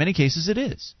unnecessary, and in many cases it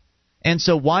is. And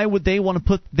so why would they want to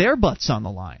put their butts on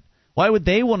the line? Why would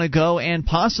they want to go and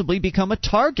possibly become a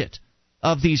target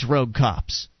of these rogue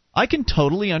cops? I can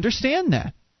totally understand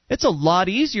that. It's a lot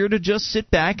easier to just sit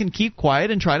back and keep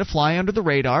quiet and try to fly under the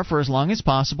radar for as long as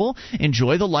possible,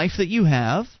 enjoy the life that you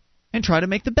have, and try to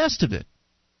make the best of it.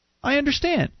 I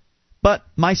understand. But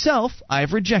myself,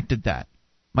 I've rejected that.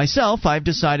 Myself, I've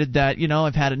decided that,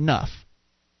 I've had enough.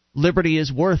 Liberty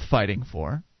is worth fighting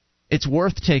for. It's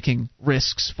worth taking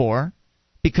risks for.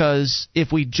 Because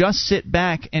if we just sit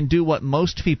back and do what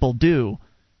most people do,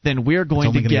 then we're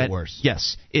going to get worse.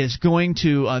 Yes, it's going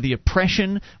to the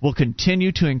oppression will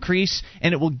continue to increase,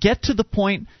 and it will get to the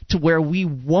point to where we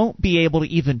won't be able to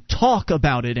even talk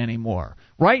about it anymore.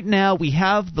 Right now, we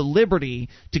have the liberty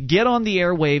to get on the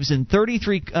airwaves in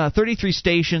 33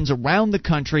 stations around the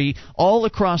country, all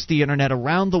across the internet,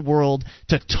 around the world,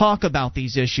 to talk about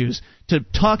these issues, to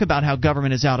talk about how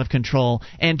government is out of control,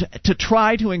 and to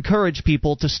try to encourage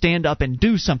people to stand up and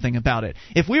do something about it.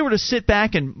 If we were to sit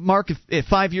back and mark if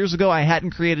 5 years ago I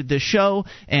hadn't created this show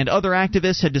and other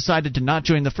activists had decided to not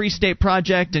join the Free State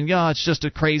Project and, it's just a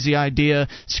crazy idea,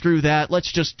 screw that,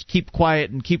 let's just keep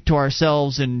quiet and keep to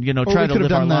ourselves and, try to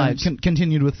live our lives.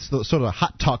 Continued with the sort of a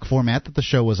hot talk format that the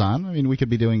show was on. I mean, we could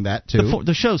be doing that, too.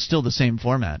 The show's still the same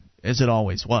format as it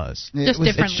always was.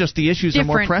 It's just the issues are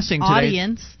more pressing today.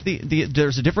 Audience.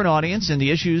 There's a different audience, and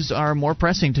the issues are more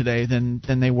pressing today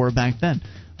than they were back then.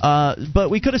 But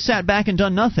we could have sat back and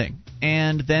done nothing,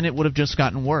 and then it would have just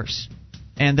gotten worse.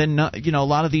 And then, a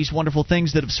lot of these wonderful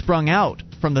things that have sprung out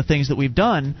from the things that we've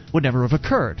done would never have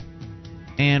occurred.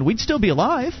 And we'd still be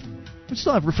alive. We'd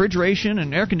still have refrigeration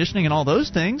and air conditioning and all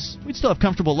those things. We'd still have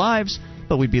comfortable lives,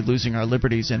 but we'd be losing our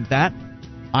liberties, and that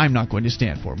I'm not going to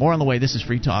stand for. More on the way. This is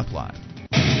Free Talk Live.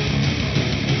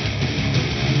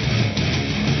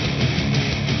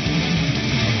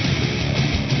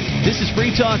 This is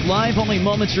Free Talk Live. Only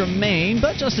moments remain,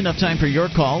 but just enough time for your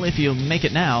call if you make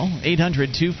it now.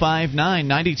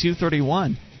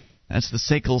 800-259-9231. That's the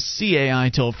SACL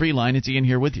CAI toll-free line. It's Ian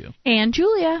here with you. And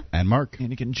Julia. And Mark. And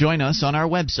you can join us on our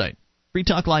website,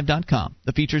 freetalklive.com.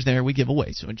 The features there we give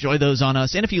away, so enjoy those on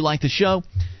us. And if you like the show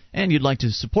and you'd like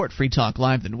to support Free Talk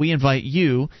Live, then we invite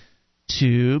you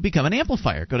to become an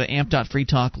amplifier. Go to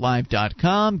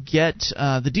amp.freetalklive.com. Get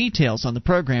the details on the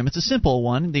program. It's a simple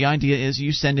one. The idea is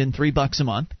you send in $3 a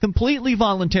month, completely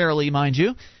voluntarily, mind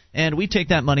you, and we take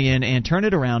that money in and turn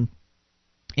it around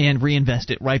and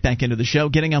reinvest it right back into the show,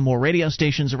 getting on more radio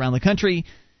stations around the country,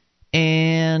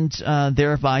 and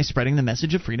thereby spreading the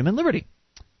message of freedom and liberty.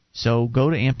 So go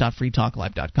to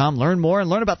amp.freetalklive.com, learn more, and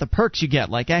learn about the perks you get,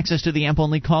 like access to the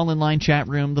AMP-only call-in line chat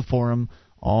room, the forum.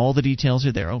 All the details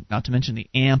are there. Oh, not to mention the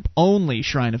AMP-only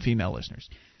Shrine of Female Listeners.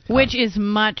 Which is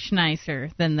much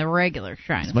nicer than the regular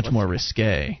Shrine. It's much more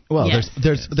risque. Well, yes.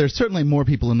 there's certainly more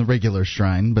people in the regular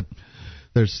Shrine, but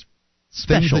there's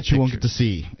things that you won't get to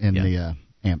see in the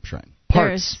AMP Shrine.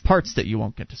 Parts that you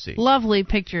won't get to see. Lovely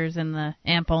pictures in the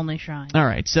AMP-only Shrine. All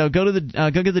right, so go to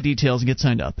go get the details and get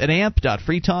signed up at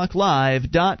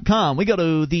amp.freetalklive.com. We go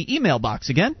to the email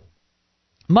box again.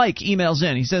 Mike emails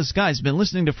in. He says, guys, been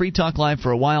listening to Free Talk Live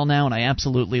for a while now, and I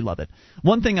absolutely love it.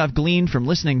 One thing I've gleaned from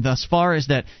listening thus far is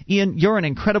that, Ian, you're an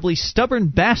incredibly stubborn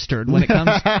bastard when it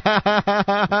comes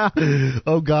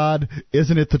oh, God,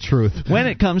 isn't it the truth? When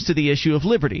it comes to the issue of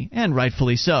liberty, and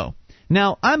rightfully so.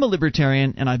 Now, I'm a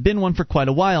libertarian, and I've been one for quite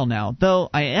a while now, though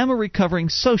I am a recovering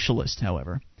socialist,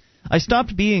 however. I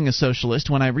stopped being a socialist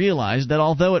when I realized that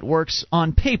although it works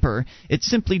on paper, it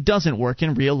simply doesn't work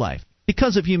in real life.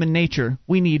 Because of human nature,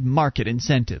 we need market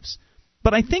incentives.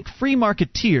 But I think free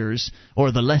marketeers,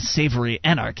 or the less savory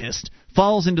anarchist,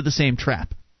 falls into the same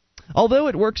trap. Although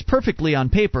it works perfectly on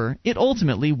paper, it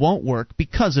ultimately won't work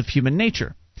because of human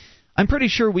nature. I'm pretty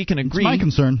sure we can agree. It's my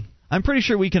concern. I'm pretty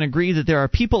sure we can agree that there are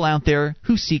people out there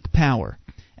who seek power.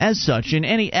 As such, in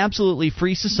any absolutely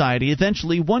free society,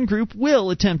 eventually one group will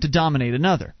attempt to dominate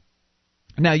another.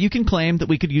 Now, you can claim that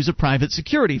we could use a private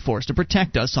security force to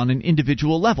protect us on an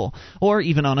individual level, or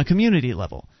even on a community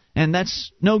level. And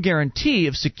that's no guarantee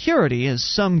of security, as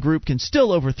some group can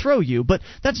still overthrow you, but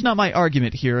that's not my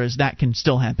argument here, as that can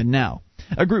still happen now.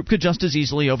 A group could just as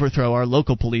easily overthrow our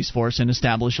local police force and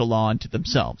establish a law unto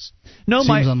themselves. Seems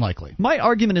unlikely. My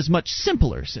argument is much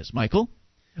simpler, says Michael.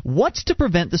 What's to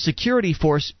prevent the security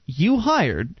force you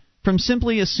hired from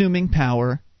simply assuming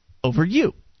power over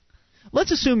you?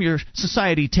 Let's assume your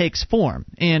society takes form,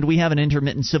 and we have an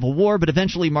intermittent civil war, but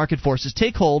eventually market forces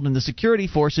take hold and the security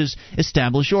forces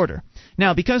establish order.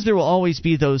 Now, because there will always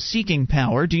be those seeking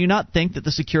power, do you not think that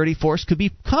the security force could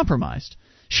be compromised?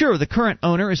 Sure, the current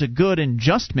owner is a good and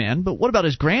just man, but what about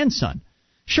his grandson?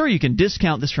 Sure, you can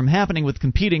discount this from happening with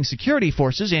competing security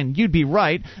forces, and you'd be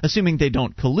right, assuming they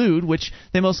don't collude, which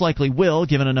they most likely will,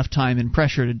 given enough time and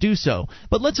pressure to do so.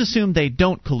 But let's assume they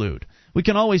don't collude. We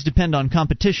can always depend on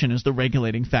competition as the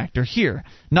regulating factor here.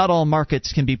 Not all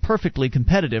markets can be perfectly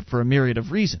competitive for a myriad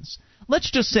of reasons.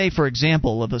 Let's just say, for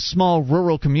example, of a small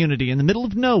rural community in the middle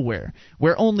of nowhere,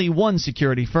 where only one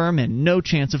security firm and no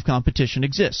chance of competition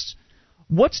exists.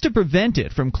 What's to prevent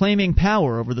it from claiming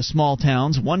power over the small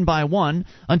towns one by one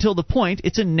until the point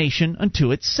it's a nation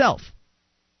unto itself?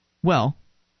 Well,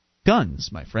 guns,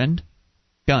 my friend.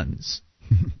 Guns.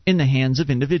 In the hands of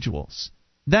individuals.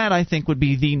 That, I think, would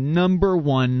be the number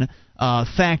one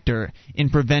factor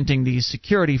in preventing these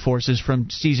security forces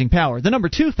from seizing power. The number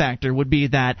two factor would be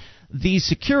that these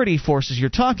security forces you're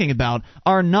talking about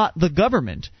are not the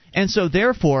government. And so,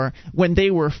 therefore, when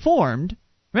they were formed,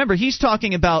 remember, he's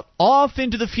talking about off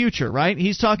into the future, right?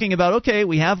 He's talking about, okay,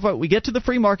 we get to the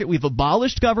free market, we've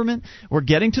abolished government, we're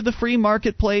getting to the free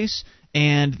marketplace,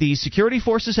 and the security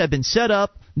forces have been set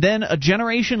up. Then a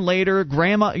generation later,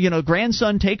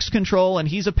 grandson takes control, and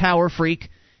he's a power freak,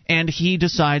 and he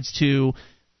decides to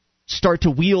start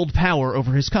to wield power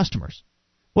over his customers.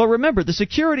 Well, remember, the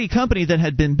security company that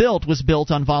had been built was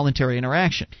built on voluntary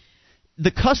interaction.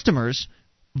 The customers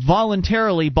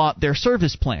voluntarily bought their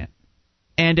service plan,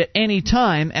 and at any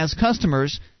time, as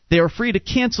customers, they are free to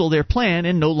cancel their plan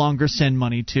and no longer send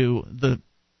money to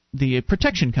the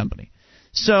protection company.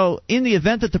 So in the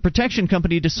event that the protection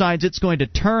company decides it's going to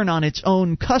turn on its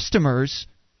own customers,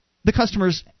 the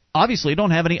customers obviously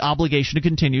don't have any obligation to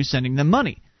continue sending them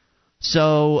money.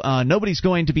 So nobody's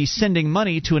going to be sending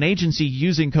money to an agency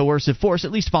using coercive force,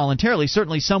 at least voluntarily.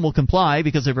 Certainly some will comply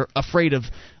because they're afraid of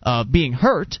being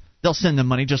hurt. They'll send them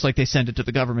money just like they send it to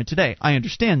the government today. I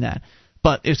understand that.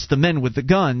 But it's the men with the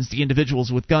guns, the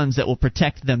individuals with guns that will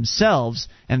protect themselves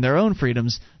and their own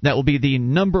freedoms, that will be the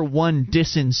number one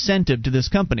disincentive to this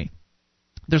company.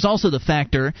 There's also the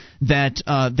factor that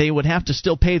they would have to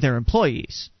still pay their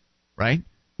employees, right?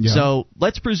 Yeah. So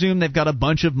let's presume they've got a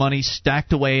bunch of money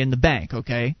stacked away in the bank,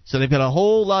 okay? So they've got a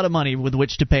whole lot of money with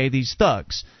which to pay these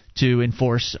thugs to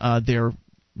enforce their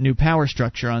new power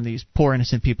structure on these poor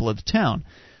innocent people of the town.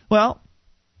 Well,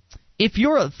 if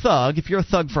you're a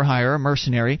thug for hire, a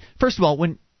mercenary, first of all,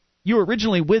 when you were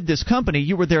originally with this company,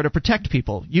 you were there to protect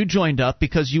people. You joined up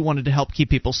because you wanted to help keep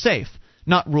people safe,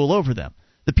 not rule over them.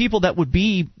 The people that would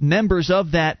be members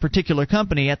of that particular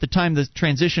company at the time the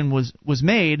transition was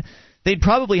made, they'd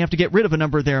probably have to get rid of a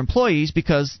number of their employees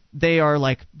because they are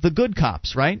like the good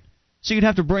cops, right? So you'd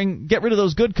have to get rid of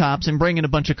those good cops and bring in a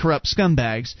bunch of corrupt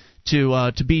scumbags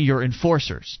to be your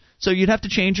enforcers. So you'd have to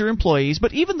change your employees,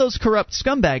 but even those corrupt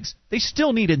scumbags, they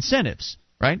still need incentives,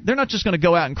 right? They're not just going to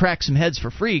go out and crack some heads for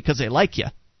free because they like you.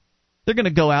 They're going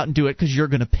to go out and do it because you're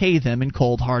going to pay them in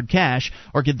cold hard cash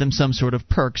or give them some sort of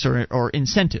perks or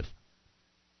incentive.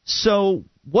 So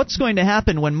what's going to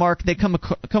happen when, Mark, they come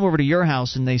over to your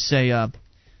house and they say,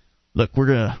 look,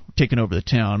 we're taking over the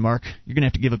town, Mark. You're going to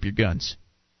have to give up your guns.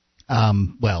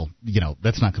 Well,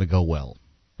 that's not going to go well.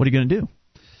 What are you going to do?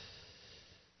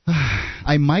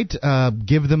 I might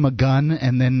give them a gun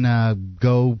and then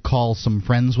go call some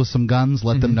friends with some guns,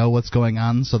 let them know what's going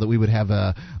on so that we would have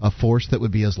a force that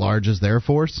would be as large as their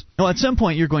force. No, at some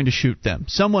point you're going to shoot them.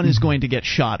 Someone is going to get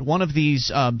shot. One of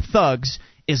these thugs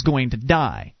is going to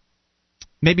die.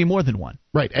 Maybe more than one.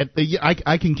 Right.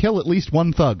 I can kill at least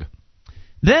one thug.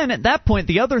 Then, at that point,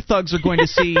 the other thugs are going to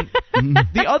see...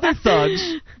 the other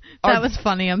thugs... That was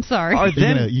funny. I'm sorry.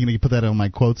 You're going to put that on my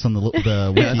quotes on the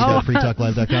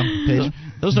wiki.freetalklive.com page?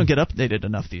 Those don't get updated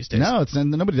enough these days. No,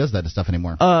 nobody does that stuff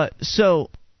anymore.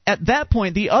 So, at that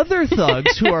point, the other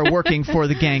thugs who are working for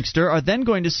the gangster are then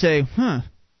going to say,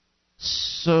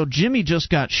 so Jimmy just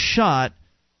got shot,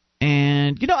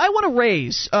 and, I want to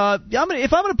raise. If I'm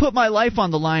going to put my life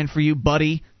on the line for you,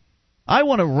 buddy, I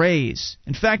want to raise.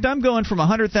 In fact, I'm going from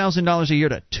 $100,000 a year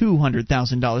to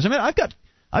 $200,000. I mean,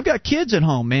 I've got kids at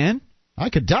home, man. I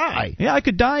could die. Yeah, I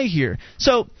could die here.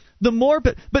 So the more,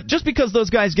 but just because those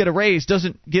guys get a raise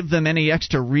doesn't give them any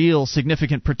extra real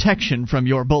significant protection from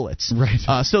your bullets. Right.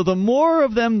 So the more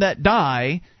of them that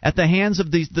die at the hands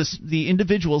of the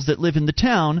individuals that live in the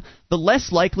town, the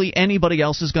less likely anybody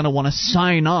else is going to want to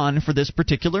sign on for this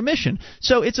particular mission.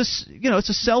 So it's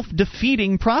a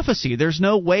self-defeating prophecy. There's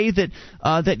no way that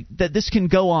that this can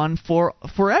go on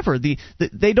forever.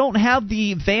 They don't have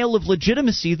the veil of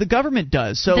legitimacy the government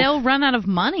does. So they'll run out of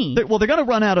money. They're going to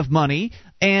run out of money.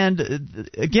 And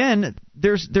again,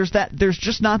 there's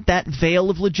just not that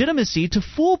veil of legitimacy to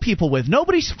fool people with.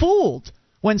 Nobody's fooled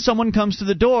when someone comes to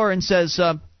the door and says,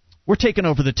 "We're taking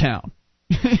over the town."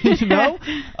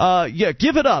 Yeah,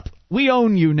 give it up. We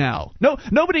own you now. No,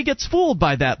 nobody gets fooled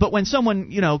by that. But when someone,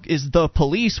 is the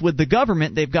police with the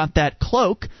government, they've got that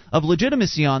cloak of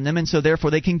legitimacy on them, and so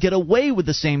therefore they can get away with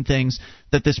the same things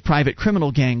that this private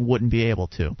criminal gang wouldn't be able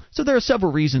to. So there are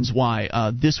several reasons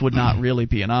why this would not really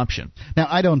be an option. Now,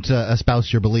 I don't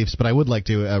espouse your beliefs, but I would like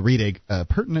to read a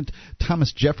pertinent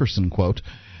Thomas Jefferson quote.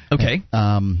 Okay.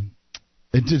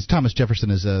 Thomas Jefferson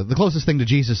is the closest thing to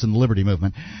Jesus in the Liberty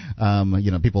Movement.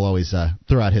 People always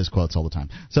throw out his quotes all the time.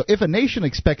 So, if a nation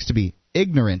expects to be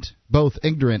ignorant, both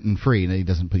ignorant and free, and he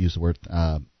doesn't use the word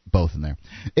both in there,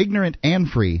 ignorant and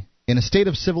free, in a state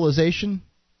of civilization,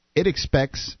 it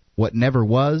expects what never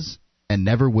was and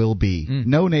never will be.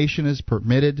 No nation is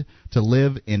permitted to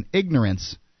live in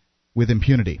ignorance with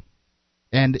impunity.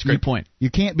 And that's a great point. You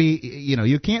can't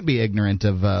be ignorant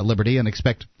of liberty and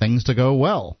expect things to go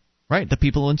well. Right, the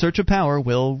people in search of power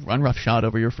will run roughshod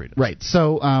over your freedom. Right.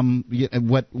 So,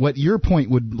 what your point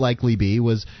would likely be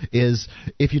is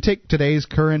if you take today's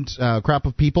current crop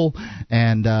of people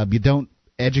and you don't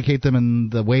educate them in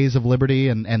the ways of liberty,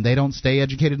 and they don't stay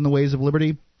educated in the ways of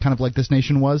liberty, kind of like this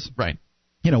nation was. Right.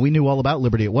 We knew all about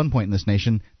liberty at one point in this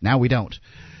nation. Now we don't,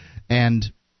 and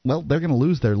well, they're going to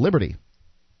lose their liberty.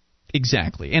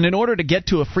 Exactly. And in order to get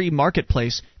to a free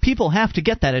marketplace, people have to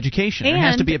get that education. There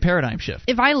has to be a paradigm shift.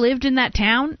 If I lived in that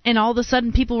town and all of a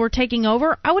sudden people were taking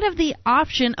over, I would have the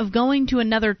option of going to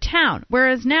another town.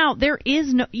 Whereas now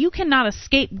you cannot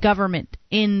escape government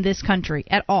in this country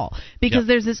at all, because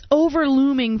there's this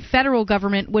overlooming federal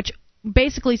government which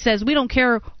basically says, we don't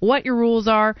care what your rules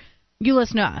are, you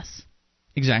listen to us.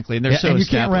 Exactly, and they're so and you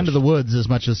established. can't run to the woods as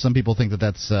much as some people think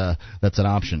that's an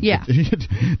option. Yeah.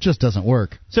 It just doesn't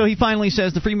work. So he finally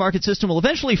says the free market system will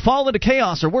eventually fall into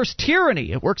chaos or worse,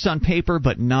 tyranny. It works on paper,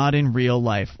 but not in real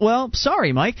life. Well,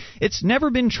 sorry, Mike, it's never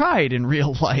been tried in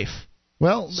real life.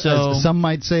 Well, some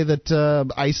might say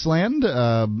that Iceland,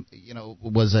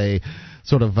 was a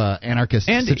sort of anarchist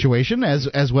situation,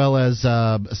 as well as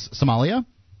Somalia.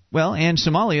 Well, and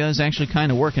Somalia is actually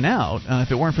kind of working out. If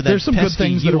it weren't for that there's some good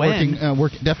things UN, that are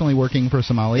definitely working for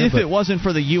Somalia. If it wasn't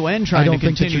for the UN trying to continue, I don't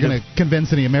think that you're going to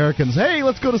convince any Americans. Hey,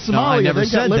 let's go to Somalia. No, I never They've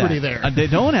said got liberty that. there. They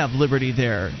don't have liberty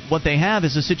there. What they have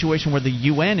is a situation where the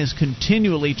UN is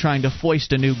continually trying to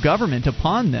foist a new government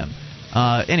upon them.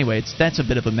 Anyway, that's a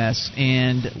bit of a mess,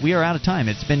 and we are out of time.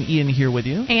 It's been Ian here with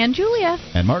you. And Julia.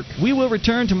 And Mark. We will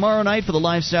return tomorrow night for the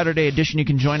live Saturday edition. You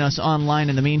can join us online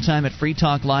in the meantime at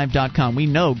freetalklive.com. We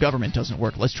know government doesn't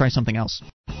work. Let's try something else.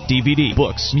 DVD,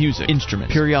 books, music,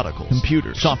 instruments, periodicals,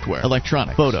 computers, software,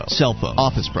 electronics, photo, cell phone,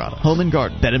 office products, home and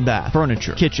garden, bed and bath,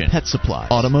 furniture, kitchen, pet supply,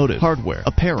 automotive, hardware,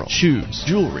 apparel, shoes,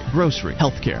 jewelry, grocery,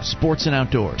 healthcare, sports and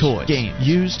outdoors, toys, games,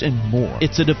 used, and more.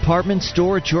 It's a department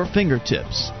store at your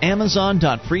fingertips.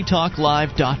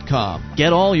 Amazon.freetalklive.com.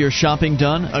 Get all your shopping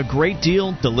done, a great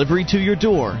deal, delivery to your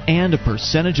door, and a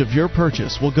percentage of your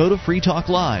purchase will go to Free Talk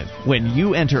Live when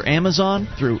you enter Amazon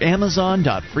through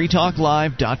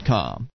Amazon.freetalklive.com.